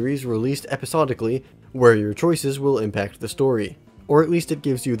adventure series released episodically, where your choices will impact the story, or at least it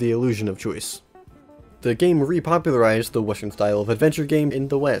gives you the illusion of choice. The game repopularized the Western style of adventure game in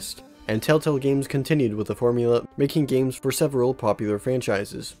the West, and Telltale Games continued with the formula, making games for several popular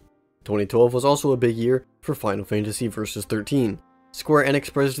franchises. 2012 was also a big year for Final Fantasy Versus 13. Square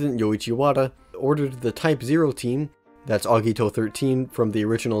Enix president Yoichi Wada ordered the Type 0 team, that's Agito 13 from the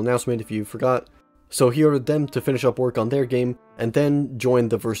original announcement if you forgot, so he ordered them to finish up work on their game, and then joined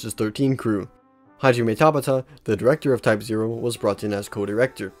the Versus 13 crew. Hajime Tabata, the director of Type 0, was brought in as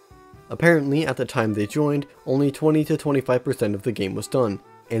co-director. Apparently, at the time they joined, only 20 to 25% of the game was done,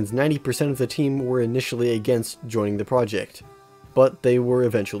 and 90% of the team were initially against joining the project, but they were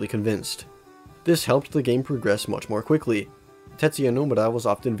eventually convinced. This helped the game progress much more quickly. Tetsuya Nomura was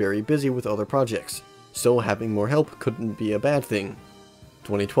often very busy with other projects, so having more help couldn't be a bad thing.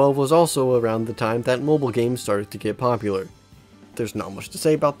 2012 was also around the time that mobile games started to get popular. There's not much to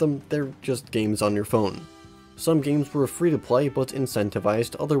say about them, they're just games on your phone. Some games were free to play but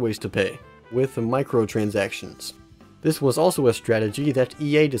incentivized other ways to pay, with microtransactions. This was also a strategy that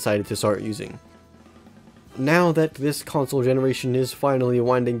EA decided to start using. Now that this console generation is finally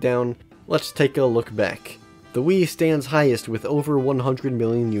winding down, let's take a look back. The Wii stands highest with over 100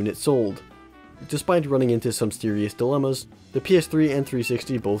 million units sold. Despite running into some serious dilemmas, the PS3 and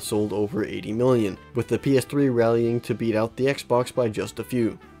 360 both sold over 80 million, with the PS3 rallying to beat out the Xbox by just a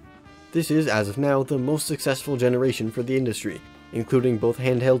few. This is, as of now, the most successful generation for the industry, including both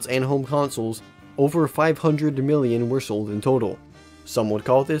handhelds and home consoles. Over 500 million were sold in total. Some would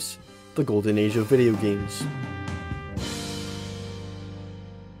call this the golden age of video games.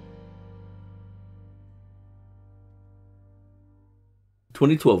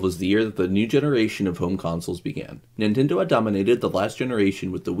 "2012 was the year that the new generation of home consoles began. Nintendo had dominated the last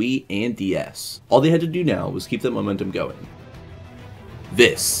generation with the Wii and DS. All they had to do now was keep that momentum going.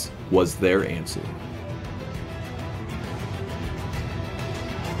 This was their answer.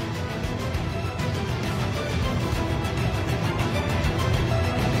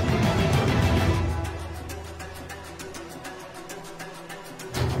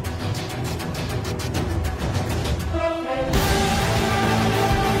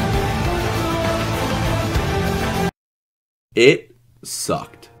 It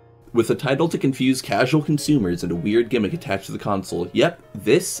sucked. With a title to confuse casual consumers and a weird gimmick attached to the console, yep,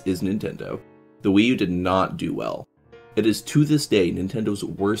 this is Nintendo. The Wii U did not do well. It is to this day Nintendo's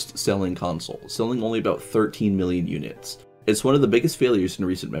worst selling console, selling only about 13 million units. It's one of the biggest failures in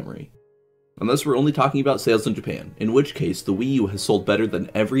recent memory. Unless we're only talking about sales in Japan, in which case the Wii U has sold better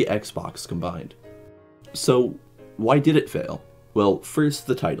than every Xbox combined. So, why did it fail? Well, first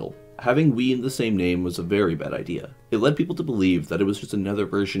the title. Having Wii in the same name was a very bad idea. It led people to believe that it was just another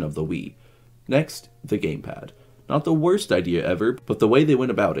version of the Wii. Next, the gamepad. Not the worst idea ever, but the way they went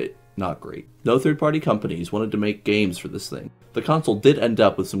about it, not great. No third-party companies wanted to make games for this thing. The console did end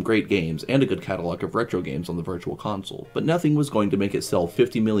up with some great games and a good catalog of retro games on the Virtual Console, but nothing was going to make it sell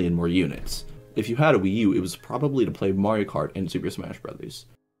 50 million more units. If you had a Wii U, it was probably to play Mario Kart and Super Smash Bros.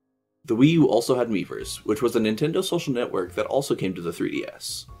 The Wii U also had Miiverse, which was a Nintendo social network that also came to the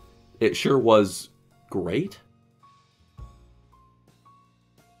 3DS. It sure was great.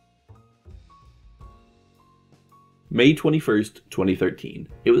 May 21st, 2013.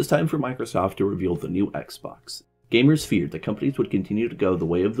 It was time for Microsoft to reveal the new Xbox. Gamers feared that companies would continue to go the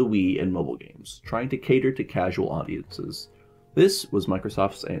way of the Wii and mobile games, trying to cater to casual audiences. This was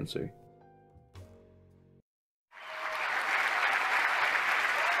Microsoft's answer.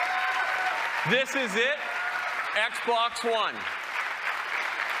 This is it, Xbox One.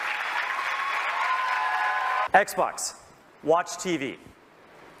 Xbox, watch TV.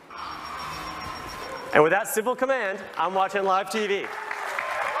 And with that simple command, I'm watching live TV.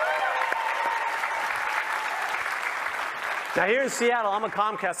 Now here in Seattle, I'm a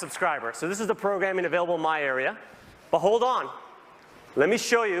Comcast subscriber, so this is the programming available in my area. But hold on, let me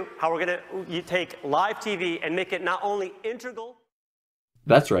show you how we're gonna take live TV and make it not only integral.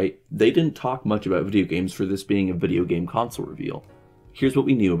 That's right, they didn't talk much about video games for this being a video game console reveal. Here's what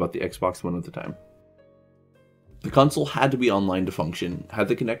we knew about the Xbox One at the time. The console had to be online to function, had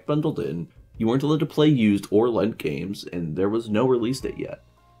the Kinect bundled in, you weren't allowed to play used or lent games, and there was no release date yet.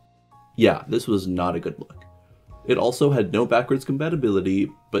 Yeah, this was not a good look. It also had no backwards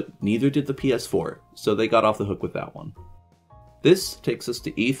compatibility, but neither did the PS4, so they got off the hook with that one. This takes us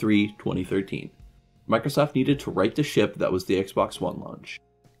to E3 2013. Microsoft needed to right the ship that was the Xbox One launch.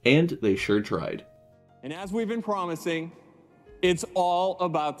 And they sure tried. And as we've been promising, it's all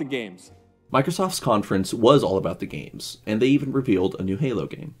about the games. Microsoft's conference was all about the games, and they even revealed a new Halo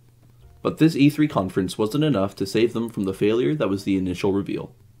game. But this E3 conference wasn't enough to save them from the failure that was the initial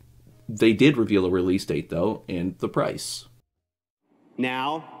reveal. They did reveal a release date though, and the price.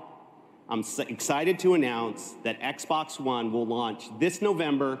 Now, I'm excited to announce that Xbox One will launch this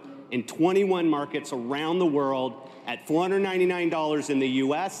November in 21 markets around the world at $499 in the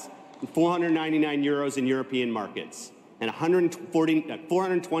US and 499 euros in European markets, and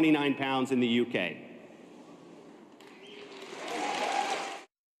 429 pounds in the UK.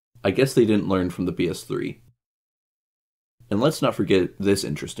 I guess they didn't learn from the PS3. And let's not forget this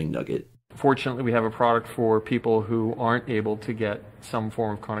interesting nugget. Fortunately, we have a product for people who aren't able to get some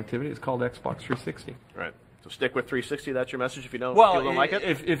form of connectivity. It's called Xbox 360. Right. So stick with 360. That's your message if you don't, Well, people don't like it?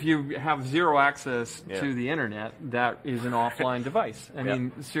 If you have zero access to the internet, that is an offline device. I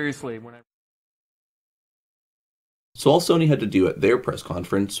mean, seriously. So all Sony had to do at their press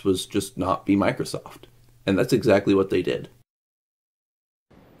conference was just not be Microsoft. And that's exactly what they did.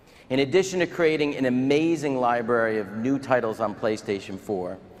 In addition to creating an amazing library of new titles on PlayStation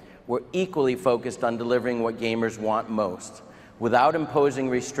 4, we're equally focused on delivering what gamers want most, without imposing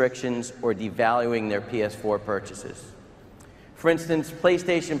restrictions or devaluing their PS4 purchases. For instance,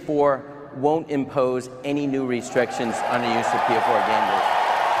 PlayStation 4 won't impose any new restrictions on the use of PS4 gamers.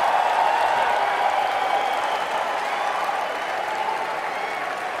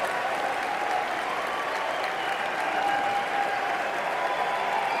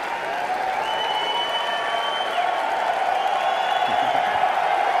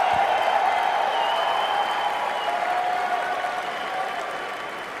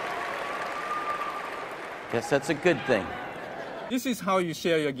 Guess that's a good thing. This is how you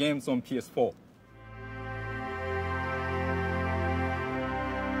share your games on PS4.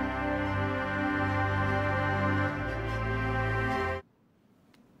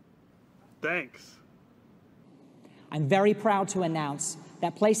 Thanks. I'm very proud to announce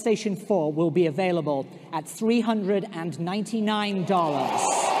that PlayStation 4 will be available at $399.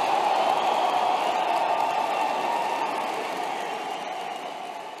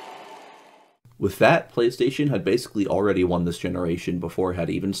 With that, PlayStation had basically already won this generation before it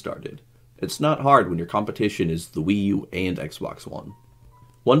had even started. It's not hard when your competition is the Wii U and Xbox One.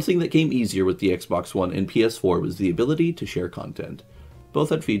 One thing that came easier with the Xbox One and PS4 was the ability to share content.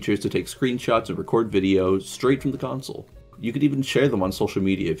 Both had features to take screenshots and record videos straight from the console. You could even share them on social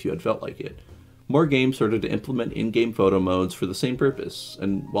media if you had felt like it. More games started to implement in-game photo modes for the same purpose,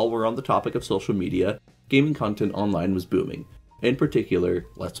 and while we're on the topic of social media, gaming content online was booming. In particular,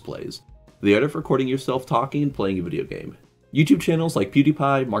 Let's Plays. The art of recording yourself talking and playing a video game. YouTube channels like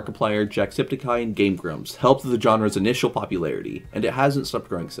PewDiePie, Markiplier, Jacksepticeye, and Game Grumps helped the genre's initial popularity, and it hasn't stopped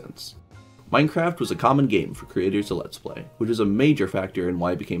growing since. Minecraft was a common game for creators to Let's Play, which is a major factor in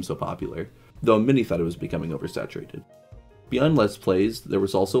why it became so popular, though many thought it was becoming oversaturated. Beyond Let's Plays, there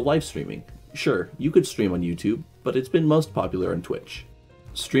was also live streaming. Sure, you could stream on YouTube, but it's been most popular on Twitch.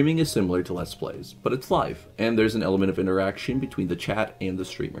 Streaming is similar to Let's Plays, but it's live, and there's an element of interaction between the chat and the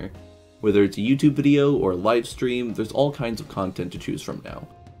streamer. Whether it's a YouTube video or a live stream, there's all kinds of content to choose from now.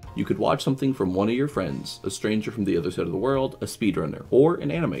 You could watch something from one of your friends, a stranger from the other side of the world, a speedrunner, or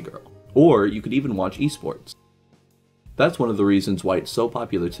an anime girl. Or you could even watch esports. That's one of the reasons why it's so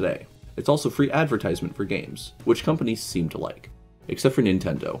popular today. It's also free advertisement for games, which companies seem to like. Except for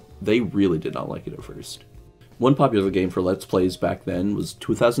Nintendo. They really did not like it at first. One popular game for Let's Plays back then was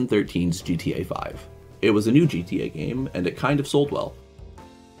 2013's GTA 5. It was a new GTA game, and it kind of sold well.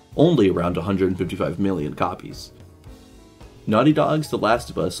 Only around 155 million copies. Naughty Dog's The Last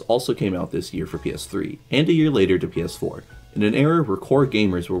of Us also came out this year for PS3, and a year later to PS4. In an era where core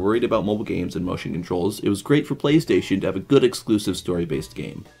gamers were worried about mobile games and motion controls, it was great for PlayStation to have a good exclusive story-based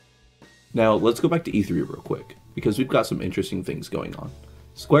game. Now, let's go back to E3 real quick, because we've got some interesting things going on.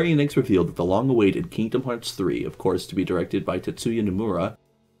 Square Enix revealed that the long-awaited Kingdom Hearts 3, of course to be directed by Tetsuya Nomura,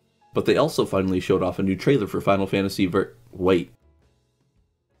 but they also finally showed off a new trailer for Final Fantasy Wait.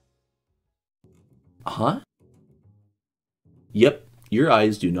 Huh? Yep, your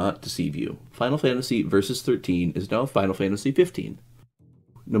eyes do not deceive you. Final Fantasy Versus 13 is now Final Fantasy 15.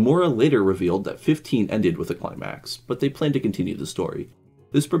 Nomura later revealed that 15 ended with a climax, but they plan to continue the story.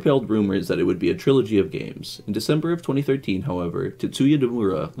 This propelled rumors that it would be a trilogy of games. In December of 2013, however, Tetsuya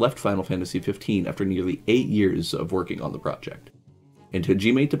Nomura left Final Fantasy 15 after nearly 8 years of working on the project, and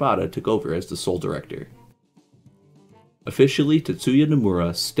Hajime Tabata took over as the sole director. Officially, Tetsuya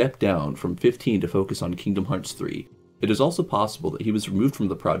Nomura stepped down from 15 to focus on Kingdom Hearts 3. It is also possible that he was removed from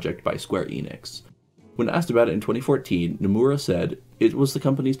the project by Square Enix. When asked about it in 2014, Nomura said, "It was the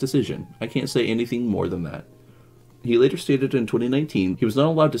company's decision. I can't say anything more than that." He later stated in 2019 he was not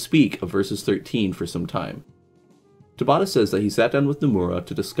allowed to speak of Versus 13 for some time. Tabata says that he sat down with Nomura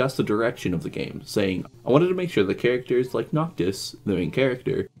to discuss the direction of the game, saying, "I wanted to make sure that characters like Noctis, the main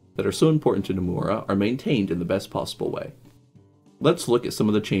character, that are so important to Nomura are maintained in the best possible way." Let's look at some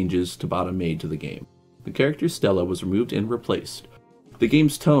of the changes Tabata made to the game. The character Stella was removed and replaced. The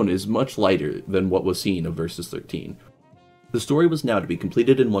game's tone is much lighter than what was seen of Versus 13. The story was now to be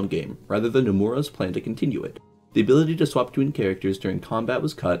completed in one game, rather than Nomura's plan to continue it. The ability to swap between characters during combat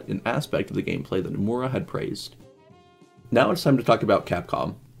was cut, an aspect of the gameplay that Nomura had praised. Now it's time to talk about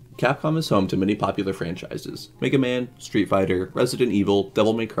Capcom. Capcom is home to many popular franchises: Mega Man, Street Fighter, Resident Evil,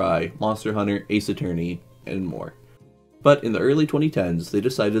 Devil May Cry, Monster Hunter, Ace Attorney, and more. But in the early 2010s, they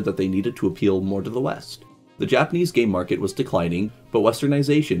decided that they needed to appeal more to the West. The Japanese game market was declining, but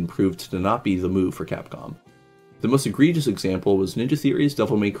westernization proved to not be the move for Capcom. The most egregious example was Ninja Theory's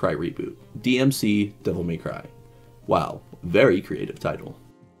Devil May Cry reboot, DMC Devil May Cry. Wow, very creative title.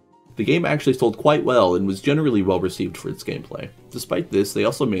 The game actually sold quite well and was generally well received for its gameplay. Despite this, they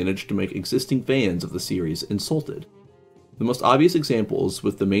also managed to make existing fans of the series insulted. The most obvious example is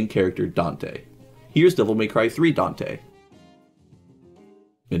with the main character Dante. Here's Devil May Cry 3 Dante.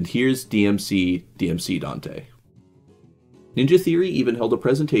 And here's DMC Dante. Ninja Theory even held a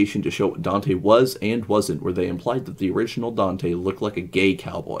presentation to show what Dante was and wasn't, where they implied that the original Dante looked like a gay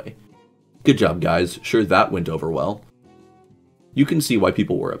cowboy. Good job, guys. Sure, that went over well. You can see why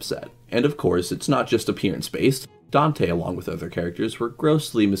people were upset. And of course, it's not just appearance-based. Dante, along with other characters, were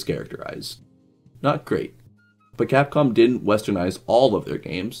grossly mischaracterized. Not great. But Capcom didn't westernize all of their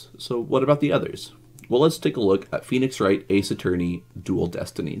games, so what about the others? Well, let's take a look at Phoenix Wright Ace Attorney Dual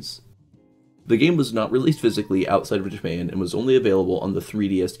Destinies. The game was not released physically outside of Japan and was only available on the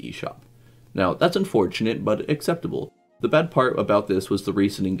 3DS eShop. Now, that's unfortunate, but acceptable. The bad part about this was the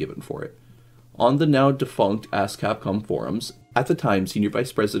reasoning given for it. On the now defunct Ask Capcom forums, at the time, Senior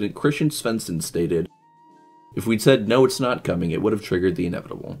Vice President Christian Svensson stated, "If we'd said no, it's not coming, it would have triggered the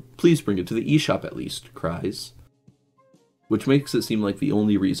inevitable. Please bring it to the eShop at least," cries. Which makes it seem like the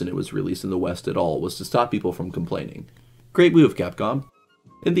only reason it was released in the West at all was to stop people from complaining. Great move, Capcom.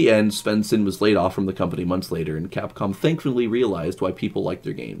 In the end, Svensson was laid off from the company months later, and Capcom thankfully realized why people liked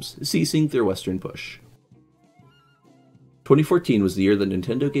their games, ceasing their Western push. 2014 was the year that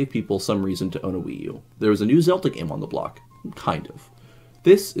Nintendo gave people some reason to own a Wii U. There was a new Zelda game on the block. Kind of.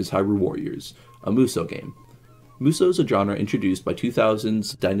 This is Hyrule Warriors, a Musou game. Musou is a genre introduced by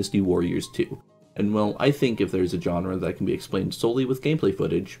 2000's Dynasty Warriors 2. And well, I think if there's a genre that can be explained solely with gameplay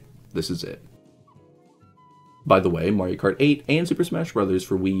footage, this is it. By the way, Mario Kart 8 and Super Smash Bros.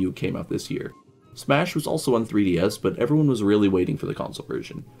 For Wii U came out this year. Smash was also on 3DS, but everyone was really waiting for the console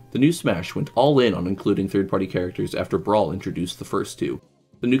version. The new Smash went all in on including third-party characters after Brawl introduced the first two.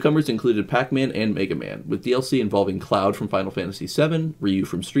 The newcomers included Pac-Man and Mega Man, with DLC involving Cloud from Final Fantasy VII, Ryu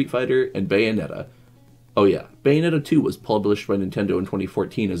from Street Fighter, and Bayonetta. Oh yeah, Bayonetta 2 was published by Nintendo in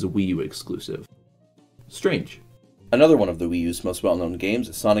 2014 as a Wii U exclusive. Strange. Another one of the Wii U's most well-known games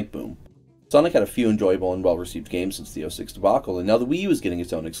is Sonic Boom. Sonic had a few enjoyable and well-received games since the 06 debacle, and now the Wii U is getting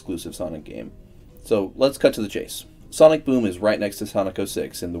its own exclusive Sonic game. So let's cut to the chase. Sonic Boom is right next to Sonic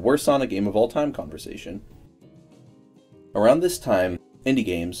 06 in the worst Sonic game of all time conversation. Around this time, indie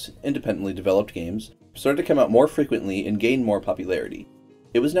games, independently developed games, started to come out more frequently and gain more popularity.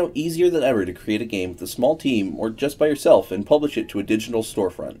 It was now easier than ever to create a game with a small team or just by yourself and publish it to a digital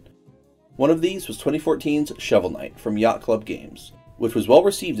storefront. One of these was 2014's Shovel Knight from Yacht Club Games, which was well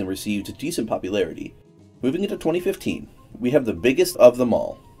received and received decent popularity. Moving into 2015, we have the biggest of them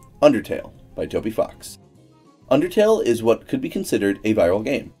all, Undertale by Toby Fox. Undertale is what could be considered a viral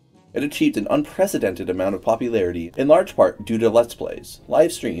game. It achieved an unprecedented amount of popularity, in large part due to Let's Plays,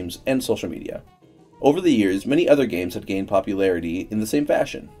 live streams, and social media. Over the years, many other games had gained popularity in the same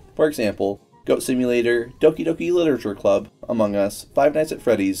fashion. For example, Goat Simulator, Doki Doki Literature Club, Among Us, Five Nights at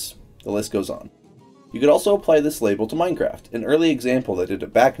Freddy's, the list goes on. You could also apply this label to Minecraft, an early example that did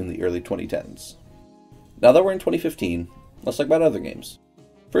it back in the early 2010s. Now that we're in 2015, let's talk about other games.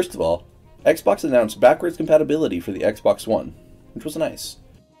 First of all, Xbox announced backwards compatibility for the Xbox One, which was nice.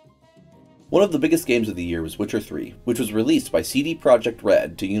 One of the biggest games of the year was Witcher 3, which was released by CD Projekt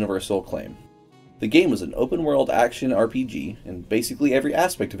Red to universal acclaim. The game was an open-world action RPG, and basically every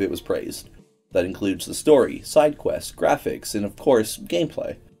aspect of it was praised. That includes the story, side quests, graphics, and of course,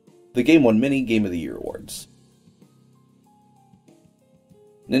 gameplay. The game won many Game of the Year awards.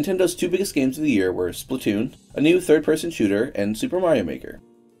 Nintendo's two biggest games of the year were Splatoon, a new third-person shooter, and Super Mario Maker,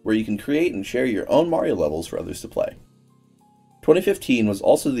 where you can create and share your own Mario levels for others to play. 2015 was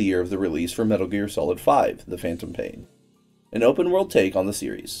also the year of the release for Metal Gear Solid 5, The Phantom Pain, an open-world take on the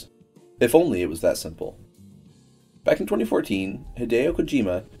series. If only it was that simple. Back in 2014, Hideo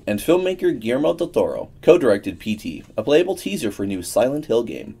Kojima and filmmaker Guillermo del Toro co-directed PT, a playable teaser for a new Silent Hill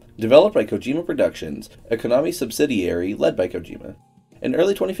game, developed by Kojima Productions, a Konami subsidiary led by Kojima. In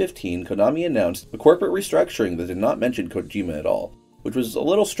early 2015, Konami announced a corporate restructuring that did not mention Kojima at all, which was a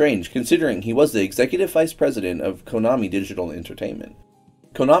little strange considering he was the executive vice president of Konami Digital Entertainment.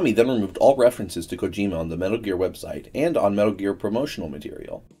 Konami then removed all references to Kojima on the Metal Gear website and on Metal Gear promotional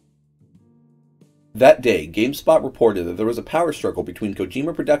material. That day, GameSpot reported that there was a power struggle between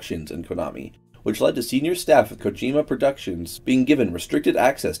Kojima Productions and Konami, which led to senior staff at Kojima Productions being given restricted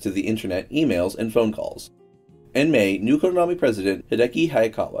access to the internet, emails, and phone calls. In May, new Konami president Hideki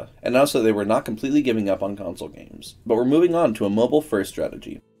Hayakawa announced that they were not completely giving up on console games, but were moving on to a mobile-first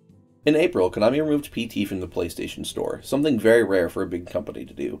strategy. In April, Konami removed PT from the PlayStation Store, something very rare for a big company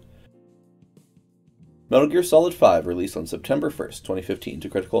to do. Metal Gear Solid 5 released on September 1st, 2015 to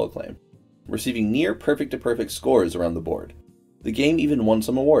critical acclaim, receiving near perfect-to-perfect scores around the board. The game even won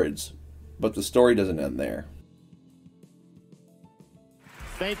some awards, but the story doesn't end there.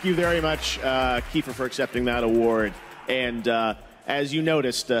 Thank you very much, Kiefer, for accepting that award. And as you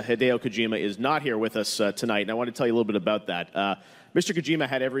noticed, Hideo Kojima is not here with us tonight, and I want to tell you a little bit about that. Mr. Kojima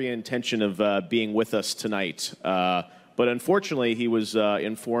had every intention of being with us tonight, but unfortunately he was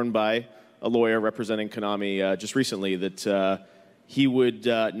informed by a lawyer representing Konami just recently that he would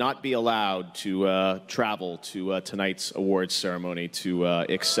not be allowed to travel to tonight's awards ceremony to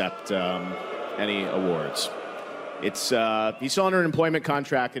accept any awards. He's still under an employment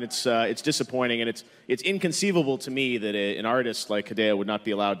contract, and it's disappointing, and it's inconceivable to me that an artist like Hideo would not be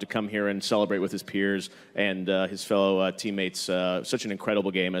allowed to come here and celebrate with his peers and his fellow teammates such an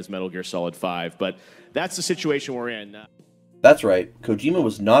incredible game as Metal Gear Solid 5. But that's the situation we're in. That's right, Kojima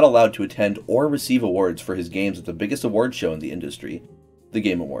was not allowed to attend or receive awards for his games at the biggest award show in the industry, the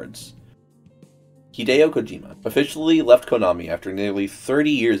Game Awards. Hideo Kojima officially left Konami after nearly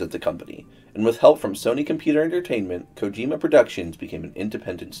 30 years at the company, and with help from Sony Computer Entertainment, Kojima Productions became an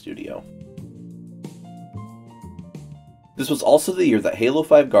independent studio. This was also the year that Halo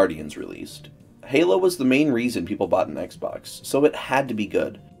 5 Guardians released. Halo was the main reason people bought an Xbox, so it had to be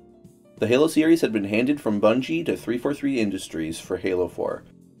good. The Halo series had been handed from Bungie to 343 Industries for Halo 4,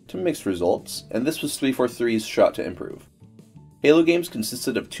 to mixed results, and this was 343's shot to improve. Halo games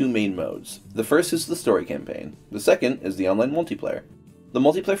consisted of two main modes. The first is the story campaign, the second is the online multiplayer. The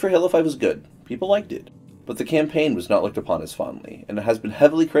multiplayer for Halo 5 was good, people liked it, but the campaign was not looked upon as fondly, and it has been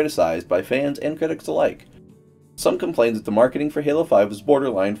heavily criticized by fans and critics alike. Some complained that the marketing for Halo 5 was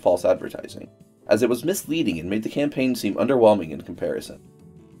borderline false advertising, as it was misleading and made the campaign seem underwhelming in comparison.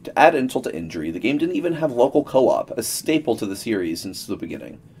 To add insult to injury, the game didn't even have local co-op, a staple to the series since the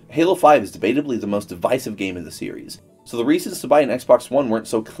beginning. Halo 5 is debatably the most divisive game in the series, so the reasons to buy an Xbox One weren't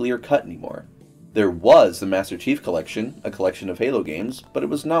so clear-cut anymore. There was the Master Chief Collection, a collection of Halo games, but it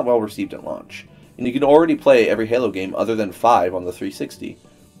was not well received at launch, and you could already play every Halo game other than 5 on the 360.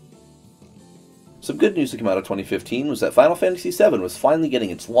 Some good news to come out of 2015 was that Final Fantasy VII was finally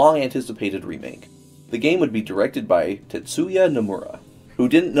getting its long-anticipated remake. The game would be directed by Tetsuya Nomura, who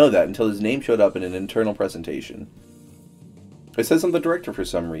didn't know that until his name showed up in an internal presentation. It says I'm the director for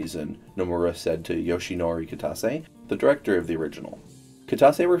some reason, Nomura said to Yoshinori Kitase, the director of the original.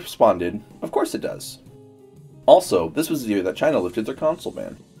 Kitase responded, of course it does. Also, this was the year that China lifted their console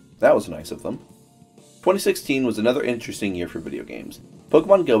ban. That was nice of them. 2016 was another interesting year for video games.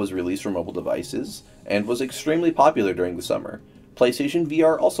 Pokemon Go was released for mobile devices, and was extremely popular during the summer. PlayStation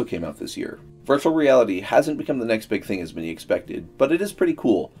VR also came out this year. Virtual reality hasn't become the next big thing as many expected, but it is pretty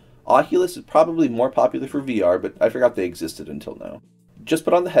cool. Oculus is probably more popular for VR, but I forgot they existed until now. Just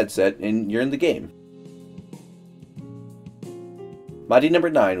put on the headset, and you're in the game. Mighty No.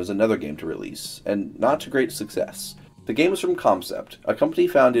 9 was another game to release, and not to great success. The game was from Concept, a company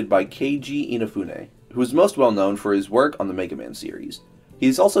founded by Keiji Inafune, who is most well known for his work on the Mega Man series. He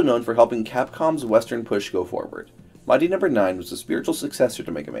is also known for helping Capcom's Western push go forward. Mighty No. 9 was a spiritual successor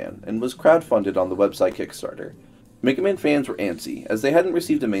to Mega Man, and was crowdfunded on the website Kickstarter. Mega Man fans were antsy, as they hadn't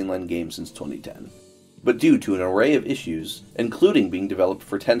received a mainline game since 2010. But due to an array of issues, including being developed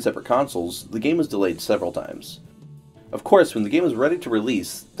for 10 separate consoles, the game was delayed several times. Of course, when the game was ready to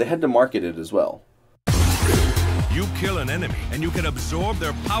release, they had to market it as well. You kill an enemy, and you can absorb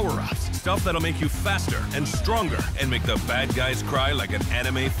their power-ups, stuff that'll make you faster and stronger, and make the bad guys cry like an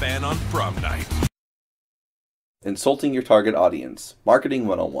anime fan on prom night. Insulting your target audience. Marketing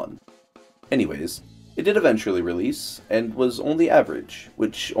 101. Anyways, it did eventually release, and was only average,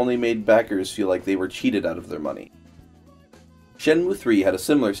 which only made backers feel like they were cheated out of their money. Shenmue 3 had a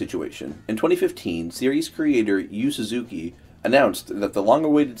similar situation. In 2015, series creator Yu Suzuki announced that the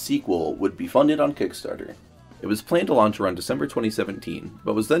long-awaited sequel would be funded on Kickstarter. It was planned to launch around December 2017,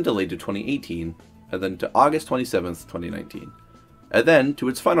 but was then delayed to 2018, and then to August 27th, 2019. And then to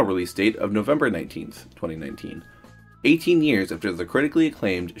its final release date of November 19th, 2019. 18 years after the critically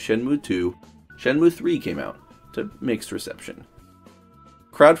acclaimed Shenmue 2, Shenmue 3 came out, to mixed reception.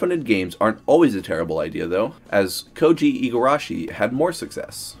 Crowdfunded games aren't always a terrible idea though, as Koji Igarashi had more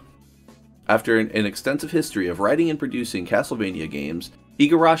success. After an extensive history of writing and producing Castlevania games,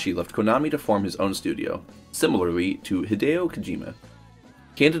 Igarashi left Konami to form his own studio, similarly to Hideo Kojima.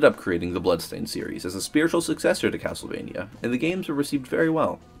 He ended up creating the Bloodstained series as a spiritual successor to Castlevania, and the games were received very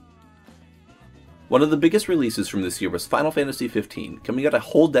well. One of the biggest releases from this year was Final Fantasy XV, coming out a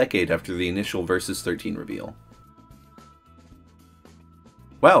whole decade after the initial Versus 13 reveal.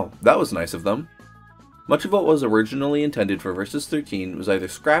 Wow, that was nice of them. Much of what was originally intended for Versus 13 was either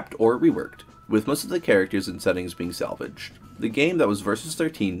scrapped or reworked, with most of the characters and settings being salvaged. The game that was Versus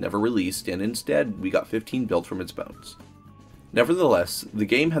 13 never released, and instead we got 15 built from its bones. Nevertheless, the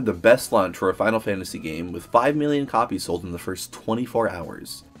game had the best launch for a Final Fantasy game, with 5 million copies sold in the first 24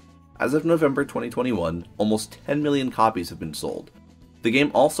 hours. As of November 2021, almost 10 million copies have been sold. The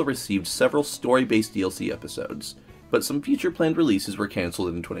game also received several story-based DLC episodes, but some future planned releases were cancelled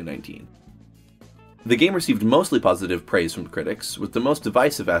in 2019. The game received mostly positive praise from critics, with the most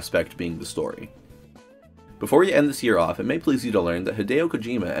divisive aspect being the story. Before we end this year off, it may please you to learn that Hideo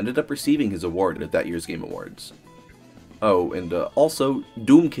Kojima ended up receiving his award at that year's Game Awards. Oh, and also,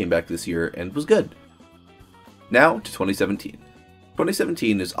 Doom came back this year and was good. Now to 2017.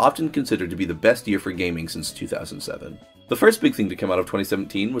 2017 is often considered to be the best year for gaming since 2007. The first big thing to come out of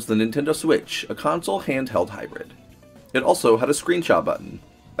 2017 was the Nintendo Switch, a console handheld hybrid. It also had a screenshot button.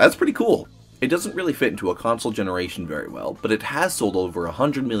 That's pretty cool. It doesn't really fit into a console generation very well, but it has sold over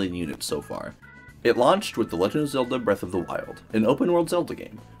 100 million units so far. It launched with The Legend of Zelda Breath of the Wild, an open-world Zelda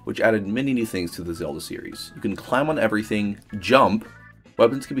game, which added many new things to the Zelda series. You can climb on everything, jump,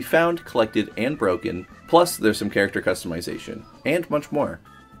 weapons can be found, collected, and broken, plus there's some character customization, and much more.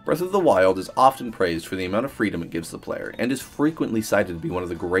 Breath of the Wild is often praised for the amount of freedom it gives the player, and is frequently cited to be one of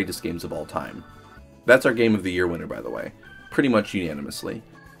the greatest games of all time. That's our Game of the Year winner, by the way, pretty much unanimously.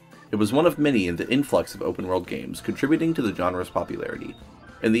 It was one of many in the influx of open-world games, contributing to the genre's popularity.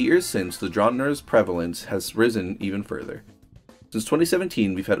 In the years since, the genre's prevalence has risen even further. Since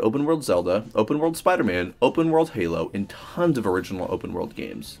 2017, we've had open-world Zelda, open-world Spider-Man, open-world Halo, and tons of original open-world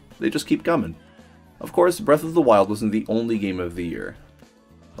games. They just keep coming. Of course, Breath of the Wild wasn't the only game of the year.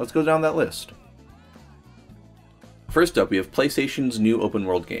 Let's go down that list. First up, we have PlayStation's new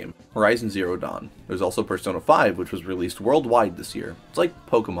open-world game, Horizon Zero Dawn. There's also Persona 5, which was released worldwide this year. It's like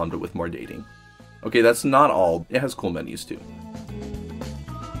Pokemon, but with more dating. Okay, that's not all. It has cool menus too.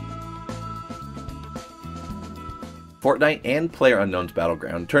 Fortnite and PlayerUnknown's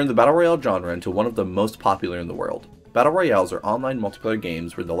Battleground turned the Battle Royale genre into one of the most popular in the world. Battle Royales are online multiplayer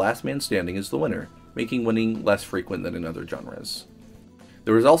games where the last man standing is the winner, making winning less frequent than in other genres.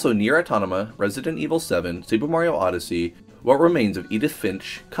 There was also Nier Automata, Resident Evil 7, Super Mario Odyssey, What Remains of Edith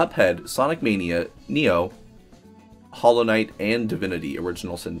Finch, Cuphead, Sonic Mania, Neo, Hollow Knight, and Divinity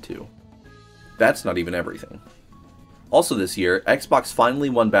Original Sin 2. That's not even everything. Also this year, Xbox finally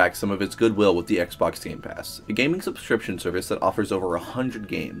won back some of its goodwill with the Xbox Game Pass, a gaming subscription service that offers over 100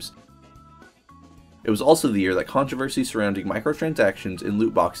 games. It was also the year that controversy surrounding microtransactions and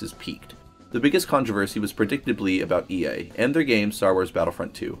loot boxes peaked. The biggest controversy was predictably about EA, and their game Star Wars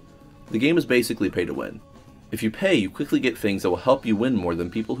Battlefront 2. The game is basically pay to win. If you pay, you quickly get things that will help you win more than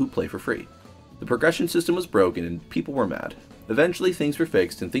people who play for free. The progression system was broken and people were mad. Eventually things were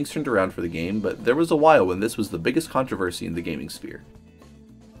fixed and things turned around for the game, but there was a while when this was the biggest controversy in the gaming sphere.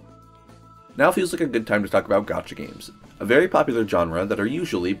 Now feels like a good time to talk about gacha games, a very popular genre that are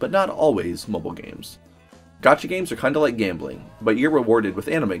usually, but not always, mobile games. Gacha games are kinda like gambling, but you're rewarded with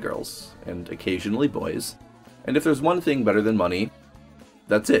anime girls, and occasionally boys. And if there's one thing better than money,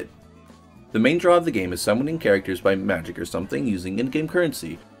 that's it. The main draw of the game is summoning characters by magic or something using in-game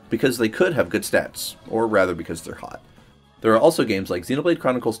currency, because they could have good stats, or rather because they're hot. There are also games like Xenoblade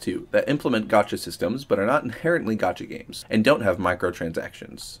Chronicles 2 that implement gacha systems but are not inherently gacha games, and don't have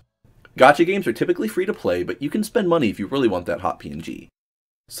microtransactions. Gacha games are typically free to play, but you can spend money if you really want that hot PNG.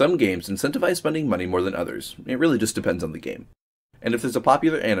 Some games incentivize spending money more than others, it really just depends on the game. And if there's a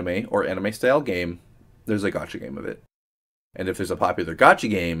popular anime or anime style game, there's a gacha game of it. And if there's a popular gacha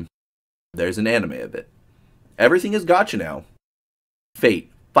game, there's an anime of it. Everything is gacha now.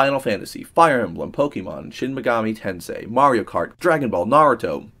 Fate, Final Fantasy, Fire Emblem, Pokemon, Shin Megami Tensei, Mario Kart, Dragon Ball,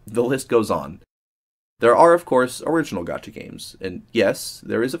 Naruto, the list goes on. There are, of course, original gacha games, and yes,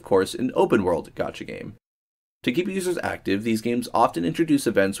 there is, of course, an open-world gacha game. To keep users active, these games often introduce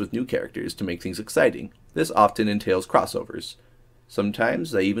events with new characters to make things exciting. This often entails crossovers.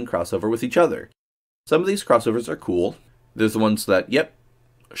 Sometimes they even cross over with each other. Some of these crossovers are cool. There's the ones that, yep,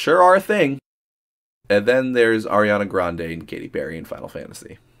 sure are a thing. And then there's Ariana Grande and Katy Perry in Final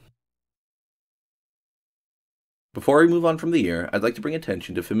Fantasy. Before we move on from the year, I'd like to bring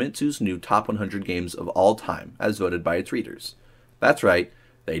attention to Famitsu's new Top 100 Games of All Time, as voted by its readers. That's right,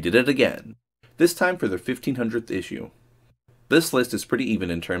 they did it again. This time for their 1500th issue. This list is pretty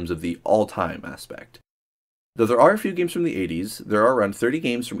even in terms of the all-time aspect. Though there are a few games from the 80s, there are around 30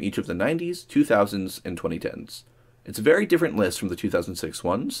 games from each of the 90s, 2000s, and 2010s. It's a very different list from the 2006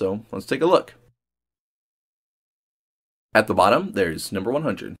 one, so let's take a look. At the bottom, there's number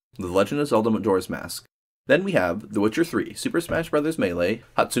 100, The Legend of Zelda Majora's Mask. Then we have The Witcher 3, Super Smash Bros. Melee,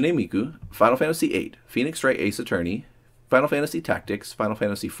 Hatsune Miku, Final Fantasy VIII, Phoenix Wright Ace Attorney, Final Fantasy Tactics, Final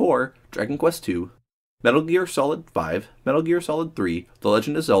Fantasy IV, Dragon Quest II, Metal Gear Solid 5, Metal Gear Solid 3, The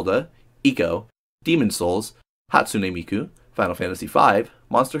Legend of Zelda, Ico, Demon's Souls, Hatsune Miku, Final Fantasy V,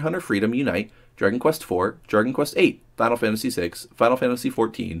 Monster Hunter Freedom Unite, Dragon Quest IV, Dragon Quest VIII, Final Fantasy VI, Final Fantasy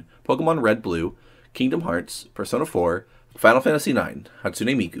XIV, Pokemon Red Blue, Kingdom Hearts, Persona 4, Final Fantasy IX,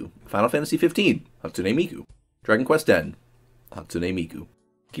 Hatsune Miku, Final Fantasy XV, Hatsune Miku, Dragon Quest X, Hatsune Miku,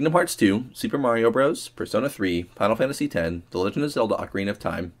 Kingdom Hearts 2, Super Mario Bros., Persona 3, Final Fantasy X, The Legend of Zelda Ocarina of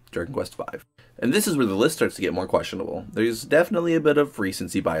Time, Dragon Quest V. And this is where the list starts to get more questionable. There's definitely a bit of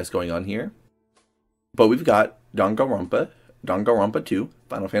recency bias going on here. But we've got Danganronpa 2,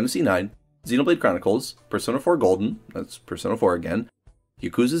 Final Fantasy IX, Xenoblade Chronicles, Persona 4 Golden, that's Persona 4 again,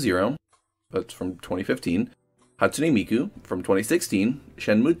 Yakuza 0, that's from 2015, Hatsune Miku from 2016,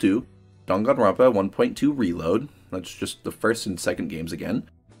 Shenmue 2, Danganronpa 1.2 Reload, that's just the first and second games again,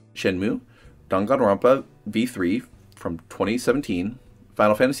 Shenmue, Danganronpa V3 from 2017,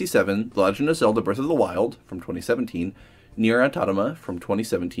 Final Fantasy VII, The Legend of Zelda Breath of the Wild from 2017, Nier Automata from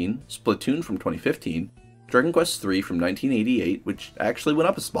 2017, Splatoon from 2015, Dragon Quest III from 1988, which actually went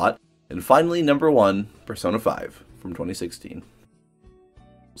up a spot, and finally number 1, Persona 5 from 2016.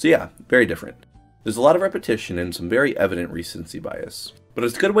 So yeah, very different. There's a lot of repetition and some very evident recency bias, but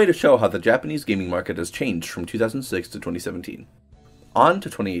it's a good way to show how the Japanese gaming market has changed from 2006 to 2017. On to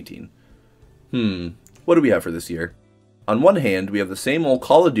 2018. What do we have for this year? On one hand, we have the same old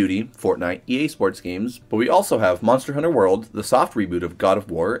Call of Duty, Fortnite, EA Sports games, but we also have Monster Hunter World, the soft reboot of God of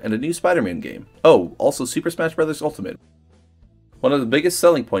War, and a new Spider-Man game. Oh, also Super Smash Bros. Ultimate. One of the biggest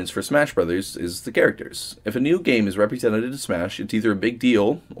selling points for Smash Bros. Is the characters. If a new game is represented in Smash, it's either a big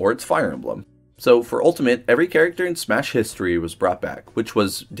deal, or it's Fire Emblem. So for Ultimate, every character in Smash history was brought back, which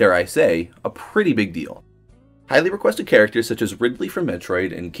was, dare I say, a pretty big deal. Highly requested characters such as Ridley from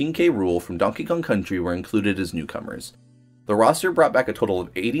Metroid and King K. Rool from Donkey Kong Country were included as newcomers. The roster brought back a total of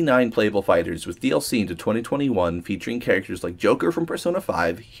 89 playable fighters with DLC into 2021 featuring characters like Joker from Persona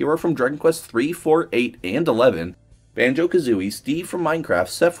 5, Hero from Dragon Quest 3, 4, 8, and 11, Banjo-Kazooie, Steve from Minecraft,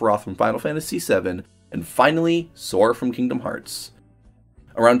 Sephiroth from Final Fantasy VII, and finally, Sora from Kingdom Hearts.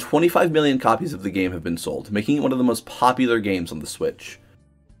 Around 25 million copies of the game have been sold, making it one of the most popular games on the Switch.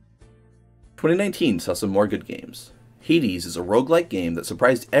 2019 saw some more good games. Hades is a roguelike game that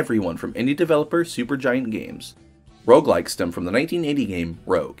surprised everyone from indie developer Supergiant Games. Roguelikes stem from the 1980 game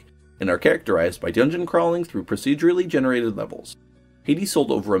Rogue, and are characterized by dungeon crawling through procedurally generated levels. Hades sold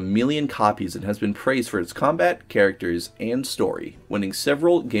over 1 million copies and has been praised for its combat, characters, and story, winning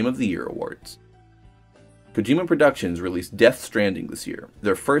several Game of the Year awards. Kojima Productions released Death Stranding this year,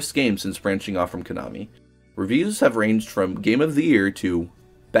 their first game since branching off from Konami. Reviews have ranged from Game of the Year to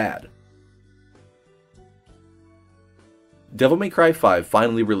bad. Devil May Cry 5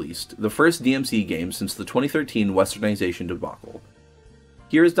 finally released, the first DMC game since the 2013 westernization debacle.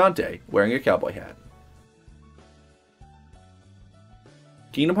 Here is Dante, wearing a cowboy hat.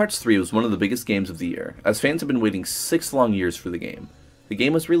 Kingdom Hearts 3 was one of the biggest games of the year, as fans have been waiting 6 long years for the game. The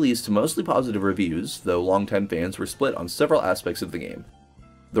game was released to mostly positive reviews, though longtime fans were split on several aspects of the game.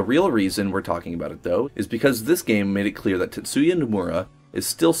 The real reason we're talking about it, though, is because this game made it clear that Tetsuya Nomura is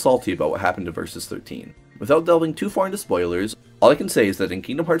still salty about what happened to Versus 13. Without delving too far into spoilers, all I can say is that in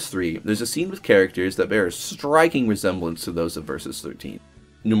Kingdom Hearts 3, there's a scene with characters that bear a striking resemblance to those of Versus 13.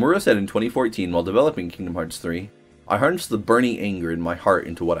 Nomura said in 2014 while developing Kingdom Hearts 3, "I harnessed the burning anger in my heart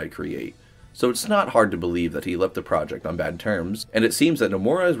into what I create." So it's not hard to believe that he left the project on bad terms, and it seems that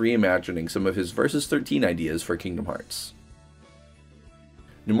Nomura is reimagining some of his Versus 13 ideas for Kingdom Hearts.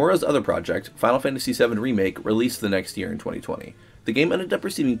 Nomura's other project, Final Fantasy VII Remake, released the next year in 2020. The game ended up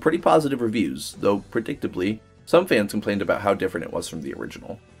receiving pretty positive reviews, though, predictably, some fans complained about how different it was from the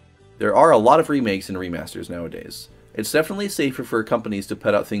original. There are a lot of remakes and remasters nowadays. It's definitely safer for companies to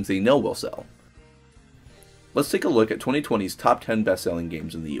put out things they know will sell. Let's take a look at 2020's top 10 best-selling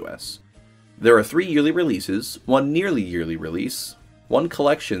games in the US. There are 3 yearly releases, 1 nearly yearly release, 1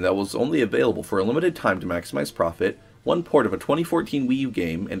 collection that was only available for a limited time to maximize profit, 1 port of a 2014 Wii U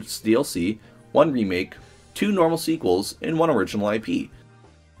game and its DLC, 1 remake, 2 normal sequels, and 1 original IP.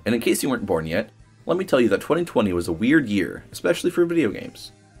 And in case you weren't born yet, let me tell you that 2020 was a weird year, especially for video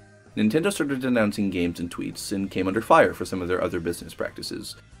games. Nintendo started announcing games in tweets and came under fire for some of their other business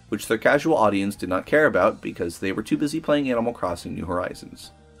practices, which their casual audience did not care about because they were too busy playing Animal Crossing New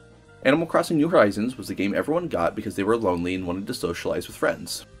Horizons. Animal Crossing New Horizons was the game everyone got because they were lonely and wanted to socialize with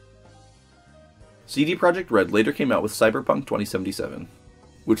friends. CD Projekt Red later came out with Cyberpunk 2077,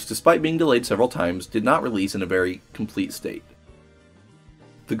 which despite being delayed several times, did not release in a very complete state.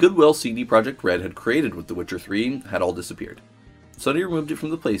 The goodwill CD Projekt Red had created with The Witcher 3 had all disappeared. Sony removed it from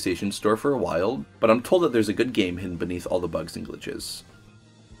the PlayStation Store for a while, but I'm told that there's a good game hidden beneath all the bugs and glitches.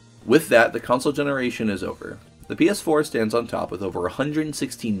 With that, the console generation is over. The PS4 stands on top with over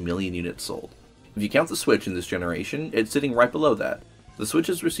 116 million units sold. If you count the Switch in this generation, it's sitting right below that. The Switch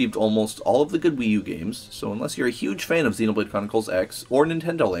has received almost all of the good Wii U games, so unless you're a huge fan of Xenoblade Chronicles X or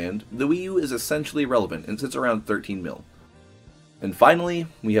Nintendo Land, the Wii U is essentially irrelevant and sits around 13 mil. And finally,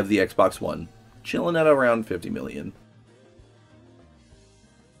 we have the Xbox One, chilling at around 50 million.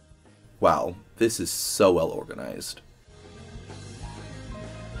 Wow, this is so well organized.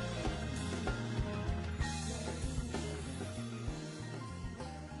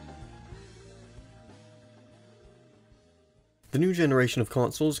 The new generation of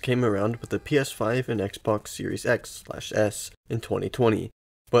consoles came around with the PS5 and Xbox Series X/S in 2020,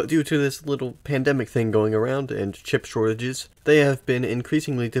 but due to this little pandemic thing going around and chip shortages, they have been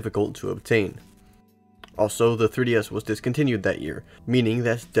increasingly difficult to obtain. Also, the 3DS was discontinued that year, meaning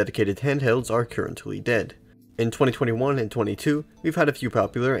that dedicated handhelds are currently dead. In 2021 and 22, we've had a few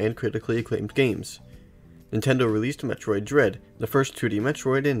popular and critically acclaimed games. Nintendo released Metroid Dread, the first 2D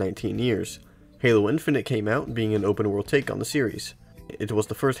Metroid in 19 years. Halo Infinite came out, being an open-world take on the series. It was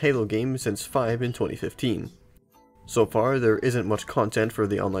the first Halo game since 5 in 2015. So far, there isn't much content for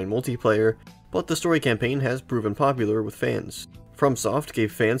the online multiplayer, but the story campaign has proven popular with fans. FromSoft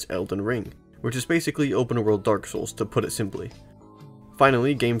gave fans Elden Ring, which is basically open-world Dark Souls, to put it simply.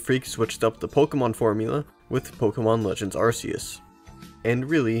 Finally, Game Freak switched up the Pokemon formula with Pokemon Legends Arceus. And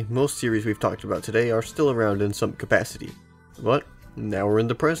really, most series we've talked about today are still around in some capacity. But now we're in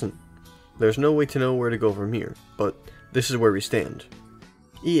the present. There's no way to know where to go from here, but this is where we stand.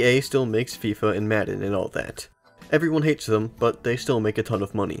 EA still makes FIFA and Madden and all that. Everyone hates them, but they still make a ton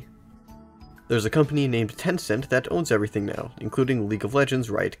of money. There's a company named Tencent that owns everything now, including League of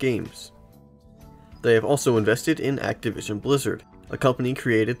Legends Riot Games. They have also invested in Activision Blizzard, a company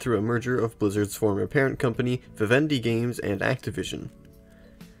created through a merger of Blizzard's former parent company, Vivendi Games, and Activision.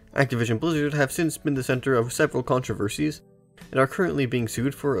 Activision Blizzard have since been the center of several controversies, and are currently being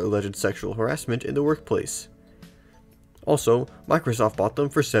sued for alleged sexual harassment in the workplace. Also, Microsoft bought them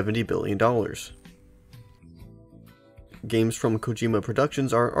for $70 billion. Games from Kojima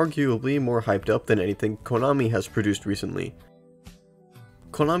Productions are arguably more hyped up than anything Konami has produced recently.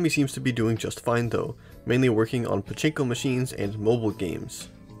 Konami seems to be doing just fine though, mainly working on pachinko machines and mobile games.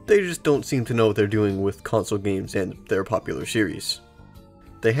 They just don't seem to know what they're doing with console games and their popular series.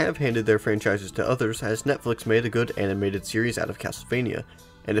 They have handed their franchises to others, as Netflix made a good animated series out of Castlevania,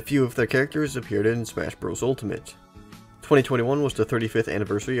 and a few of their characters appeared in Smash Bros. Ultimate. 2021 was the 35th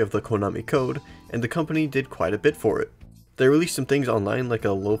anniversary of the Konami Code, and the company did quite a bit for it. They released some things online like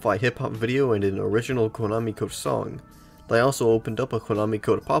a lo-fi hip-hop video and an original Konami Code song. They also opened up a Konami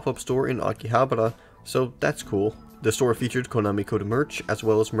Code pop-up store in Akihabara, so that's cool. The store featured Konami Code merch, as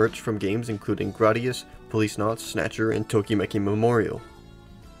well as merch from games including Gradius, Policenauts, Snatcher, and Tokimeki Memorial.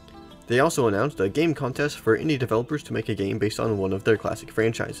 They also announced a game contest for indie developers to make a game based on one of their classic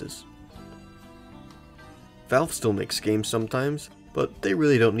franchises. Valve still makes games sometimes, but they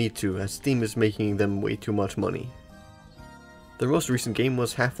really don't need to, as Steam is making them way too much money. Their most recent game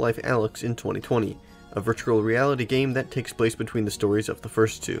was Half-Life Alyx in 2020, a virtual reality game that takes place between the stories of the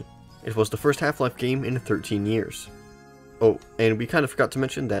first two. It was the first Half-Life game in 13 years. Oh, and we kind of forgot to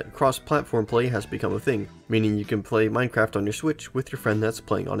mention that cross-platform play has become a thing, meaning you can play Minecraft on your Switch with your friend that's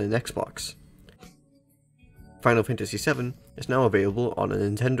playing on an Xbox. Final Fantasy VII is now available on a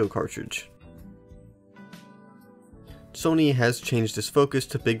Nintendo cartridge. Sony has changed its focus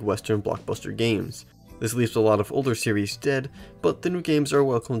to big Western blockbuster games. This leaves a lot of older series dead, but the new games are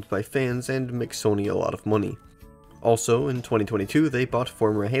welcomed by fans and make Sony a lot of money. Also, in 2022, they bought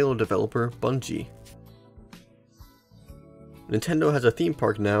former Halo developer Bungie. Nintendo has a theme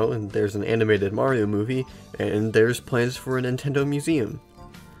park now, and there's an animated Mario movie, and there's plans for a Nintendo museum.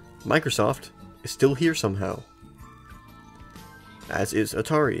 Microsoft is still here somehow. As is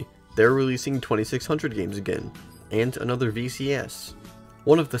Atari. They're releasing 2600 games again, and another VCS.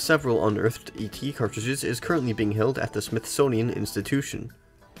 One of the several unearthed ET cartridges is currently being held at the Smithsonian Institution.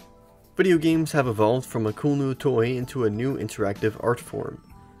 Video games have evolved from a cool new toy into a new interactive art form,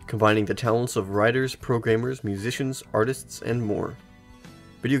 combining the talents of writers, programmers, musicians, artists, and more.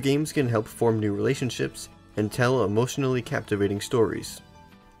 Video games can help form new relationships and tell emotionally captivating stories.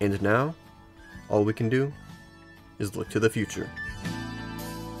 And now, all we can do is look to the future.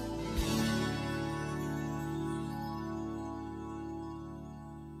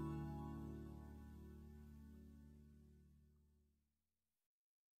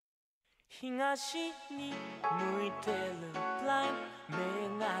 東に向いてるブライン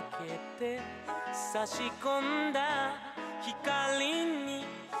目がけて差し込んだ光に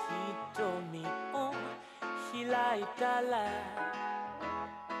瞳を開いたら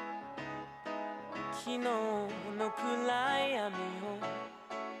昨日の暗闇を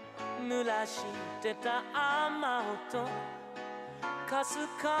濡らしてた雨音かす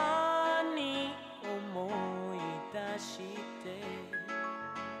かに思い出して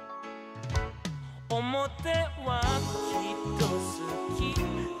表はきっと透き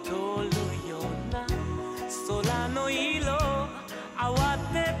通るような空の色慌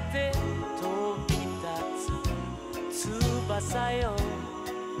てて飛び立つ翼よ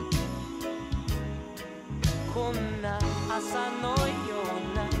こんな朝のよ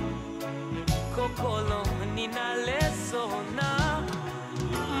うな心になれそうな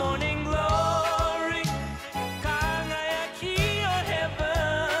Morning Glory 輝きよ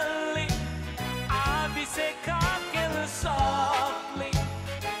Heavenly 浴びせかける Softly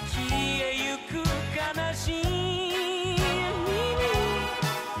消えゆく悲しみに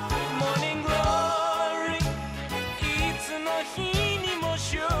Morning Glory いつの日にも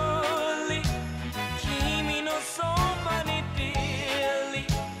Surely 君のそばに Dearly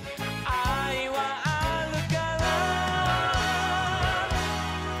愛はあるから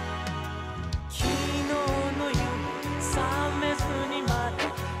昨日の夜覚めずにまで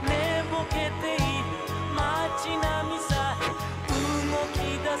寝ぼけている街並みさえ動き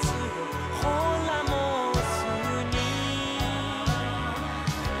出すよほらもうすぐに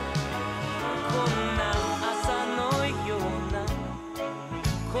こんな朝のような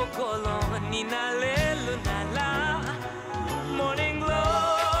心になる